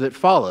years that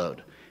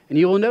followed. And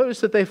you will notice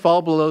that they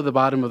fall below the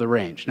bottom of the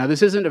range. Now,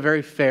 this isn't a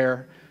very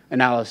fair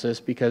analysis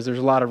because there's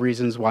a lot of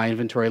reasons why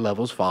inventory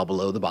levels fall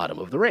below the bottom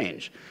of the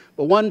range.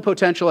 But one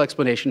potential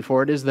explanation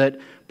for it is that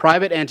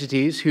private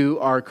entities who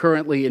are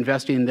currently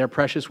investing their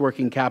precious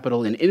working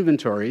capital in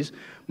inventories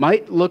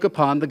might look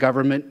upon the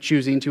government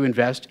choosing to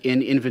invest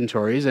in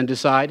inventories and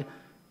decide,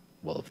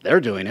 well, if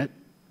they're doing it,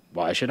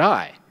 why should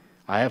I?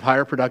 I have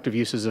higher productive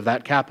uses of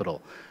that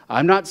capital.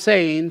 I'm not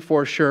saying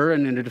for sure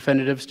and in a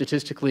definitive,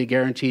 statistically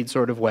guaranteed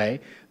sort of way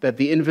that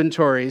the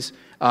inventories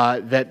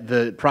that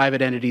the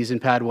private entities in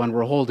PAD 1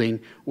 were holding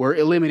were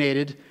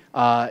eliminated,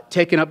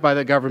 taken up by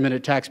the government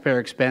at taxpayer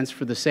expense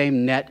for the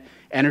same net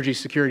energy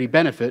security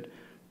benefit,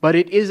 but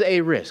it is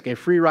a risk, a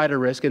free rider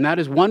risk, and that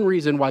is one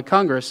reason why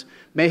Congress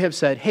may have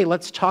said, hey,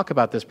 let's talk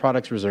about this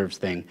products reserves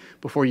thing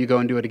before you go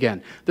and do it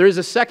again. There is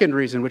a second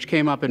reason, which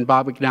came up in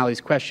Bob McNally's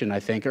question,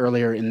 I think,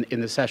 earlier in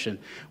the session,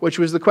 which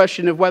was the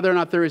question of whether or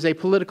not there is a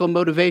political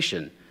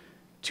motivation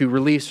to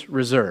release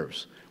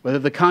reserves, whether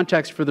the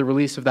context for the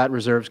release of that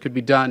reserves could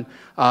be done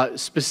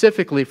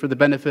specifically for the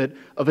benefit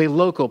of a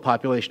local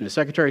population. As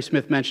Secretary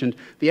Smith mentioned,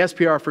 the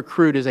SPR for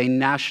crude is a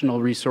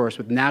national resource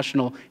with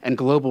national and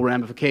global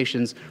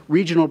ramifications.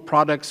 Regional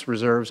products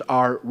reserves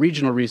are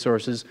regional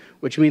resources,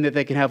 which mean that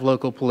they can have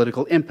local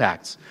political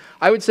impacts.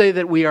 I would say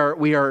that we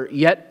are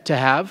yet to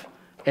have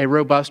a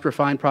robust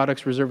refined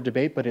products reserve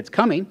debate, but it's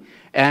coming,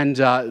 and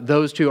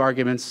those two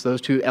arguments,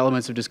 those two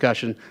elements of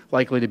discussion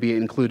likely to be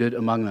included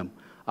among them.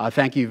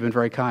 Thank you. You've been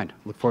very kind.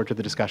 Look forward to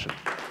the discussion.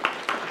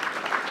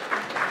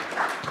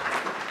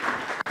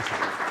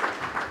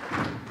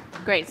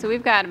 Great. So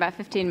we've got about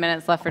 15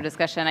 minutes left for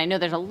discussion. I know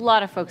there's a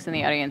lot of folks in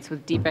the audience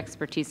with deep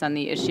expertise on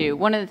the issue.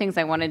 One of the things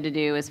I wanted to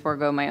do is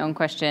forego my own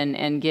question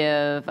and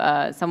give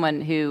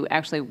someone who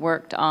actually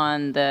worked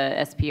on the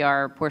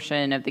SPR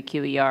portion of the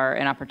QER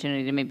an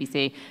opportunity to maybe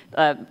say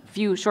a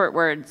few short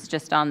words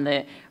just on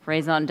the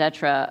raison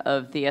d'etre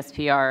of the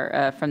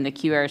SPR from the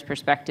QER's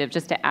perspective,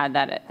 just to add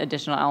that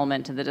additional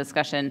element to the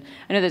discussion.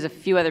 I know there's a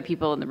few other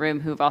people in the room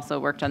who've also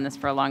worked on this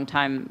for a long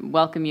time.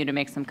 Welcome you to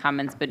make some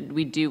comments, but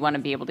we do want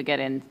to be able to get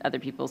in other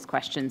people's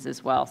questions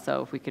as well,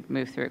 so if we could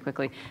move through it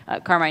quickly.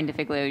 Carmine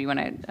DeFiglio, you want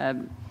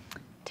to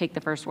take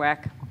the first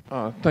whack?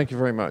 Thank you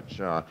very much.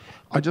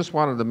 I just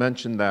wanted to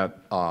mention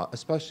that,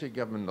 especially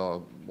given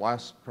the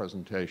last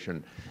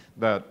presentation,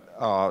 that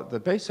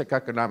the basic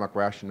economic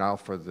rationale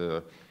for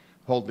the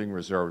holding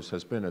reserves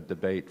has been a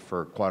debate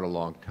for quite a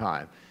long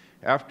time.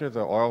 After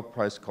the oil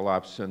price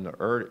collapse in the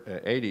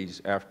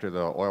 80s, after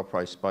the oil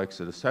price spikes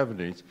of the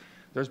 70s,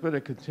 there's been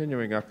a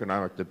continuing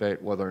economic debate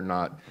whether or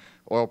not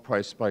oil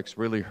price spikes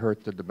really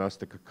hurt the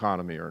domestic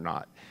economy or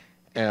not.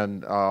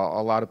 And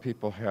a lot of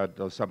people had,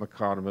 some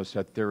economists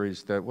had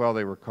theories that, well,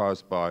 they were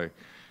caused by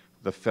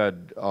the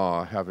Fed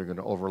having an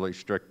overly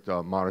strict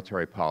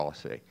monetary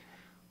policy.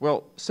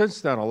 Well,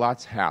 since then, a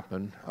lot's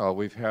happened.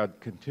 We've had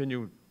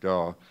continued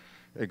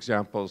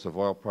examples of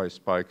oil price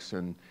spikes,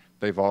 and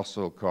they've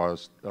also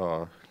caused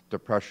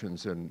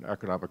depressions in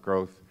economic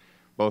growth,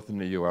 both in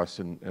the U.S.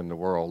 and the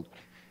world.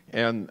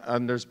 And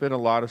there's been a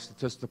lot of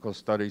statistical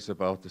studies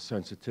about the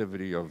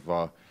sensitivity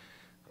of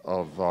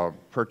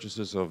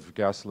purchases of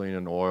gasoline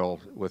and oil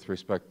with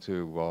respect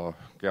to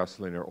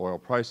gasoline or oil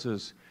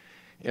prices.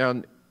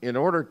 And in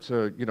order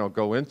to,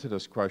 go into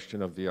this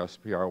question of the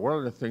SPR, one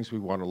of the things we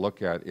want to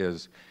look at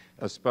is,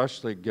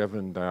 especially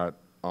given that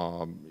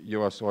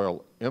U.S.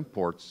 oil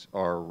imports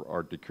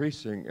are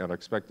decreasing and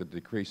expected to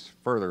decrease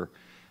further,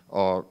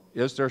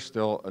 is there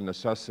still a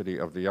necessity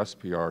of the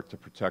SPR to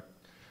protect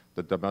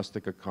the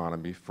domestic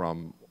economy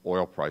from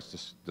oil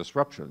price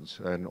disruptions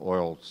and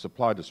oil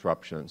supply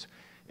disruptions?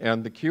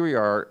 And the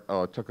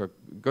QER took a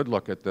good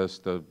look at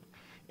this,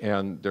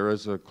 and there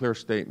is a clear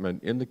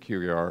statement in the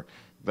QER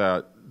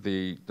that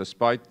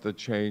despite the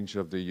change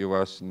of the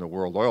U.S. and the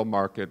world oil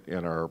market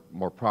and our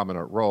more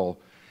prominent role,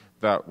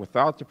 that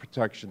without the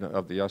protection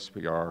of the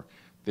SPR,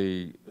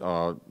 the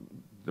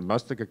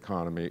domestic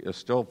economy is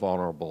still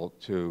vulnerable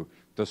to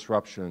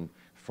disruption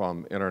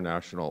from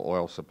international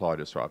oil supply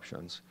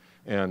disruptions.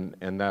 And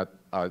that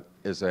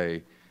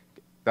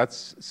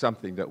that's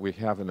something that we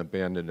haven't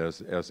abandoned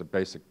as a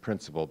basic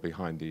principle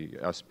behind the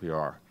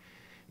SPR.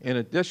 In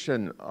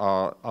addition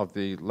of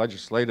the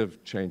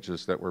legislative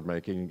changes that we're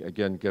making,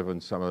 again,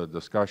 given some of the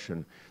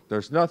discussion,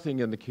 there's nothing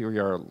in the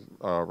QER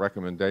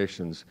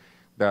recommendations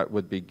that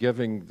would be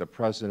giving the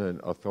President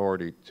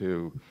authority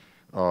to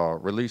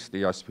release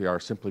the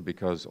SPR simply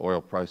because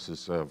oil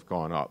prices have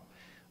gone up.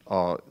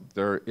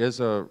 There is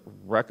a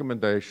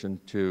recommendation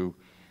to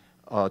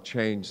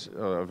change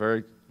a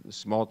very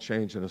small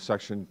change in a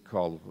section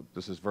called,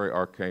 this is very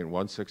arcane,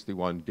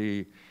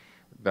 161D,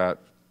 that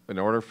in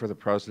order for the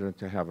President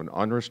to have an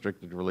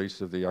unrestricted release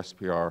of the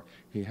SPR,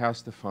 he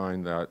has to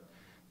find that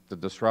the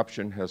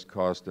disruption has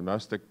caused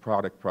domestic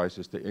product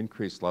prices to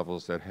increase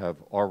levels that have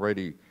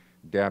already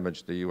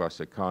damaged the U.S.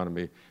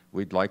 economy.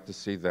 We'd like to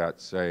see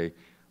that, say,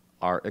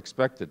 are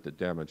expected to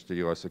damage the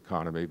U.S.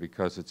 economy,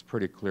 because it's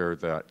pretty clear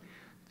that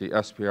the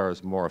SPR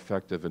is more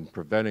effective in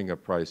preventing a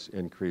price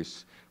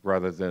increase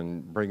rather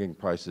than bringing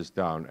prices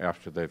down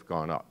after they've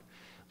gone up.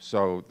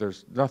 So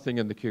there's nothing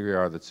in the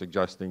QER that's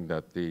suggesting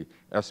that the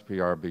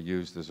SPR be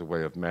used as a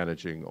way of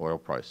managing oil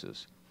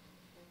prices.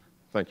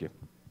 Thank you.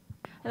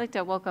 I'd like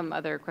to welcome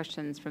other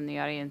questions from the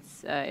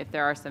audience, if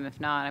there are some.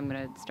 If not, I'm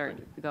going to start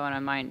going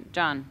on mine.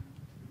 John.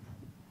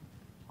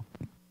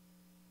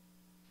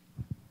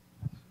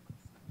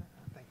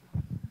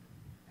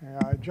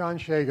 John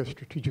Shaga,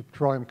 Strategic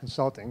Petroleum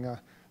Consulting.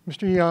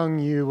 Mr. Young,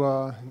 you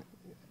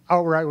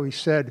outrightly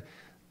said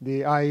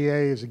the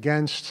IEA is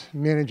against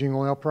managing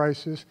oil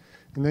prices,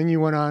 and then you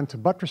went on to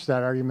buttress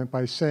that argument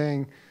by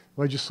saying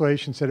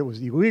legislation said it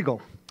was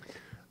illegal.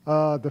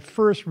 The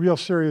first real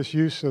serious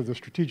use of the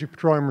Strategic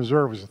Petroleum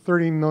Reserve was a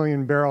 30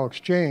 million barrel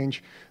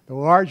exchange, the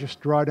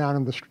largest drawdown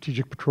of the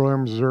Strategic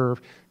Petroleum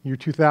Reserve in year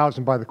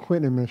 2000 by the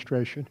Clinton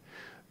administration.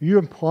 Are you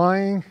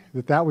implying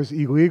that that was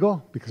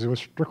illegal because it was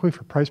strictly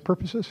for price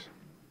purposes?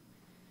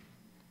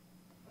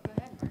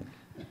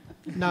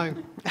 No,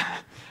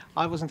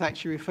 I wasn't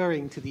actually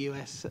referring to the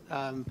US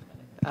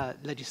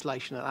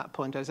legislation at that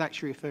point. I was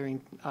actually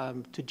referring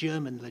to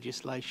German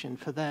legislation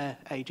for their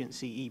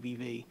agency,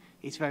 EBV.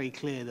 It's very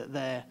clear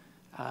that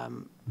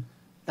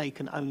they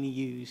can only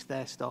use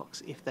their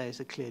stocks if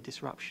there's a clear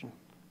disruption.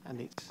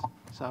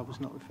 So I was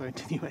not referring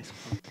to the US.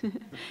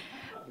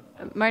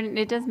 Martin,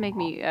 it does make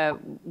me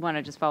want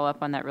to just follow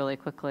up on that really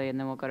quickly, and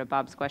then we'll go to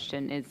Bob's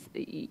question.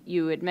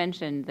 You had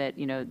mentioned that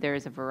there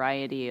is a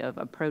variety of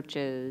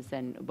approaches,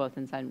 and both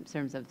in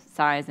terms of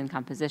size and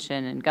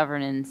composition and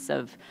governance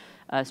of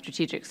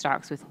strategic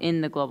stocks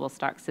within the global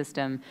stock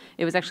system.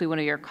 It was actually one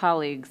of your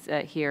colleagues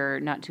here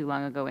not too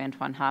long ago,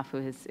 Antoine Hoff,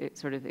 who has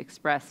sort of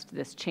expressed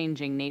this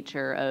changing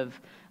nature of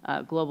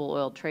global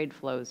oil trade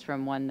flows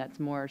from one that's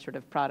more sort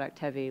of product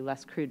heavy,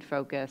 less crude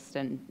focused,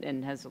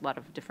 and has a lot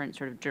of different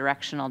sort of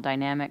directional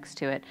dynamics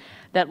to it.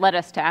 That led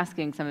us to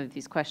asking some of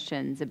these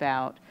questions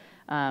about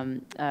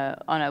on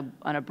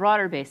a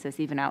broader basis,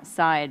 even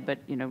outside, but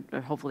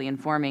hopefully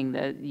informing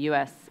the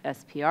U.S.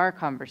 SPR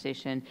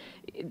conversation,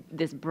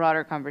 this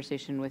broader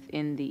conversation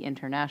within the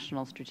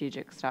international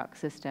strategic stock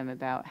system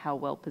about how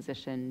well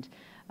positioned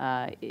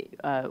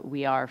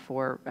we are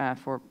for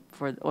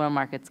the oil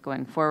markets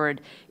going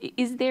forward.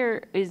 Is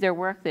there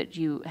work that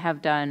you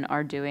have done,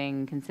 are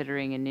doing,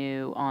 considering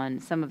anew on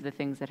some of the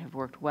things that have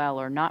worked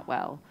well or not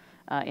well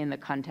in the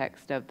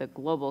context of the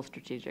global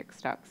strategic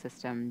stock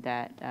system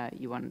that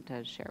you wanted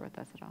to share with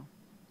us at all?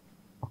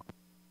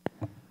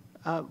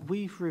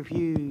 We've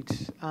reviewed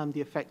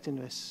the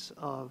effectiveness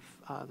of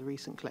the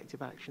recent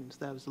collective actions.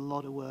 There was a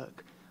lot of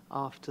work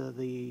after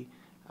the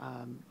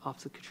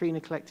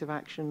Katrina collective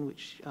action,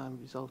 which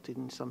resulted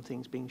in some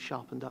things being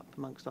sharpened up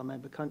amongst our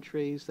member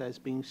countries. There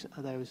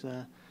was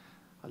a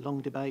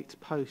long debate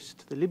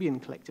post the Libyan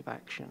collective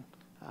action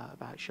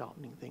about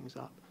sharpening things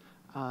up.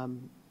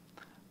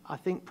 I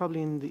think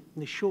probably in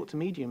the short to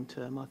medium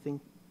term, I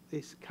think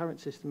this current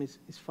system is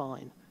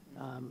fine.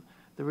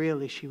 The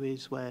real issue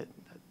is where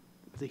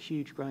the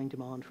huge growing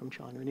demand from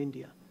China and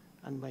India,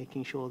 and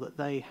making sure that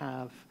they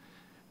have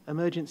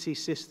emergency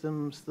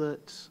systems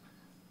that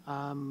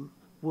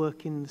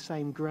work in the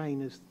same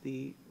grain as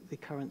the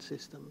current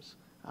systems.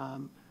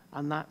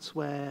 And that's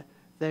where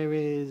there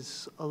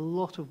is a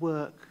lot of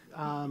work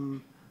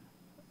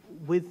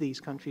with these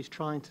countries,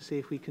 trying to see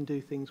if we can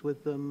do things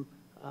with them.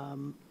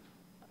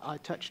 I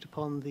touched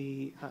upon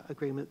the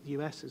agreement the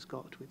US has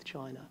got with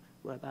China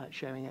about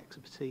sharing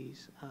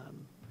expertise.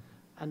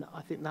 And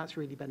I think that's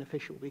really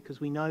beneficial, because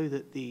we know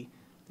that the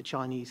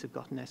Chinese have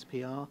got an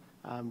SPR.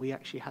 We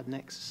actually had an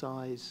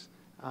exercise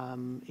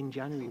in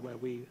January where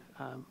we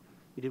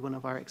did one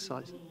of our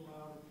exercises.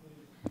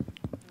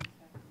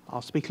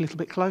 I'll speak a little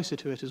bit closer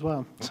to it as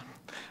well.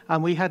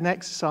 And we had an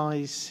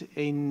exercise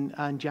in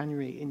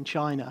January in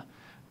China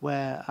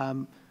where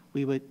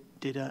we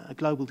did a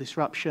global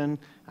disruption,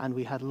 and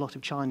we had a lot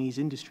of Chinese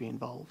industry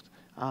involved.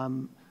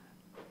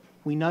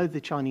 We know the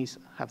Chinese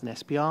have an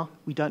SPR.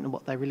 We don't know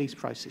what their release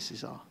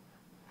processes are.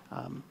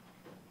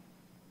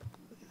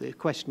 The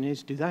question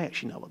is, do they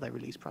actually know what their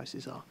release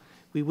processes are?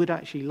 We would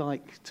actually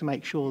like to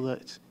make sure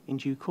that, in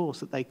due course,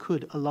 that they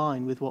could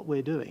align with what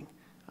we're doing.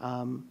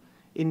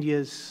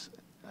 India's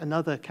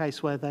another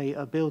case where they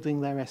are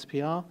building their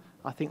SPR.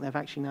 I think they've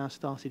actually now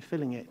started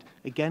filling it.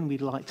 Again,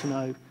 we'd like to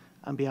know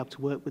and be able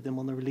to work with them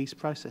on the release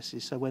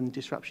processes, so when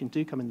disruptions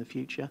do come in the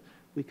future,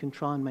 we can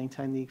try and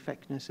maintain the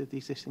effectiveness of the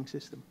existing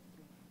system.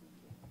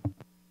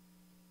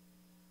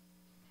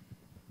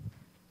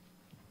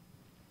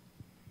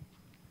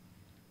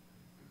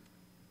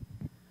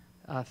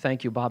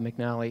 Thank you, Bob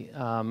McNally.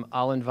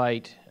 I'll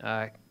invite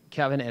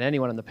Kevin and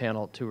anyone on the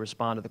panel to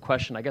respond to the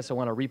question. I guess I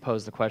want to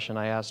repose the question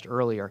I asked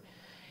earlier.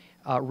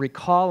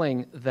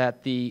 Recalling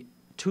that the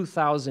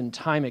 2000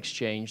 time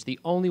exchange, the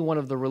only one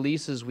of the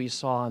releases we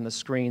saw on the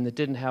screen that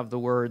didn't have the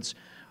words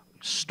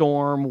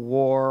storm,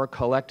 war,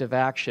 collective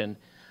action,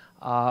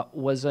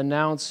 was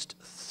announced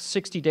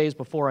 60 days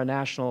before a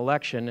national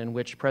election in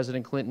which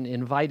President Clinton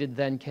invited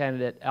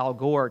then-candidate Al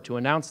Gore to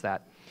announce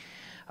that.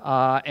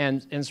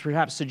 And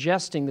perhaps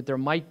suggesting that there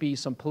might be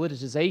some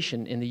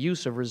politicization in the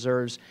use of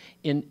reserves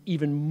when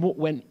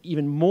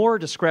even more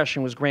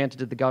discretion was granted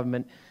to the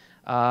government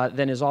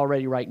than is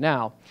already right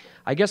now.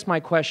 I guess my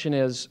question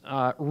is,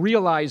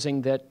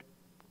 realizing that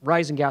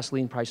rising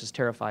gasoline prices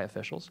terrify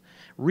officials,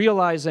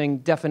 realizing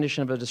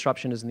definition of a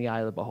disruption is in the eye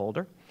of the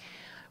beholder,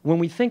 when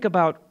we think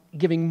about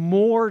giving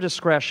more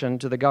discretion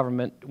to the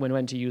government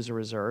when to use a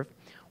reserve,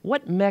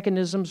 what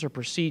mechanisms or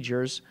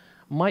procedures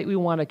might we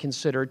want to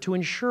consider to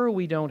ensure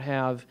we don't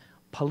have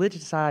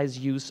politicized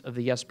use of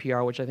the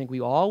SPR, which I think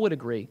we all would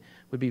agree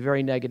would be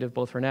very negative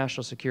both for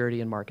national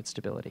security and market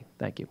stability?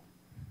 Thank you.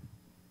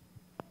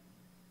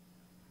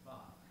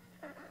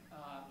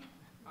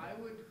 I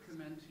would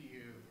commend to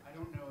you, I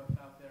don't know if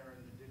out there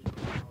in the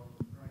digital world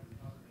of growing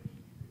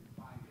information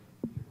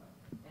you can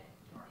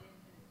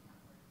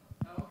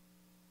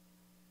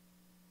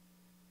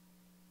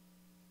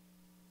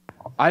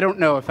find it. I don't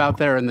know if out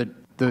there in the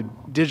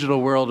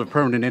digital world of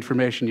permanent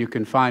information you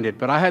can find it,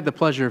 but I had the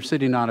pleasure of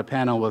sitting on a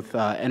panel with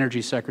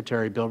Energy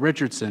Secretary Bill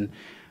Richardson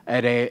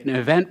at an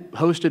event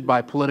hosted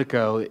by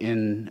Politico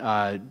in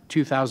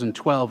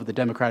 2012 at the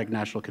Democratic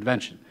National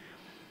Convention.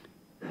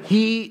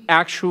 He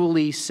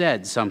actually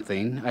said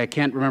something, I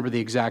can't remember the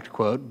exact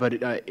quote, but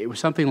it was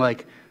something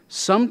like,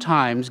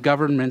 sometimes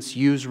governments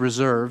use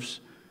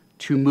reserves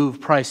to move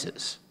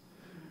prices.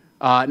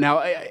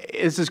 Now,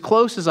 it's as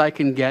close as I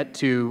can get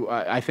to,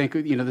 I think,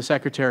 the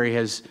Secretary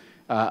has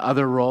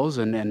other roles,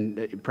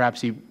 and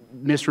perhaps he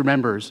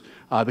misremembers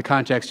the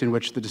context in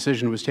which the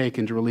decision was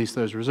taken to release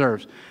those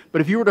reserves.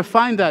 But if you were to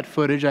find that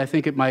footage, I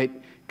think it might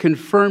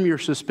confirm your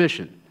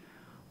suspicion.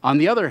 On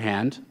the other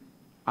hand,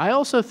 I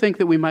also think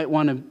that we might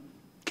want to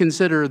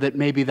consider that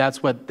maybe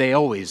that's what they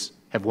always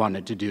have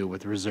wanted to do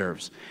with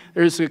reserves.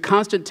 There's a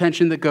constant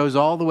tension that goes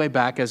all the way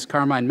back, as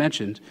Carmine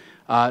mentioned,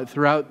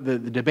 throughout the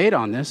debate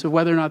on this, of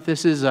whether or not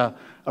this is a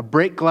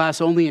break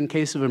glass only in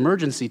case of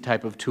emergency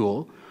type of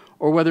tool,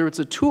 or whether it's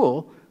a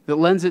tool that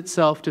lends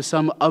itself to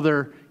some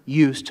other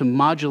use to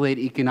modulate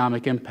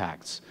economic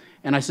impacts.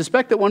 And I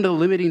suspect that one of the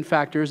limiting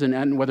factors,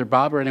 and whether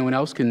Bob or anyone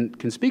else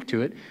can speak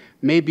to it,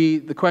 may be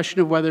the question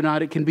of whether or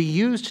not it can be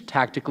used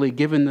tactically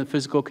given the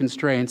physical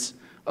constraints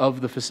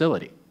of the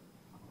facility.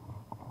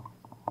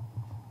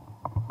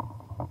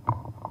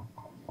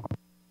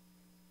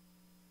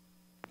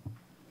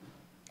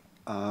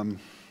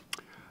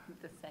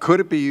 Could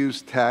it be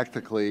used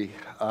tactically?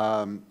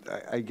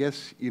 I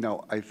guess,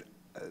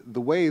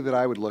 the way that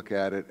I would look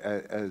at it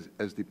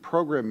as the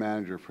program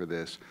manager for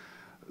this,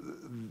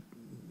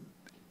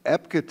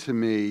 EPCA to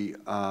me,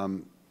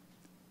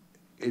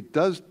 it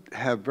does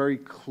have very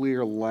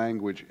clear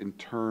language in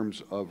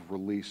terms of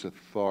release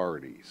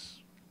authorities.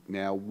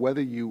 Now,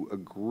 whether you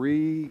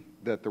agree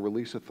that the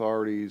release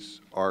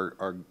authorities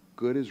are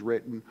good as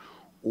written,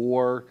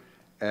 or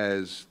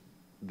as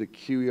the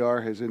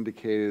QER has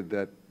indicated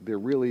that there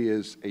really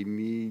is a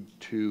need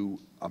to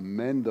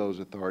amend those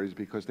authorities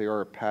because they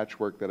are a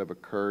patchwork that have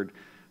occurred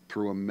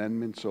through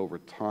amendments over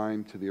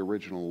time to the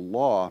original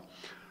law.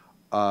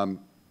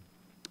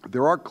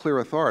 There are clear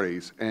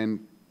authorities,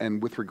 and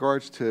with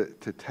regards to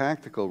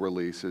tactical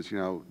releases,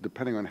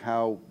 depending on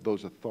how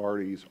those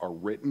authorities are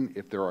written,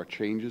 if there are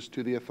changes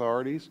to the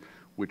authorities,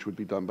 which would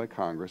be done by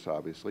Congress,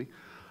 obviously,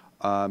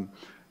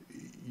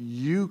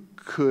 you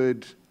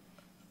could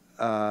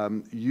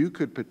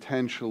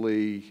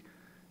potentially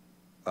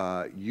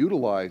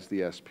utilize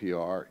the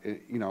SPR,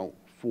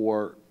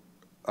 for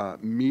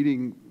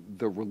meeting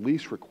the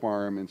release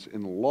requirements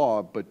in the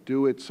law, but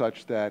do it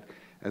such that,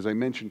 as I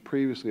mentioned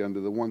previously, under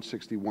the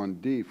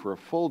 161D, for a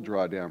full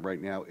drawdown right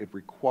now, it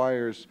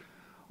requires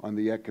on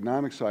the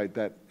economic side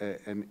that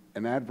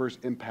an adverse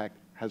impact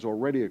has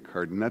already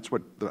occurred. And that's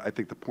what I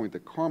think the point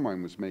that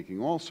Carmine was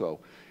making also,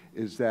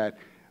 is that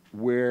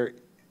where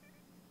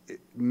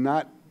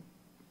not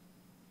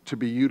to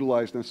be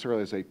utilized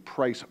necessarily as a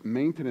price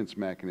maintenance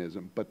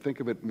mechanism, but think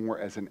of it more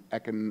as an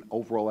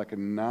overall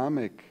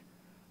economic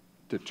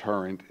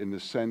deterrent, in the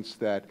sense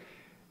that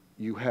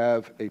you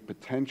have a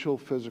potential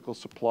physical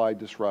supply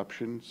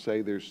disruption.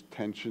 Say there's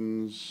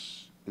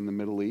tensions in the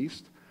Middle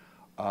East.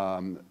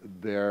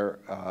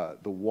 The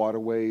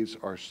waterways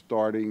are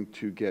starting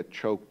to get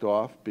choked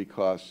off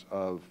because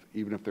of,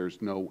 even if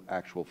there's no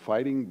actual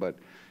fighting, but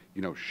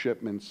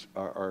shipments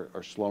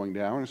are slowing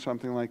down or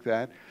something like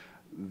that.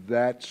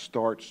 That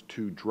starts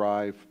to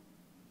drive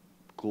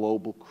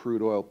global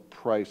crude oil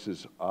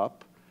prices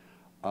up.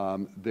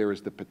 There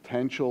is the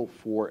potential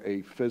for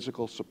a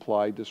physical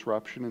supply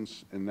disruption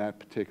in that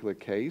particular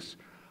case.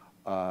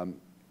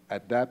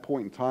 At that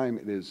point in time,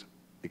 it is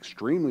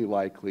extremely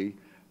likely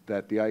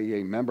that the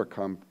IEA member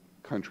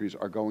countries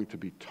are going to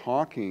be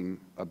talking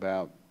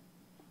about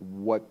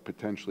what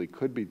potentially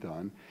could be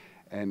done.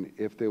 And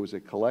if there was a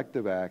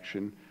collective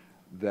action,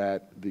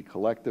 that the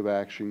collective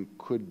action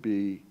could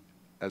be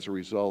as a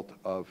result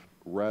of,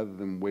 rather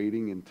than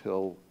waiting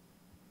until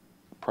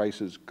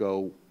prices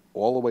go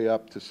all the way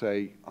up to,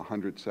 say,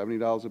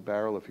 $170 a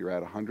barrel, if you're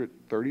at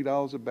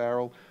 $130 a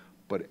barrel,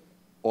 but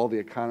all the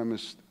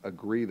economists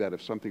agree that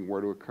if something were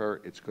to occur,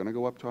 it's going to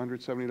go up to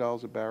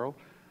 $170 a barrel,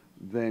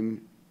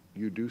 then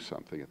you do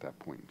something at that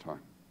point in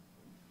time.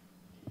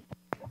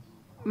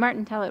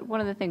 Martin Tallett, one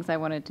of the things I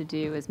wanted to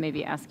do is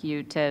maybe ask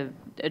you to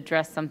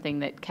address something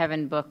that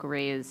Kevin Book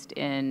raised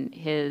in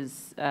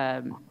his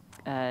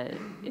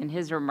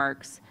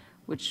remarks,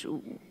 which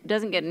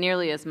doesn't get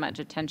nearly as much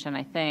attention,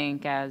 I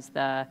think, as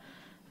the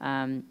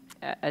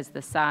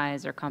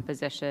size or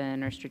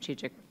composition or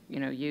strategic,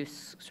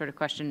 use sort of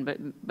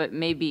question, but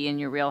maybe in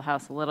your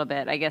wheelhouse a little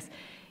bit, I guess,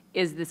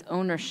 is this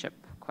ownership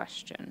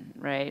question,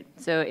 right?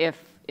 So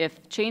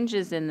if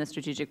changes in the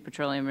Strategic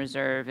Petroleum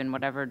Reserve in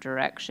whatever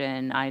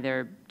direction,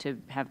 either to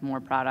have more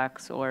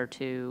products or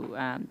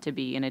to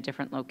be in a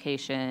different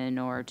location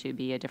or to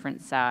be a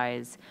different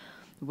size,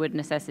 would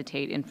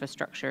necessitate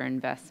infrastructure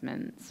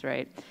investments,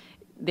 right?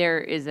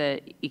 There is an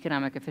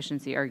economic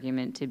efficiency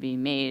argument to be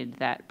made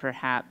that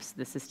perhaps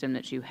the system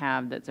that you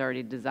have that's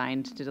already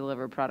designed to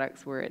deliver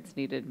products where it's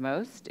needed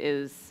most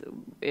is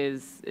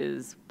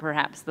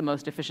perhaps the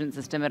most efficient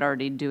system at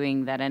already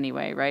doing that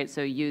anyway, right?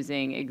 So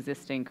using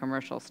existing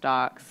commercial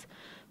stocks,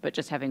 but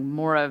just having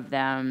more of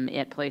them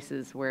at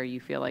places where you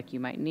feel like you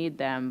might need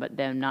them, but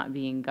them not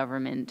being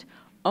government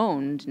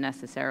owned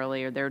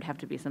necessarily, or there would have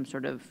to be some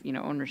sort of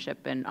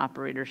ownership and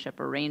operatorship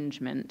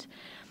arrangement.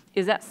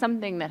 is that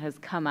something that has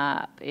come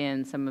up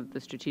in some of the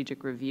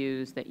strategic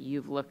reviews that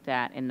you've looked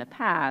at in the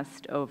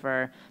past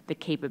over the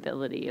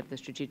capability of the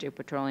Strategic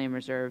Petroleum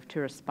Reserve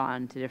to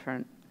respond to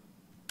different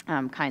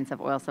kinds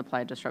of oil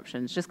supply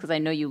disruptions? Just because I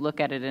know you look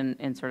at it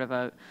in sort of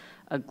a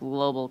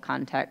global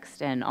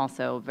context and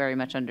also very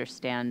much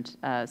understand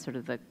sort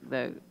of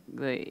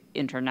the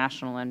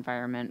international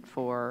environment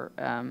for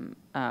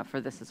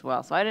this as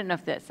well. So I didn't know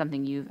if that's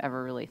something you've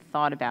ever really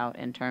thought about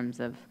in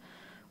terms of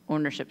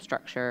ownership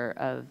structure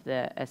of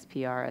the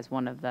SPR as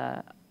one of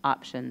the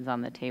options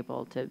on the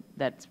table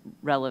that's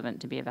relevant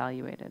to be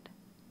evaluated.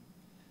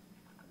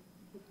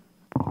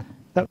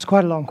 That was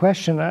quite a long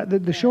question.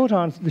 The short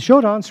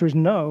answer is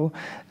no.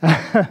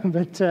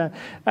 But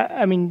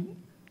I mean,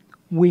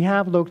 we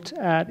have looked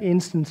at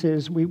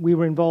instances. We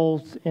were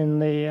involved in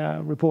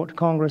the report to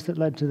Congress that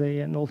led to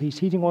the Northeast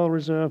Heating Oil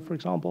Reserve, for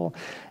example.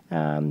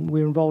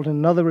 We were involved in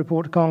another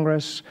report to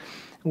Congress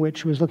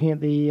which was looking at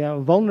the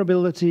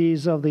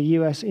vulnerabilities of the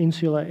U.S.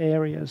 insular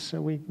areas.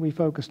 So we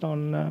focused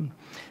on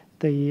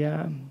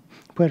the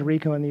Puerto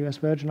Rico and the U.S.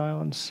 Virgin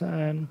Islands.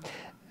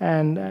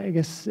 And I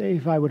guess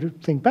if I were to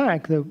think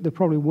back, there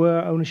probably were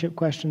ownership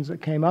questions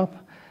that came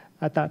up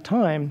at that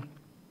time.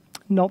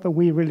 Not that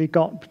we really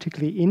got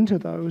particularly into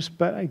those,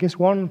 but I guess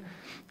one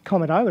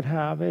comment I would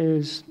have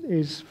is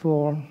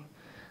for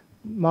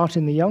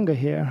Martin the Younger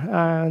here,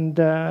 and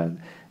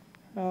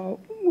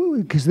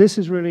because this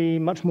is really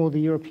much more the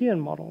European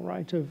model,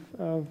 right,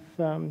 of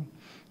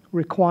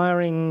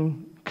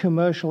requiring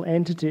commercial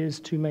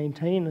entities to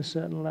maintain a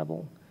certain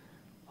level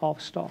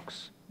of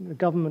stocks. The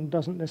government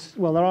doesn't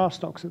necessarily, well, there are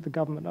stocks that the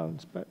government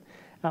owns, but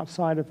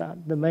outside of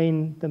that, the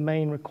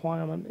main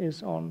requirement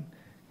is on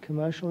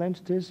commercial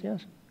entities,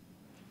 yes?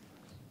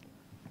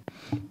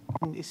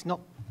 It's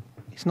not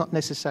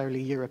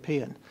necessarily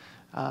European.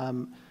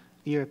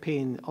 The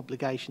European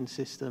obligation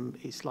system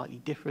is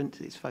slightly different.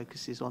 Its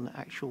focus is on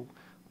actual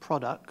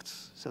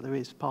products, so there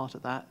is part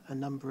of that. A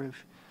number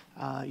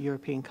of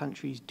European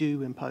countries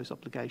do impose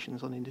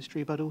obligations on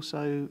industry, but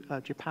also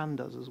Japan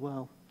does as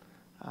well,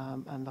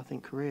 and I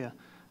think Korea.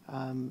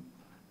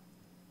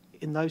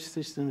 In those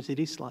systems, it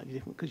is slightly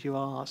different because you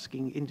are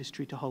asking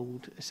industry to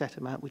hold a set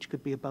amount which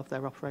could be above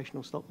their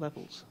operational stock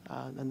levels,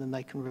 and then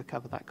they can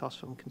recover that cost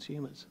from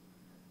consumers.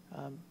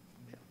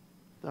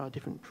 There are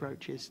different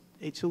approaches.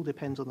 It all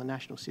depends on the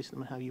national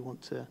system and how you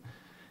want to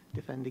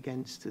defend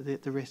against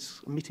the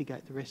risks,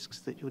 mitigate the risks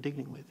that you're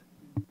dealing with.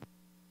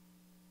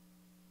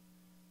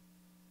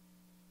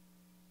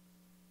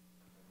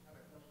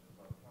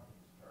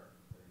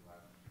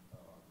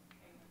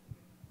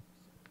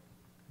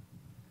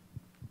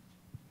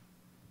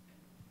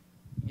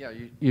 Yeah,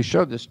 you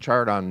showed this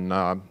chart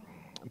on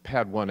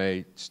PAD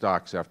 1A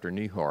stocks after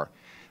NEHOR.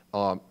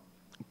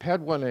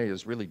 PAD 1A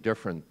is really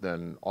different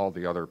than all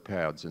the other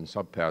pads and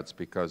sub-pads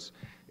because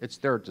it's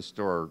there to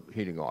store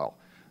heating oil,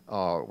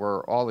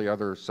 where all the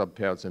other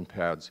sub-pads and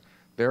pads,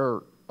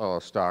 their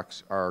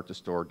stocks are to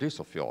store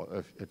diesel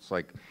fuel. It's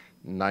like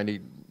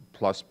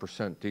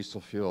 90+%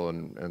 diesel fuel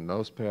in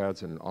those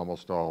pads and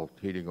almost all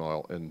heating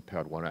oil in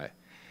PAD 1A.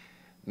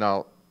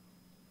 Now,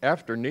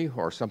 after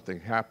NEHOR, something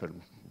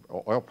happened.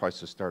 Oil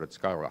prices started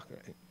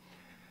skyrocketing.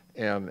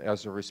 And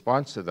as a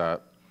response to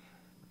that,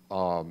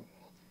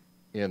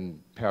 in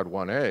PAD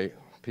 1A,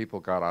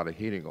 people got out of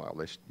heating oil.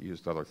 They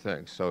used other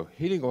things. So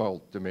heating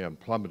oil demand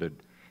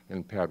plummeted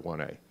in PAD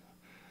 1A.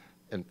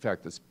 In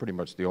fact, it's pretty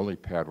much the only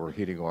pad where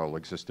heating oil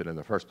existed in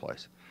the first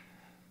place.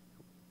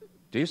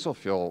 Diesel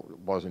fuel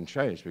wasn't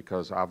changed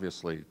because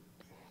obviously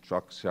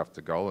trucks have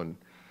to go and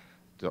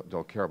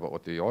don't care about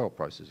what the oil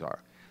prices are.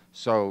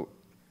 So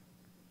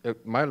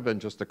it might have been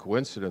just a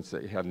coincidence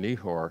that you had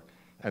NEHOR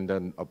and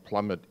then a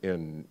plummet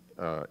in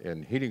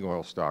heating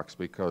oil stocks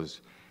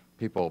because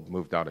people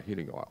moved out of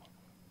heating oil.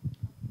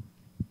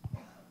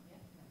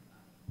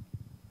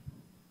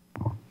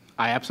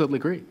 I absolutely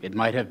agree. It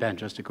might have been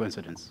just a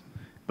coincidence,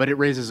 but it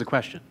raises a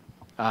question.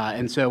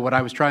 And so what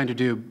I was trying to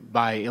do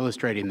by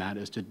illustrating that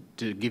is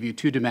to give you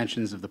two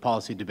dimensions of the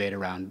policy debate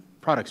around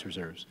products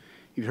reserves.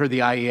 You've heard the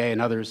IEA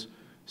and others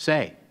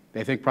say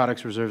they think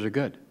products reserves are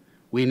good.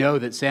 We know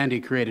that Sandy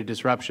created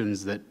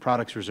disruptions that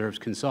products reserves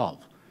can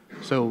solve.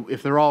 So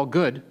if they're all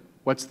good,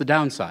 what's the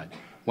downside?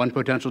 One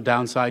potential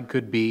downside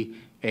could be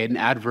an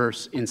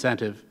adverse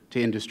incentive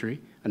to industry.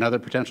 Another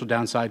potential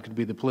downside could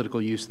be the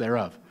political use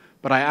thereof.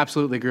 But I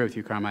absolutely agree with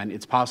you, Carmine.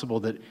 It's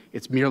possible that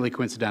it's merely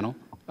coincidental,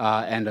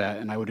 and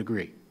I would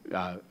agree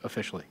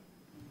officially.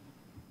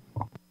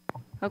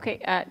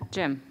 Okay,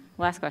 Jim,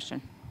 last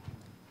question.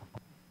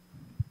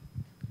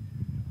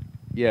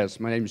 Yes,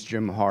 my name is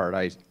Jim Hart.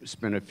 I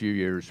spent a few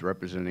years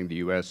representing the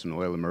U.S. in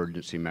oil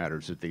emergency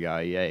matters at the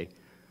IEA.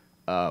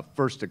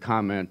 First a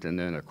comment and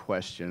then a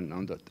question.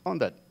 On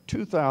the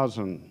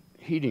 2000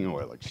 heating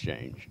oil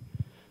exchange,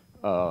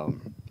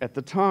 at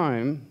the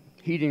time,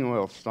 heating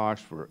oil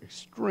stocks were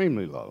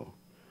extremely low.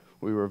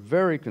 We were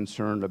very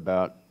concerned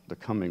about the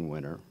coming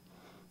winter,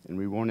 and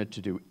we wanted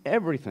to do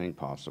everything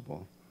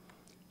possible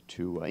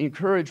to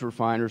encourage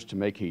refiners to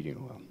make heating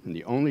oil. And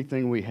the only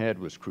thing we had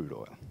was crude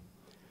oil.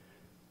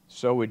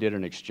 So we did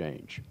an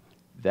exchange.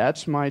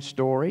 That's my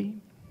story.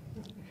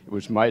 It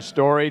was my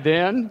story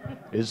then.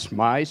 It's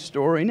my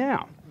story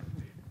now.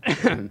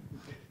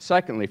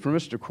 Secondly, for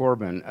Mr.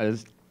 Corbin,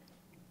 as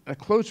a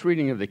close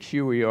reading of the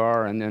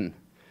QER and then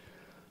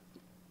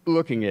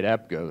looking at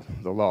EPCA,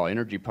 the law,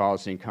 Energy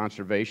Policy and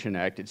Conservation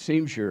Act, it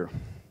seems you're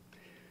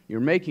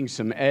making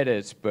some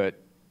edits,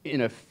 but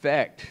in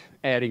effect,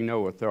 adding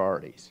no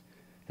authorities.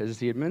 Has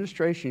the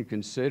administration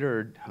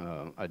considered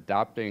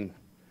adopting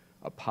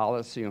a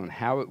policy on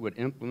how it would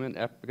implement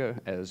EPCA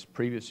as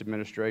previous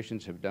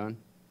administrations have done?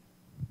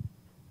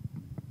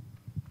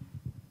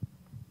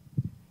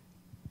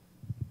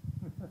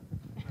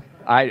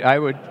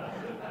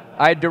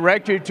 I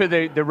direct you to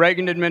the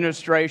Reagan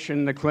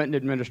administration, the Clinton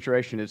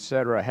administration, et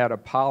cetera, had a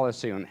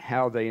policy on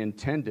how they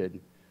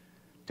intended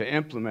to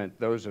implement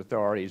those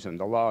authorities in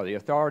the law. The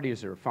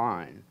authorities are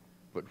fine,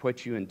 but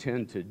what you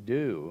intend to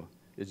do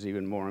is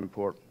even more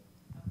important.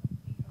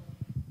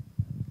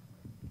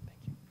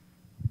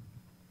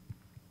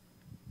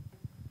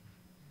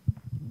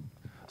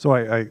 So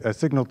I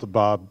signaled to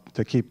Bob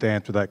to keep the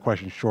answer to that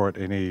question short,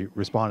 and he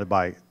responded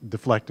by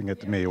deflecting it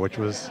to me, which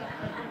was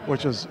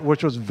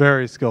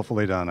very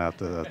skillfully done, I have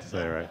to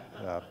say, right?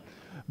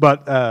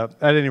 But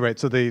at any rate,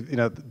 so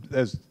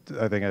as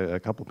I think a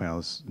couple of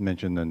panelists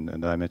mentioned,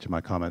 and I mentioned in my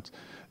comments,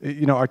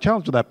 our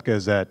challenge with EPCA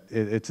is that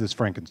it's this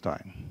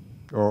Frankenstein,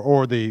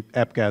 or the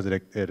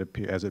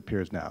EPCA as it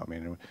appears now. I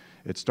mean,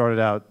 it started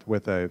out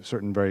with a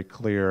certain very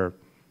clear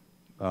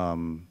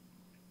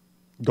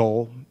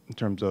goal in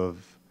terms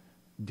of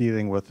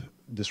dealing with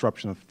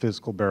disruption of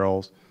physical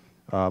barrels.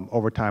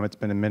 Over time, it's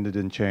been amended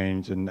and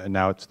changed, and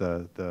now it's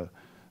the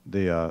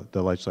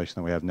legislation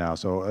that we have now.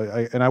 So,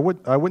 I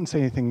wouldn't say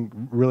anything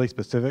really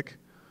specific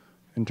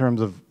in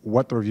terms of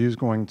what the review is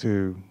going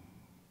to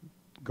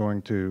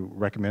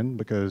recommend,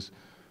 because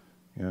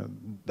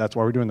that's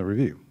why we're doing the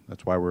review.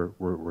 That's why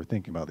we're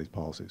thinking about these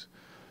policies.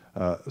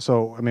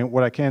 So, I mean,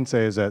 what I can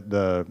say is that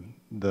the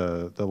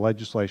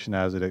legislation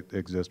as it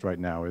exists right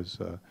now is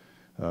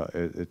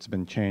it's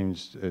been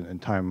changed in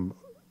time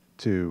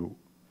to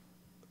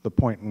the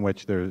point in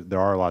which there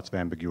are lots of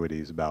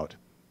ambiguities about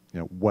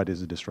what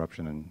is a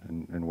disruption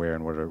and where,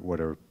 and what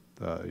are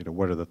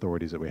the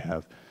authorities that we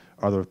have.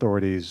 Are there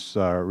authorities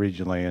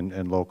regionally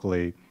and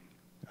locally,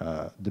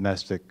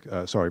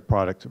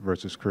 product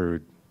versus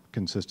crude,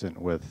 consistent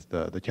with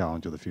the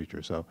challenge of the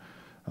future? So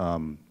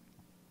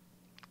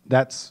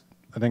that's,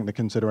 I think, the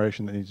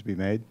consideration that needs to be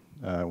made.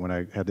 When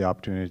I had the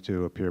opportunity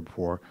to appear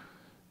before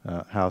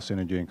House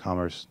Energy and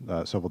Commerce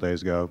several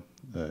days ago,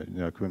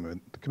 the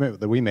commitment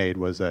that we made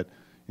was that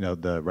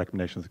the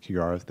recommendation of the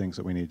QR is things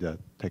that we need to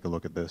take a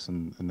look at this,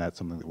 and that's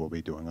something that we'll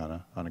be doing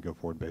on a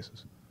go-forward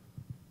basis.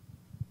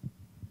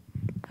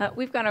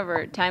 We've gone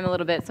over time a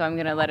little bit, so I'm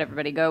going to let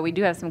everybody go. We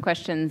do have some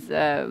questions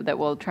that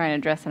we'll try and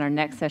address in our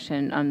next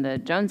session on the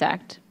Jones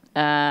Act,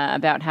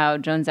 about how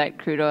Jones Act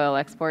crude oil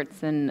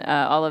exports and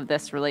all of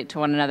this relate to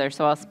one another.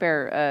 So I'll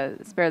spare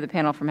the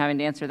panel from having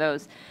to answer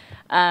those.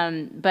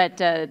 But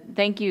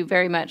thank you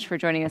very much for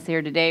joining us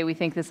here today. We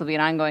think this will be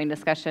an ongoing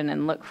discussion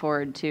and look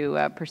forward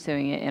to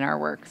pursuing it in our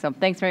work. So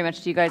thanks very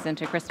much to you guys and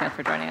to Chris Smith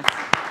for joining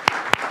us.